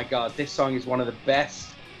oh my god, this song is one of the best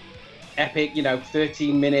epic,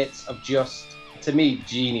 13 minutes of just, to me,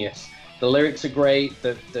 genius. The lyrics are great,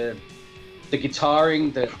 the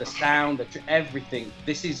guitaring, the sound, everything.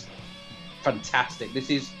 This is fantastic.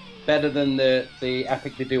 This is better than the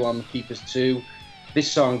epic they do on The Keepers 2.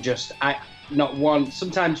 This song just,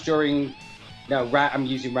 sometimes during, I'm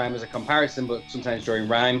using Rime as a comparison, but sometimes during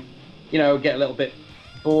Rime, get a little bit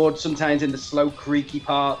bored. Sometimes in the slow, creaky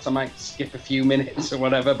parts, I might skip a few minutes or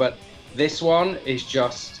whatever, but this one is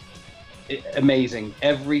just amazing.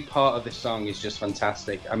 Every part of this song is just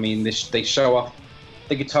fantastic. I mean, they show off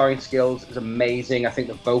the guitaring skills is amazing. I think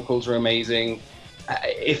the vocals are amazing.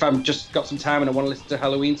 If I'm just got some time and I want to listen to a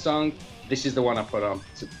Halloween song, this is the one I put on.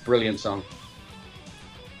 It's a brilliant song.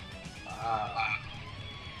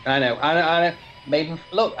 I know. Maybe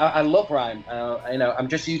look, I love Rime. I'm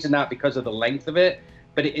just using that because of the length of it,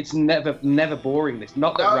 but it's never boring. This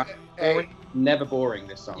not that Rime boring, never boring.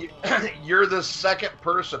 This song. You're the second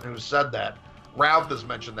person who said that. Ralph has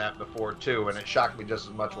mentioned that before too, and it shocked me just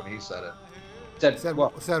as much when he said it. Said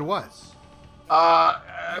what?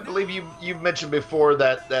 I believe you've mentioned before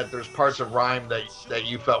that there's parts of Rime that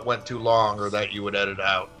you felt went too long or that you would edit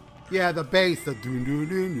out. Yeah, the bass, the doo doo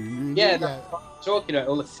doo doo. Yeah, talking about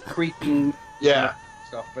all the creaking. Yeah.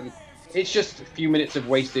 stuff, and it's just a few minutes of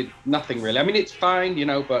wasted nothing really. I mean, it's fine, you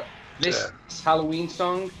know, but this Halloween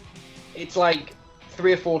song, it's like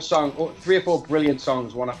three or four brilliant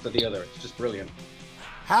songs, one after the other. It's just brilliant.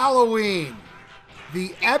 Halloween,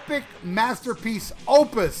 the epic masterpiece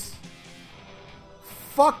opus.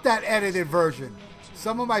 Fuck that edited version.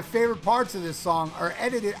 Some of my favorite parts of this song are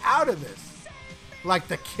edited out of this. Like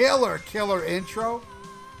the killer intro.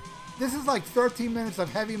 This is like 13 minutes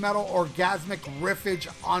of heavy metal orgasmic riffage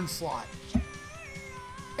onslaught.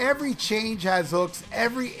 Every change has hooks,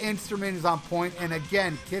 every instrument is on point, and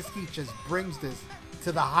again, Kiski just brings this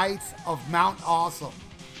to the heights of Mount Awesome.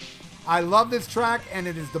 I love this track, and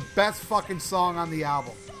it is the best fucking song on the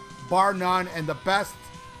album, bar none, and the best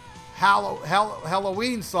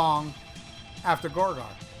Halloween song after Gorgon.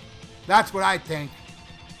 That's what I think.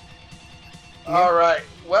 All right.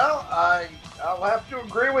 Well, I'll have to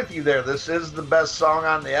agree with you there. This is the best song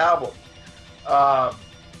on the album.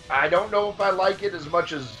 I don't know if I like it as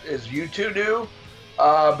much as you two do.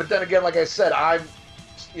 But then again, like I said, I've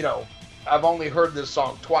only heard this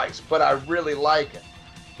song twice, but I really like it.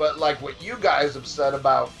 But like what you guys have said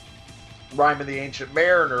about Rime of the Ancient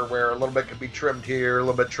Mariner, where a little bit could be trimmed here, a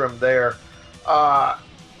little bit trimmed there.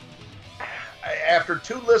 After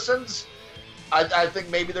 2 listens, I think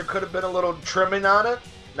maybe there could have been a little trimming on it.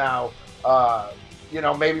 Now,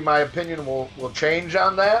 maybe my opinion will change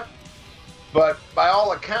on that. But by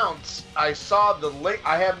all accounts, I saw the link.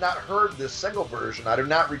 I have not heard this single version. I do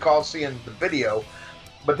not recall seeing the video.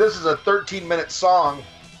 But this is a 13-minute song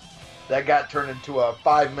that got turned into a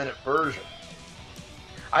 5-minute version.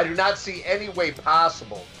 I do not see any way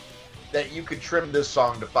possible that you could trim this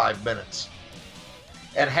song to 5 minutes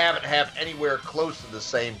and have it have anywhere close to the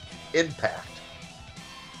same impact.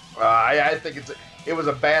 I think it was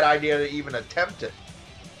a bad idea to even attempt it.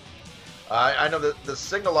 I know that the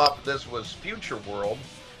single off of this was Future World.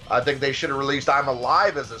 I think they should have released I'm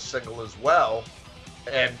Alive as a single as well,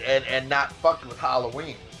 and not fucked with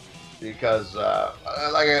Halloween, because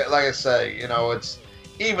like I say, it's,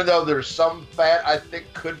 even though there's some fat I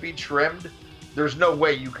think could be trimmed, there's no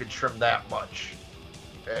way you could trim that much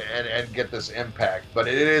and get this impact. But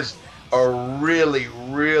it is a really,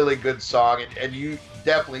 really good song, and you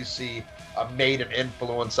definitely see a Maiden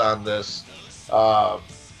influence on this.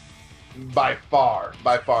 By far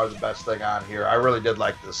the best thing on here. I really did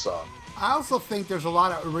like this song. I also think there's a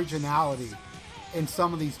lot of originality in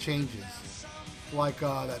some of these changes, like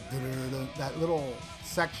that little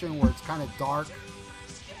section where it's kind of dark,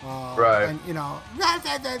 right? And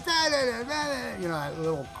that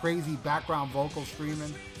little crazy background vocal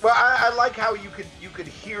streaming. Well, I like how you could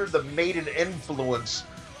hear the Maiden influence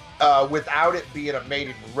without it being a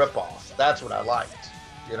Maiden ripoff. That's what I liked,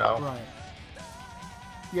 Right.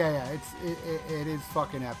 Yeah, it is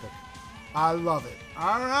fucking epic. I love it.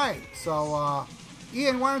 All right, so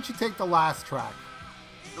Ian, why don't you take the last track?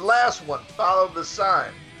 The last one, Follow the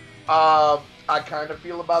Sign. I kind of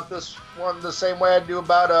feel about this one the same way I do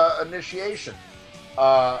about Initiation.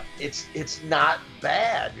 It's not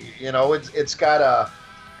bad, It's got a,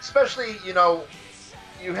 especially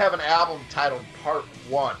you have an album titled Part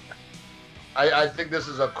 1. I think this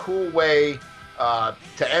is a cool way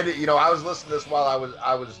to end it. I was listening to this while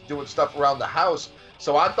I was doing stuff around the house,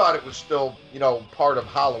 so I thought it was still part of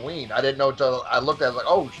Halloween. I didn't know until I looked at it, like,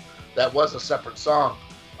 oh, that was a separate song.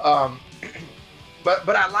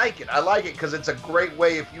 But I like it. I like it because it's a great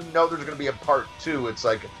way, if you know there's going to be a part 2, it's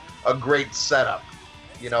like a great setup.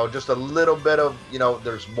 Just a little bit of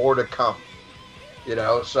there's more to come.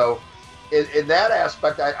 So in that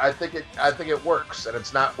aspect, I think it works, and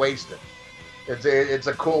it's not wasted. It's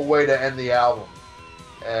a cool way to end the album.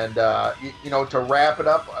 And, to wrap it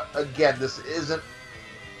up, again, this isn't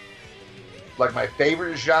like my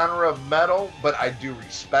favorite genre of metal, but I do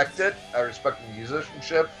respect it. I respect the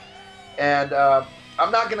musicianship. And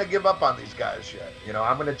I'm not going to give up on these guys yet.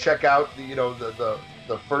 I'm going to check out the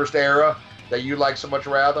first era that you like so much,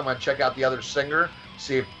 rather. I'm going to check out the other singer,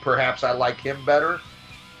 see if perhaps I like him better.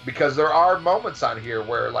 Because there are moments on here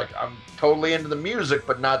where, like, I'm totally into the music,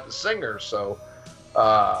 but not the singer. So,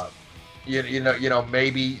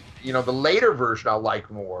 maybe the later version I'll like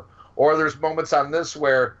more. Or there's moments on this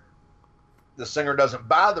where the singer doesn't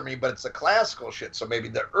bother me, but it's the classical shit. So maybe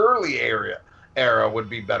the early era would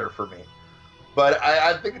be better for me. But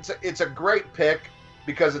I think it's a great pick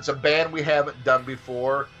because it's a band we haven't done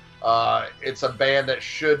before. It's a band that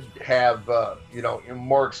should have,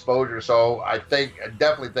 more exposure. So I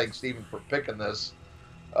definitely thank Steven for picking this.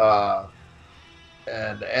 And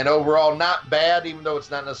overall, not bad, even though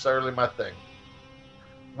it's not necessarily my thing.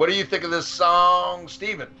 What do you think of this song,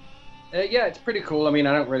 Steven? Yeah, it's pretty cool. I mean,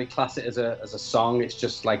 I don't really class it as a song. It's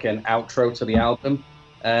just like an outro to the album.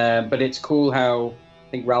 But it's cool how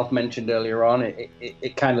I think Ralph mentioned earlier on.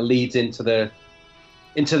 It kind of leads into the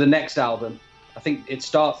next album. I think it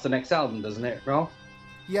starts the next album, doesn't it, Ralph?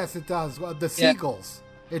 Yes, it does. Well, the Seagulls.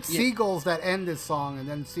 It's Seagulls that end this song, and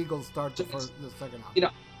then Seagulls start the second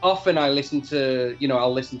album. Often I'll listen to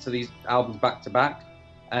these albums back to back,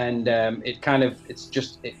 and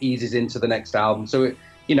it eases into the next album. So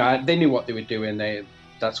they knew what they were doing.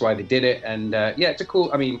 That's why they did it, and it's a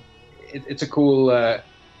cool. I mean, it's a cool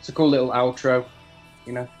little outro.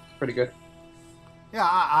 It's pretty good. Yeah,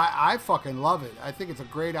 I fucking love it. I think it's a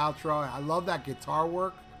great outro. I love that guitar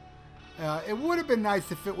work. It would have been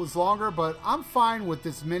nice if it was longer, but I'm fine with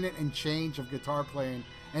this minute and change of guitar playing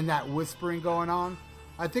and that whispering going on.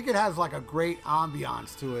 I think it has like a great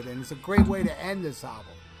ambiance to it, and it's a great way to end this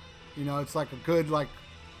album. It's like a good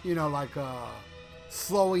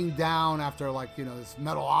slowing down after this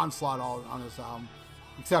metal onslaught all on this album,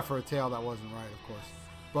 except for A Tale That Wasn't Right, of course.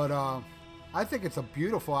 But I think it's a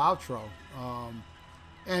beautiful outro.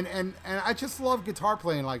 And I just love guitar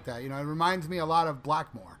playing like that. It reminds me a lot of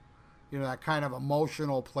Blackmore. That kind of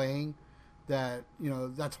emotional playing that,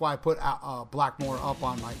 that's why I put Blackmore up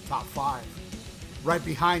on my top 5. Right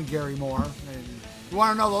behind Gary Moore. And you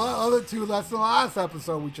want to know the other two less than the last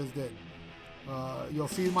episode we just did. You'll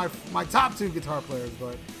see my top 2 guitar players.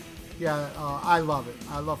 But yeah, I love it.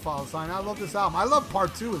 I love Follow Sign. I love this album. I love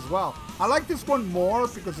part 2 as well. I like this one more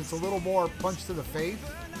because it's a little more punch to the face.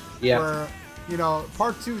 Yeah. Where,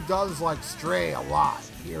 part 2 does stray a lot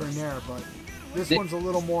here and there, but this one's a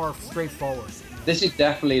little more straightforward. This is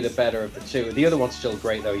definitely the better of the two. The other one's still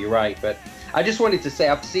great, though. You're right. But I just wanted to say,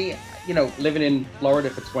 I've seen, living in Florida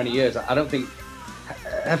for 20 years, I don't think...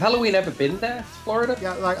 Have Halloween ever been there to Florida?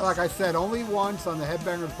 Yeah, like I said, only once on the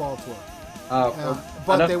Headbangers Ball tour. But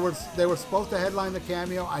But they were supposed to headline the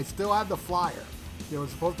Cameo. I still have the flyer. They were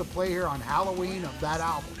supposed to play here on Halloween of that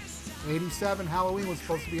album. 87 Halloween was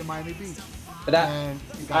supposed to be in Miami Beach. But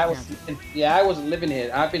I wasn't living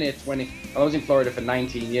here. I've been here I was in Florida for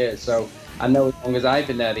 19 years, so I know as long as I've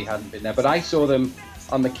been there, they hadn't been there. But I saw them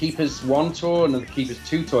on the Keepers 1 tour and the Keepers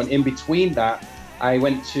 2 tour, and in between that, I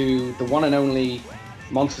went to the one and only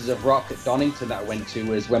Monsters of Rock at Donington that I went to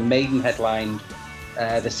was when Maiden headlined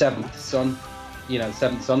the Seventh Son, the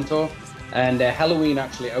Seventh Son tour, and Halloween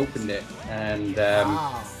actually opened it, and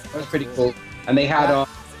wow, that was pretty cool. And they had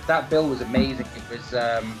that bill was amazing. It was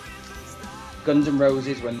Guns N'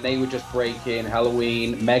 Roses when they were just breaking,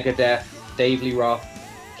 Halloween, Megadeth, Dave Lee Roth,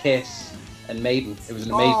 Kiss, and Maiden. It was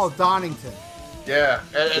an amazing. Oh, Donington. Yeah,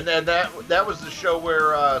 and that was the show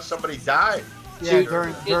where somebody died. Yeah,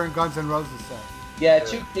 during Guns N' Roses set. Yeah,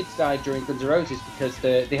 2 kids died during Guns N' Roses because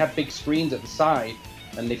they had big screens at the side,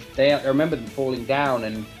 and I remember them falling down,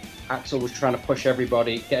 and Axl was trying to push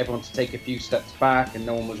everybody, get everyone to take a few steps back, and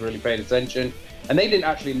no one was really paying attention. And they didn't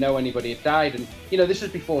actually know anybody had died. And, this was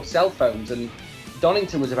before cell phones. And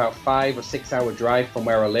Donington was about 5 or 6 hour drive from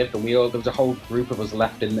where I lived. And there was a whole group of us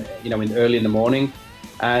left in early in the morning.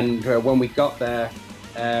 And when we got there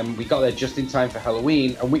just in time for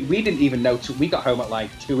Halloween. And we didn't even know, we got home at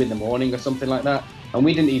 2 in the morning or something like that. And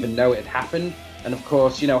we didn't even know it had happened. And of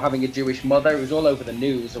course, having a Jewish mother, it was all over the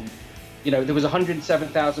news. And, there was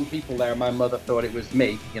 107,000 people there. And my mother thought it was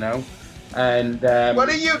me, And what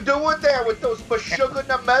are you doing there with those Meshuggah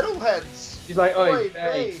metalheads? She's like, "Oh,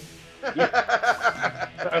 hey."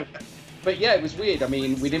 Yeah. But yeah, it was weird. I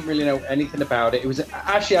mean, we didn't really know anything about it. It was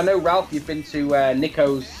actually, I know Ralph, you've been to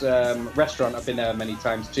Nico's restaurant. I've been there many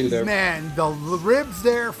times too. Man, the ribs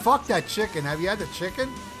there. Fuck that chicken. Have you had the chicken?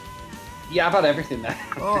 Yeah, I've had everything there.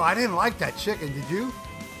 Oh, I didn't like that chicken. Did you?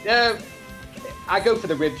 Yeah, I go for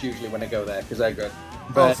the ribs usually when I go there because they're good.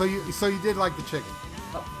 But, so you did like the chicken.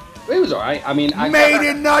 It was alright. I mean,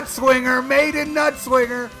 Maiden nut swinger. No,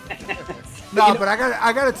 but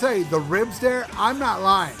I gotta tell you, the ribs there, I'm not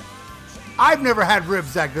lying. I've never had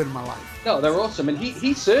ribs that good in my life. No, they're awesome, and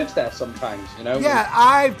he serves there sometimes, Yeah,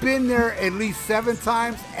 I've been there at least 7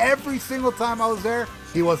 times. Every single time I was there,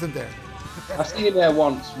 he wasn't there. I've seen him there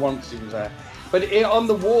once he was there. But on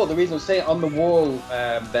the wall, the reason I'm saying on the wall,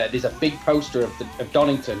 there's a big poster of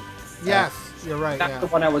Donington. Yes. You're right. That's the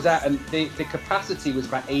one I was at, and the capacity was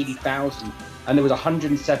about 80,000, and there was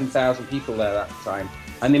 107,000 people there at the time.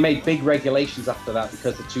 And they made big regulations after that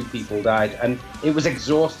because the 2 people died, and it was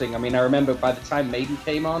exhausting. I mean, I remember by the time Maiden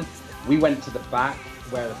came on, we went to the back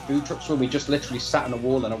where the food trucks were. We just literally sat on the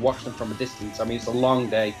wall and I watched them from a distance. I mean, it's a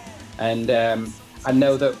long day, and I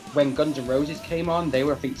know that when Guns N' Roses came on, they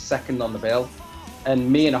were I think 2nd on the bill,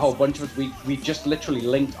 and me and a whole bunch of us, we just literally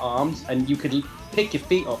linked arms, and you could pick your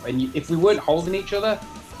feet up, and if we weren't holding each other,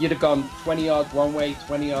 you'd have gone 20 yards one way,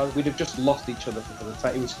 20 yards. We'd have just lost each other for the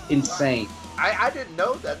time. It was insane. I didn't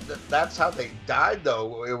know that's how they died,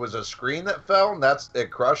 though. It was a screen that fell, and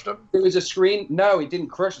it crushed them? It was a screen. No, it didn't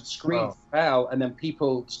crush. The screen fell, and then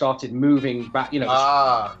people started moving back,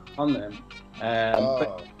 on them.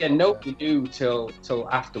 But yeah, nobody knew till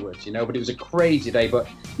afterwards, But it was a crazy day. But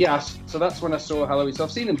yeah, so that's when I saw Halloween. So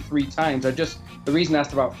I've seen them 3 times. The reason I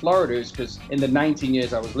asked about Florida is because in the 19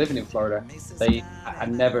 years I was living in Florida, they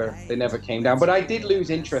never came down. But I did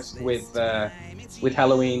lose interest with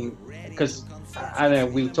Halloween because I know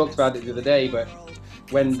we talked about it the other day, but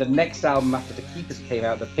when the next album after The Keepers came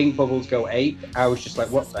out, the Pink Bubbles Go Ape, I was just like,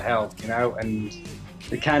 what the hell, And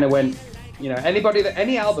it kind of went,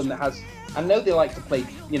 any album that has, I know they like to play,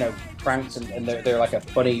 pranks and they're like a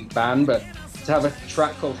funny band, but to have a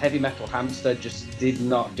track called Heavy Metal Hamster just did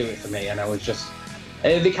not do it for me. And I was just,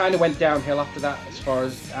 they kind of went downhill after that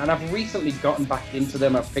and I've recently gotten back into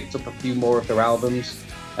them. I've picked up a few more of their albums,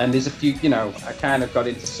 and there's a few, I kind of got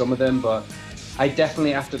into some of them, but I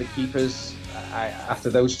definitely, after The Keepers, after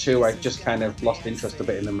those 2, I just kind of lost interest a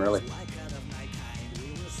bit in them, really.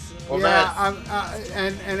 Well,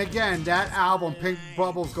 and again, that album, Pink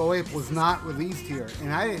Bubbles Go Ape, was not released here.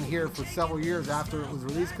 And I didn't hear it for several years after it was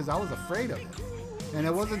released because I was afraid of it. And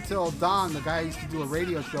it wasn't until Don, the guy I used to do a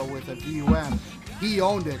radio show with at VUM, he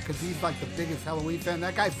owned it because he's like the biggest Halloween fan.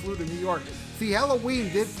 That guy flew to New York. See, Halloween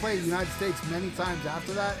did play United States many times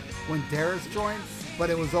after that when Darius joined, but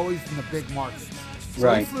it was always in the big markets. So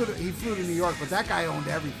right. He flew to New York, but that guy owned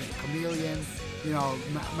everything. Chameleon,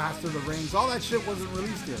 Master of the Rings, all that shit wasn't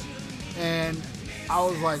released here. And I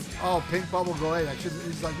was like, oh, Pink Bubble Go Ape.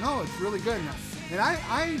 He's like, no, it's really good. And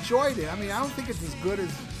I enjoyed it. I mean, I don't think it's as good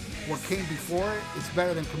as what came before it. It's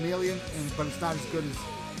better than Chameleon, but it's not as good as,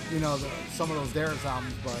 some of those Darius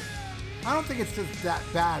albums. But I don't think it's just that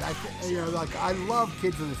bad. I love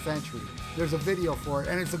Kids of the Century. There's a video for it,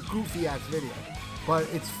 and it's a goofy-ass video. But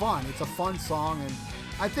it's fun. It's a fun song. And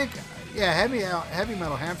I think, Heavy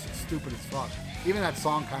Metal Hamster's stupid as fuck. Even that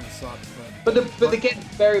song kind of sucks. But again,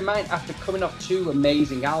 bear in mind, after coming off 2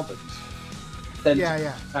 amazing albums, then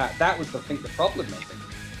that was, I think, the problem, I think.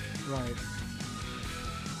 Right.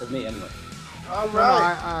 For me, anyway. All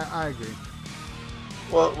right. No, I agree.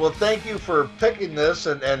 Well, thank you for picking this,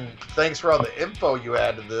 and thanks for all the info you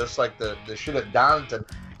had to this, like the shit at Donington.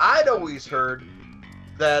 I'd always heard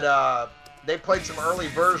that they played some early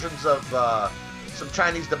versions of some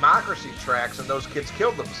Chinese Democracy tracks, and those kids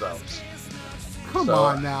killed themselves. Come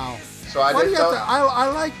on now. So I didn't know.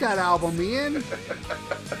 I like that album, Ian.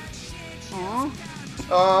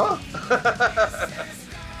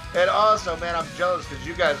 And also, man, I'm jealous because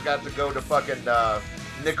you guys got to go to fucking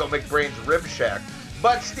Nickel McBrain's Rib Shack.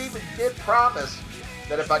 But Steven did promise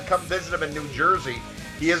that if I come visit him in New Jersey,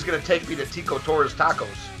 he is going to take me to Tico Torres Tacos.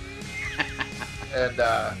 And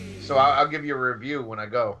so I'll give you a review when I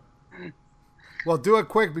go. Well, do it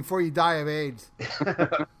quick before you die of AIDS.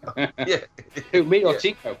 Yeah. Me or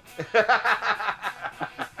Tico?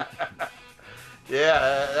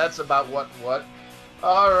 Yeah, that's about what.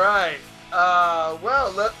 All right.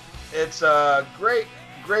 Well, it's a great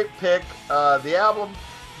pick. The album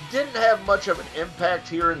didn't have much of an impact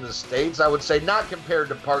here in the States. I would say not compared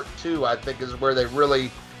to Part 2, I think, is where they really,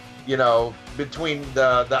 between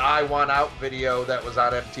the I Want Out video that was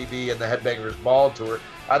on MTV and the Headbangers Ball tour,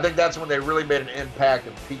 I think that's when they really made an impact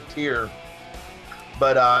and peaked here.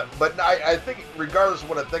 But I think, regardless of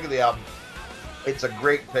what I think of the album, it's a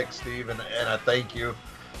great pick, Steve, and I thank you.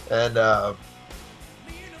 And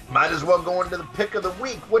might as well go into the pick of the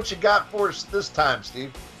week. What you got for us this time,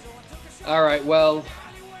 Steve? All right, well,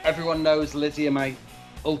 everyone knows Lizzie and my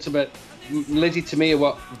ultimate... Lizzie to me are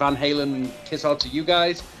what Van Halen and Kiss are to you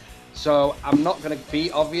guys. So I'm not going to be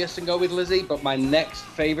obvious and go with Lizzie, but my next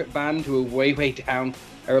favorite band, who are way, way down,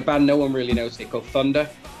 are a band no one really knows. They're called Thunder.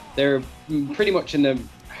 They're pretty much in the,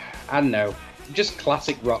 I don't know, just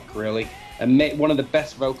classic rock, really. And one of the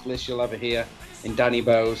best vocalists you'll ever hear in Danny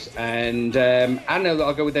Bowes. And I know that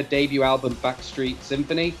I'll go with their debut album, Backstreet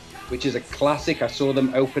Symphony, which is a classic. I saw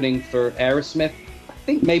them opening for Aerosmith, I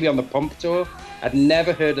think maybe on the Pump Tour. I'd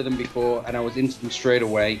never heard of them before, and I was into them straight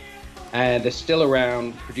away. And they're still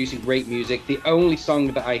around, producing great music. The only song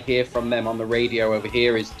that I hear from them on the radio over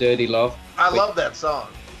here is Dirty Love. I love that song.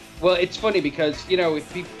 Well, it's funny because,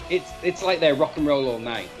 if people, it's like they're rock and roll all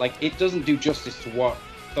night. Like, it doesn't do justice to what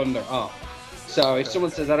Thunder are. So if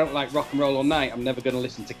someone says, I don't like rock and roll all night, I'm never going to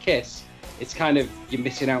listen to Kiss, it's kind of, you're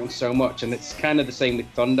missing out on so much. And it's kind of the same with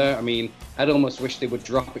Thunder. I mean, I'd almost wish they would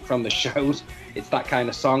drop it from the shows. It's that kind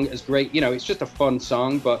of song. It's great. It's just a fun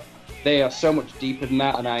song, but they are so much deeper than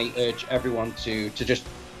that, and I urge everyone to just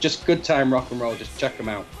just good time rock and roll. Just check them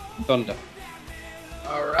out. Thunder.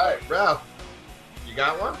 All right, Ralph, you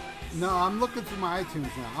got one? No, I'm looking through my iTunes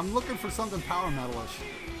now. I'm looking for something power metalish.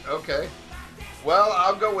 Okay. Well,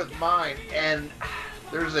 I'll go with mine, and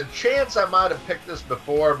there's a chance I might have picked this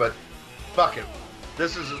before, but fuck it.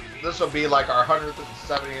 This will be like our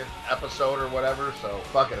 170th episode or whatever, so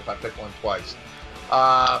fuck it if I pick one twice.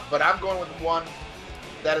 But I'm going with one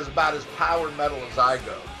that is about as power metal as I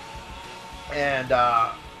go. And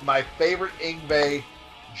my favorite Yngwie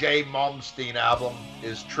J. Malmsteen album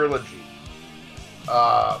is Trilogy.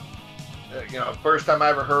 First time I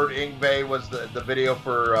ever heard Yngwie was the video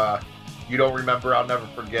for You Don't Remember, I'll Never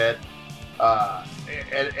Forget.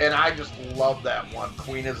 And I just love that one.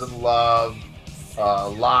 Queen is in Love,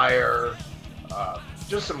 Liar,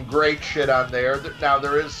 just some great shit on there. Now,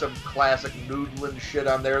 there is some classic Noodlin shit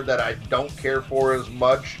on there that I don't care for as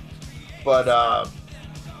much, but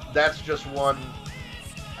that's just one.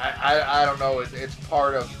 I don't know. It's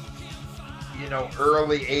part of,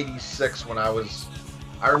 early '86 when I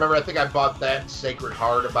remember, I think I bought that and Sacred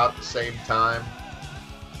Heart about the same time,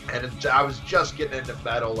 and I was just getting into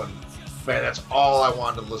metal, and man, that's all I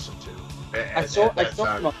wanted to listen to. I saw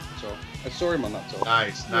him on that tour.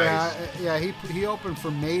 Nice. Yeah, he opened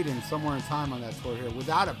for Maiden somewhere in time on that tour here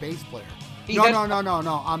without a bass player.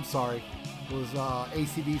 No, I'm sorry. It was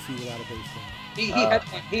AC/DC without a bass player.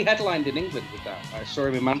 He headlined in England with that. I saw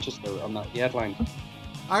him in Manchester on that. He headlined.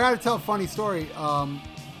 I got to tell a funny story.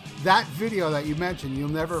 That video that you mentioned, you'll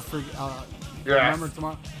never forget. Remember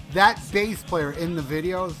tomorrow. That bass player in the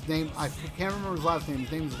video, his name, I can't remember his last name.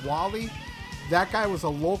 His name is Wally. That guy was a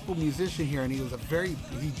local musician here, and he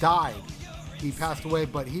died. He passed away,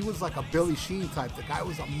 but he was like a Billy Sheehan type. The guy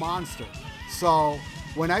was a monster. So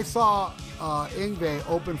when I saw Yngwie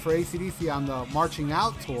open for AC/DC on the Marching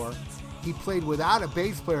Out tour, he played without a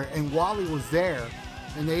bass player, and Wally was there,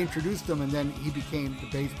 and they introduced him, and then he became the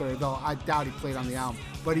bass player, though I doubt he played on the album.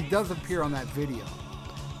 But he does appear on that video.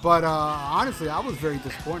 But honestly, I was very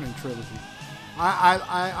disappointed in Trilogy.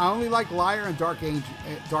 I only like Liar and Dark Ages.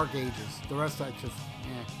 The rest I just,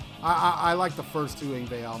 I like the first two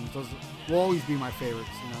Yngwie albums. Those will always be my favorites,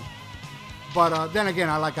 But then again,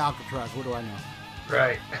 I like Alcatraz. What do I know?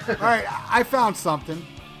 Right. All right, I found something,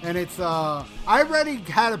 and it's I already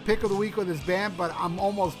had a pick of the week with this band, but I'm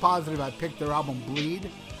almost positive I picked their album Bleed,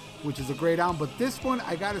 which is a great album. But this one,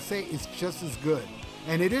 I gotta say, is just as good.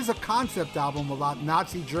 And it is a concept album about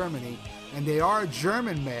Nazi Germany, and they are a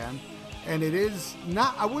German band, and it is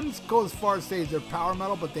not, I wouldn't go as far as say they're power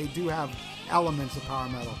metal, but they do have elements of power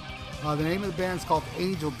metal. The name of the band is called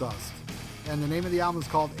Angel Dust, and the name of the album is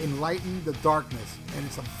called Enlighten the Darkness, and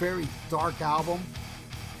it's a very dark album.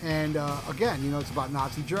 And again, it's about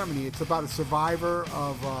Nazi Germany. It's about a survivor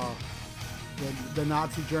of the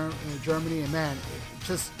Nazi Germany, and man,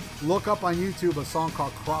 just look up on YouTube a song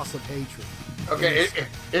called Cross of Hatred. Okay,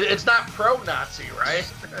 it's not pro-Nazi, right?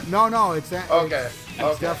 No, it's okay.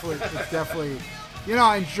 It's definitely.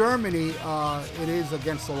 In Germany, it is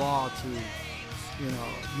against the law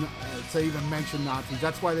to even mention Nazis.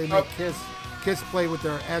 That's why they make Kiss play with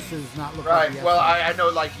their S's, not look like the S's. Well, I know,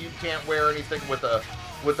 like, you can't wear anything with a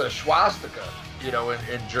swastika,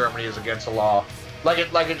 in Germany is against the law. Like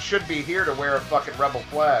it should be here to wear a fucking rebel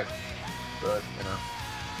flag, but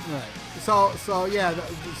Right. So yeah,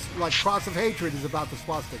 like Cross of Hatred is about the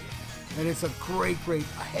swastika, and it's a great,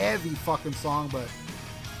 heavy fucking song. But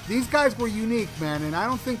these guys were unique, man, and I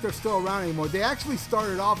don't think they're still around anymore. They actually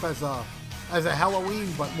started off as a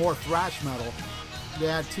Halloween, but more thrash metal. They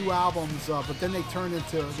had 2 albums, but then they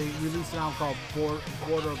released an album called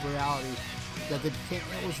Border of Reality.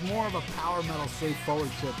 It was more of a power metal, straightforward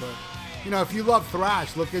shit. But if you love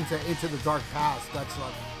thrash, look into the Dark Past. That's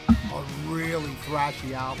like a really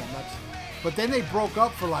thrashy album. But then they broke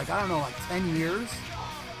up for 10 years,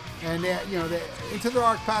 and they Into the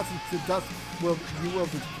Dark Past and To Dust You Will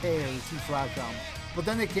Decay are the 2 thrash albums. But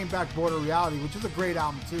then they came back, Border Reality, which is a great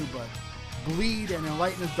album too. But Bleed and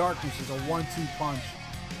Enlighten the Darkness is a 1-2 punch.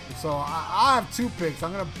 So I have 2 picks.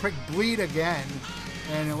 I'm gonna pick Bleed again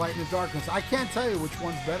and Enlighten the Darkness. I can't tell you which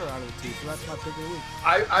one's better out of the 2, so that's my pick of the week.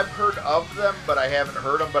 I've heard of them, but I haven't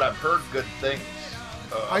heard them. But I've heard good things.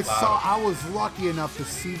 I was lucky enough to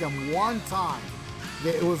see them one time.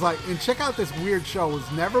 It was and check out this weird show. It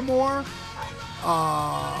was Nevermore.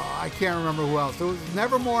 I can't remember who else. It was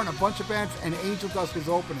Nevermore and a bunch of bands, and Angel Dust was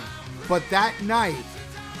opening. But that night,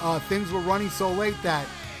 things were running so late that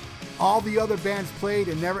all the other bands played,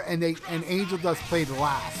 and Angel Dust played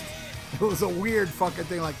last. It was a weird fucking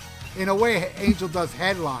thing. Like, in a way, Angel Dust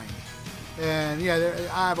headlined. And yeah,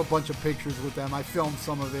 I have a bunch of pictures with them. I filmed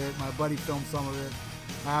some of it. My buddy filmed some of it.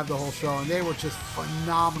 I have the whole show, and they were just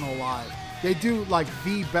phenomenal live. They do like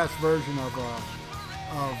the best version of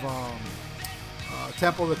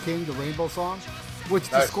Temple of the King, the Rainbow song, which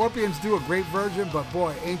the Scorpions do a great version, but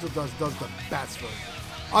boy, Angel Dust does the best version,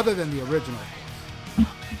 other than the original.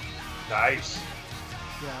 Nice.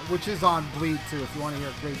 Yeah, which is on Bleed too. If you want to hear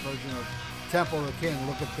a great version of Temple of the King,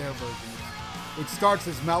 look at their version. It starts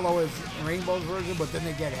as mellow as Rainbow's version, but then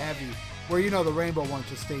they get heavy, where the Rainbow one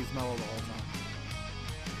just stays mellow the whole time.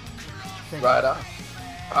 Right on.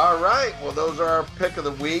 All right, well, those are our pick of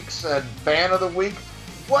the weeks, and fan of the week,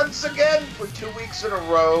 once again, for 2 weeks in a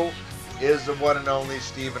row, is the one and only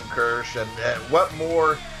Stephen Kirsch. And what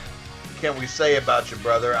more can we say about you,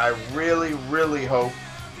 brother? I really, really hope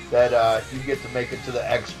that you get to make it to the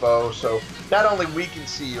expo, so not only we can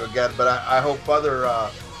see you again, but I hope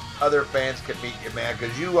other fans can meet you, man,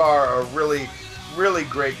 because you are a really, really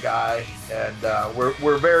great guy, and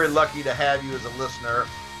we're very lucky to have you as a listener.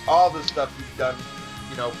 All the stuff you've done,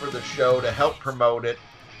 for the show to help promote it,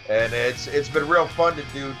 and it's been real fun to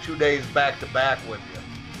do 2 days back to back with you.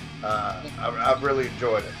 I've really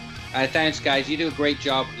enjoyed it. Thanks, guys. You do a great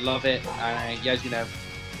job. Love it. As you know,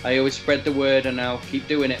 I always spread the word, and I'll keep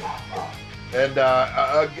doing it. And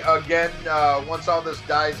again, once all this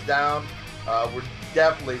dies down, we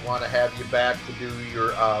definitely want to have you back to do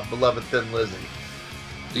your beloved Thin Lizzy.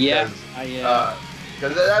 Because,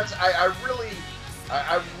 because that's I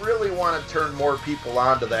really want to turn more people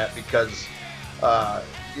onto that, because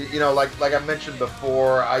like I mentioned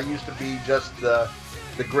before, I used to be just the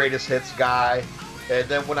greatest hits guy, and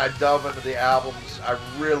then when I delve into the albums, I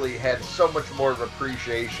really had so much more of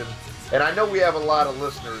appreciation. And I know we have a lot of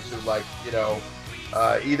listeners who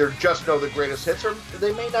either just know the greatest hits, or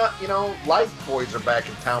they may not, Life Boys are back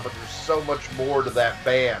in town, but there's so much more to that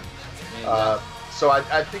band. So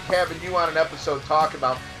I think having you on an episode talking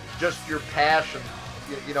about just your passion,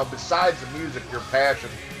 besides the music, your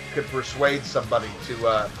passion could persuade somebody to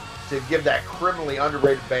give that criminally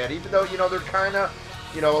underrated band, even though, they're kind of,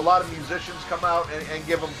 a lot of musicians come out and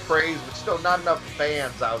give them praise, but still not enough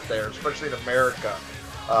fans out there, especially in America,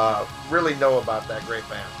 really know about that great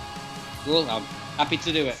band. Cool, I'm happy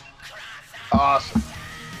to do it. Awesome.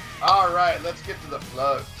 All right, let's get to the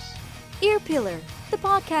plugs. Earpillar, the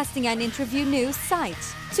podcasting and interview news site.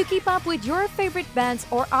 To keep up with your favorite bands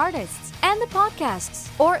or artists, and the podcasts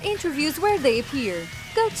or interviews where they appear,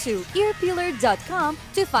 go to earpillar.com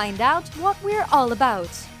to find out what we're all about.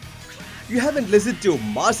 You haven't listened to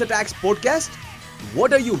Mars Attacks podcast?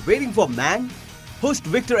 What are you waiting for, man? Host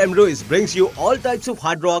Victor M. Ruiz brings you all types of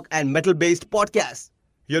hard rock and metal-based podcasts.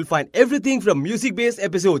 You'll find everything from music-based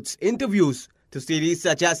episodes, interviews, to series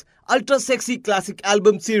such as Ultra Sexy Classic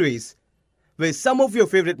Album Series, where some of your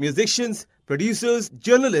favorite musicians, producers,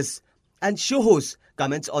 journalists, and show hosts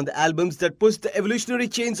comments on the albums that push the evolutionary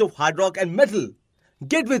chains of hard rock and metal.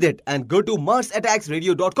 Get with it and go to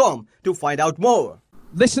MarsAttacksRadio.com to find out more.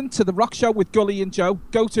 Listen to The Rock Show with Gully and Joe.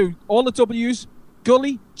 Go to all the W's,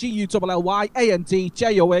 Gully,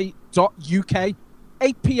 GULLYANDJOA.UK,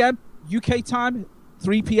 8 p.m. UK time,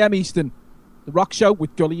 3 p.m. Eastern. The Rock Show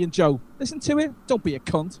with Gully and Joe. Listen to it. Don't be a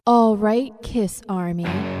cunt. All right, Kiss Army.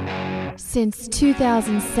 Since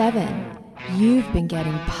 2007, you've been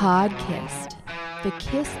getting Podkissed, the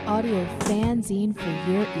Kiss audio fanzine for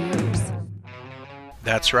your ears.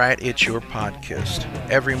 That's right, it's your Podkissed.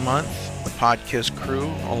 Every month, the Podkiss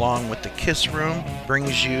crew, along with the Kiss Room,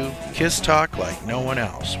 brings you Kiss talk like no one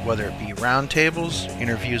else, whether it be roundtables,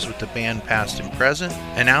 interviews with the band past and present,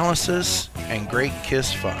 analysis, and great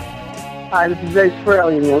Kiss fun. Hi, this is Ace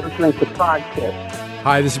Frehley, and you're listening to Podkiss.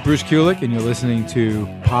 Hi, this is Bruce Kulick, and you're listening to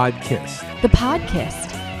Podkissed. The Podkissed,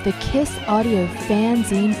 the Kiss audio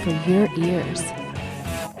fanzine for your ears.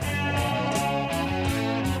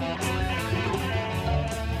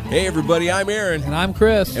 Hey everybody, I'm Aaron. And I'm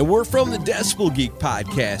Chris. And we're from the Decibel Geek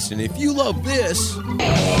Podcast. And if you love this...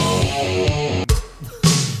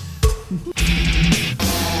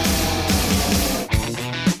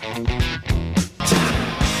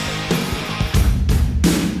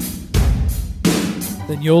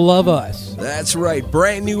 then you'll love us. That's right.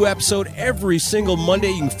 Brand new episode every single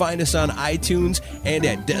Monday. You can find us on iTunes and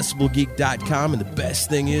at decibelgeek.com. And the best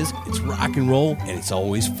thing is, it's rock and roll and it's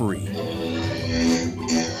always free.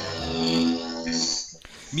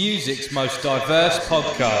 Music's most diverse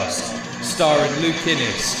podcast, starring Luke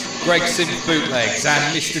Innes, Gregson Bootlegs,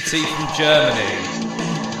 and Mr. T from Germany.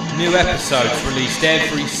 New episodes released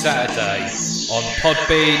every Saturday on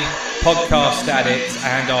Podbean, Podcast Addict,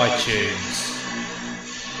 and iTunes.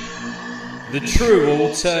 The true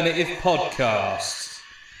alternative podcast.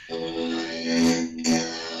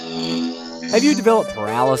 Have you developed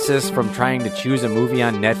paralysis from trying to choose a movie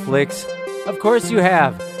on Netflix? Of course you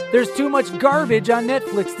have. There's too much garbage on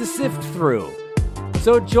Netflix to sift through.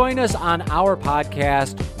 So join us on our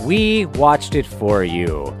podcast, We Watched It For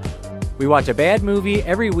You. We watch a bad movie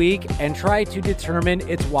every week and try to determine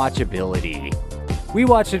its watchability. We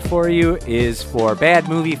Watched It For You is for bad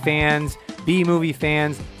movie fans, B-movie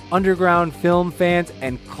fans, underground film fans,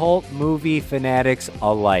 and cult movie fanatics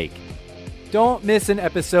alike. Don't miss an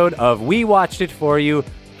episode of We Watched It For You,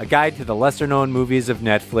 a guide to the lesser-known movies of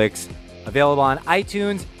Netflix, available on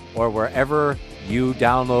iTunes or wherever you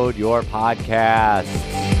download your podcasts.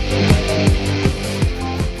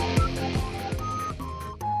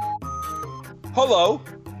 Hello,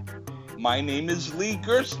 my name is Lee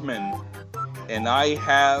Gerstmann, and I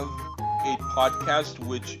have a podcast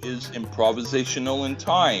which is improvisational in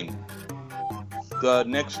time. The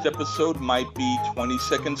next episode might be 20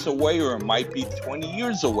 seconds away or it might be 20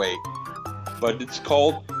 years away. But it's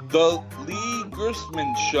called The Lee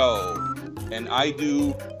Gerstmann Show. And I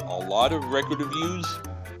do a lot of record reviews,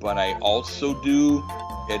 but I also do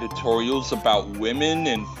editorials about women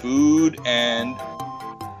and food and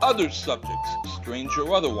other subjects, strange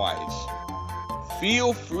or otherwise.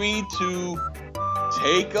 Feel free to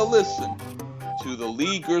take a listen to The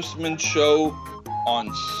Lee Gerstmann Show on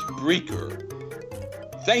Spreaker.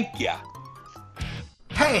 Thank ya.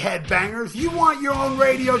 Hey, headbangers, you want your own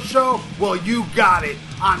radio show? Well, you got it.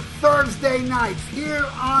 On Thursday nights here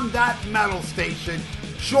on that metal station,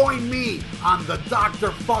 join me on the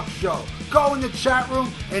Dr. Fuck Show. Go in the chat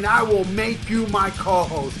room and I will make you my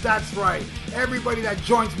co-host. That's right. Everybody that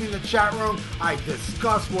joins me in the chat room, I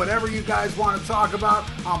discuss whatever you guys want to talk about.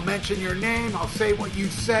 I'll mention your name, I'll say what you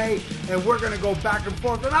say, and we're going to go back and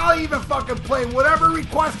forth. And I'll even fucking play whatever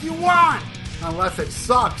request you want. Unless it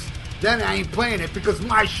sucks, then I ain't playing it because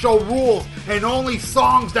my show rules and only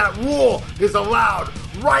songs that rule is allowed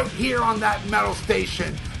right here on that metal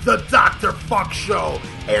station. The Dr. Fuck Show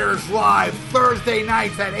airs live Thursday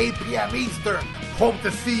nights at 8 p.m. Eastern. Hope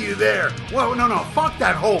to see you there. Well, no, fuck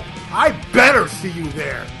that hope. I better see you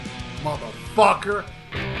there, motherfucker.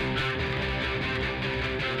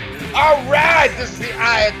 All right, this is the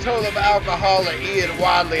Ayatollah of Alcoholic, Ian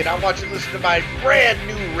Wadley, and I want you to listen to my brand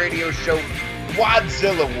new radio show,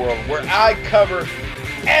 Wadzilla World, where I cover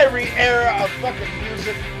every era of fucking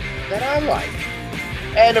music that I like.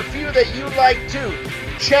 And a few that you like too.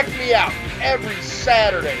 Check me out every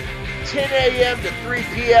Saturday, 10 a.m. to 3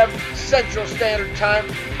 p.m. Central Standard Time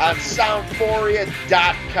on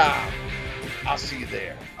Soundphoria.com. I'll see you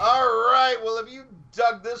there. All right, well, if you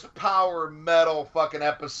dug this power metal fucking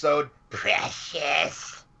episode,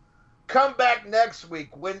 precious, come back next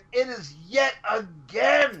week when it is yet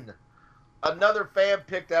again another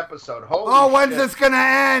fan-picked episode. Holy when's shit. this gonna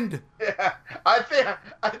end? Yeah, I think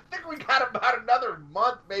we got about another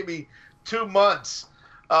month, maybe 2 months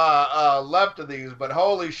left of these. But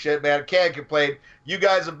holy shit, man, can't complain. You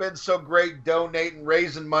guys have been so great donating,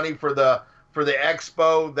 raising money for the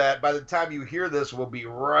expo that by the time you hear this, we'll be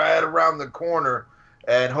right around the corner,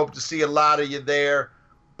 and hope to see a lot of you there.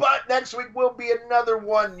 But next week will be another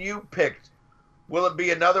one you picked. Will it be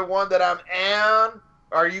another one that I'm on?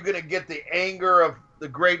 Are you going to get the anger of the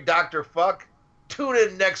great Dr. Fuck? Tune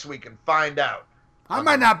in next week and find out. I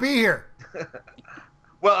might not be here.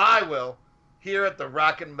 Well, I will, here at the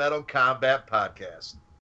Rock and Metal Combat Podcast.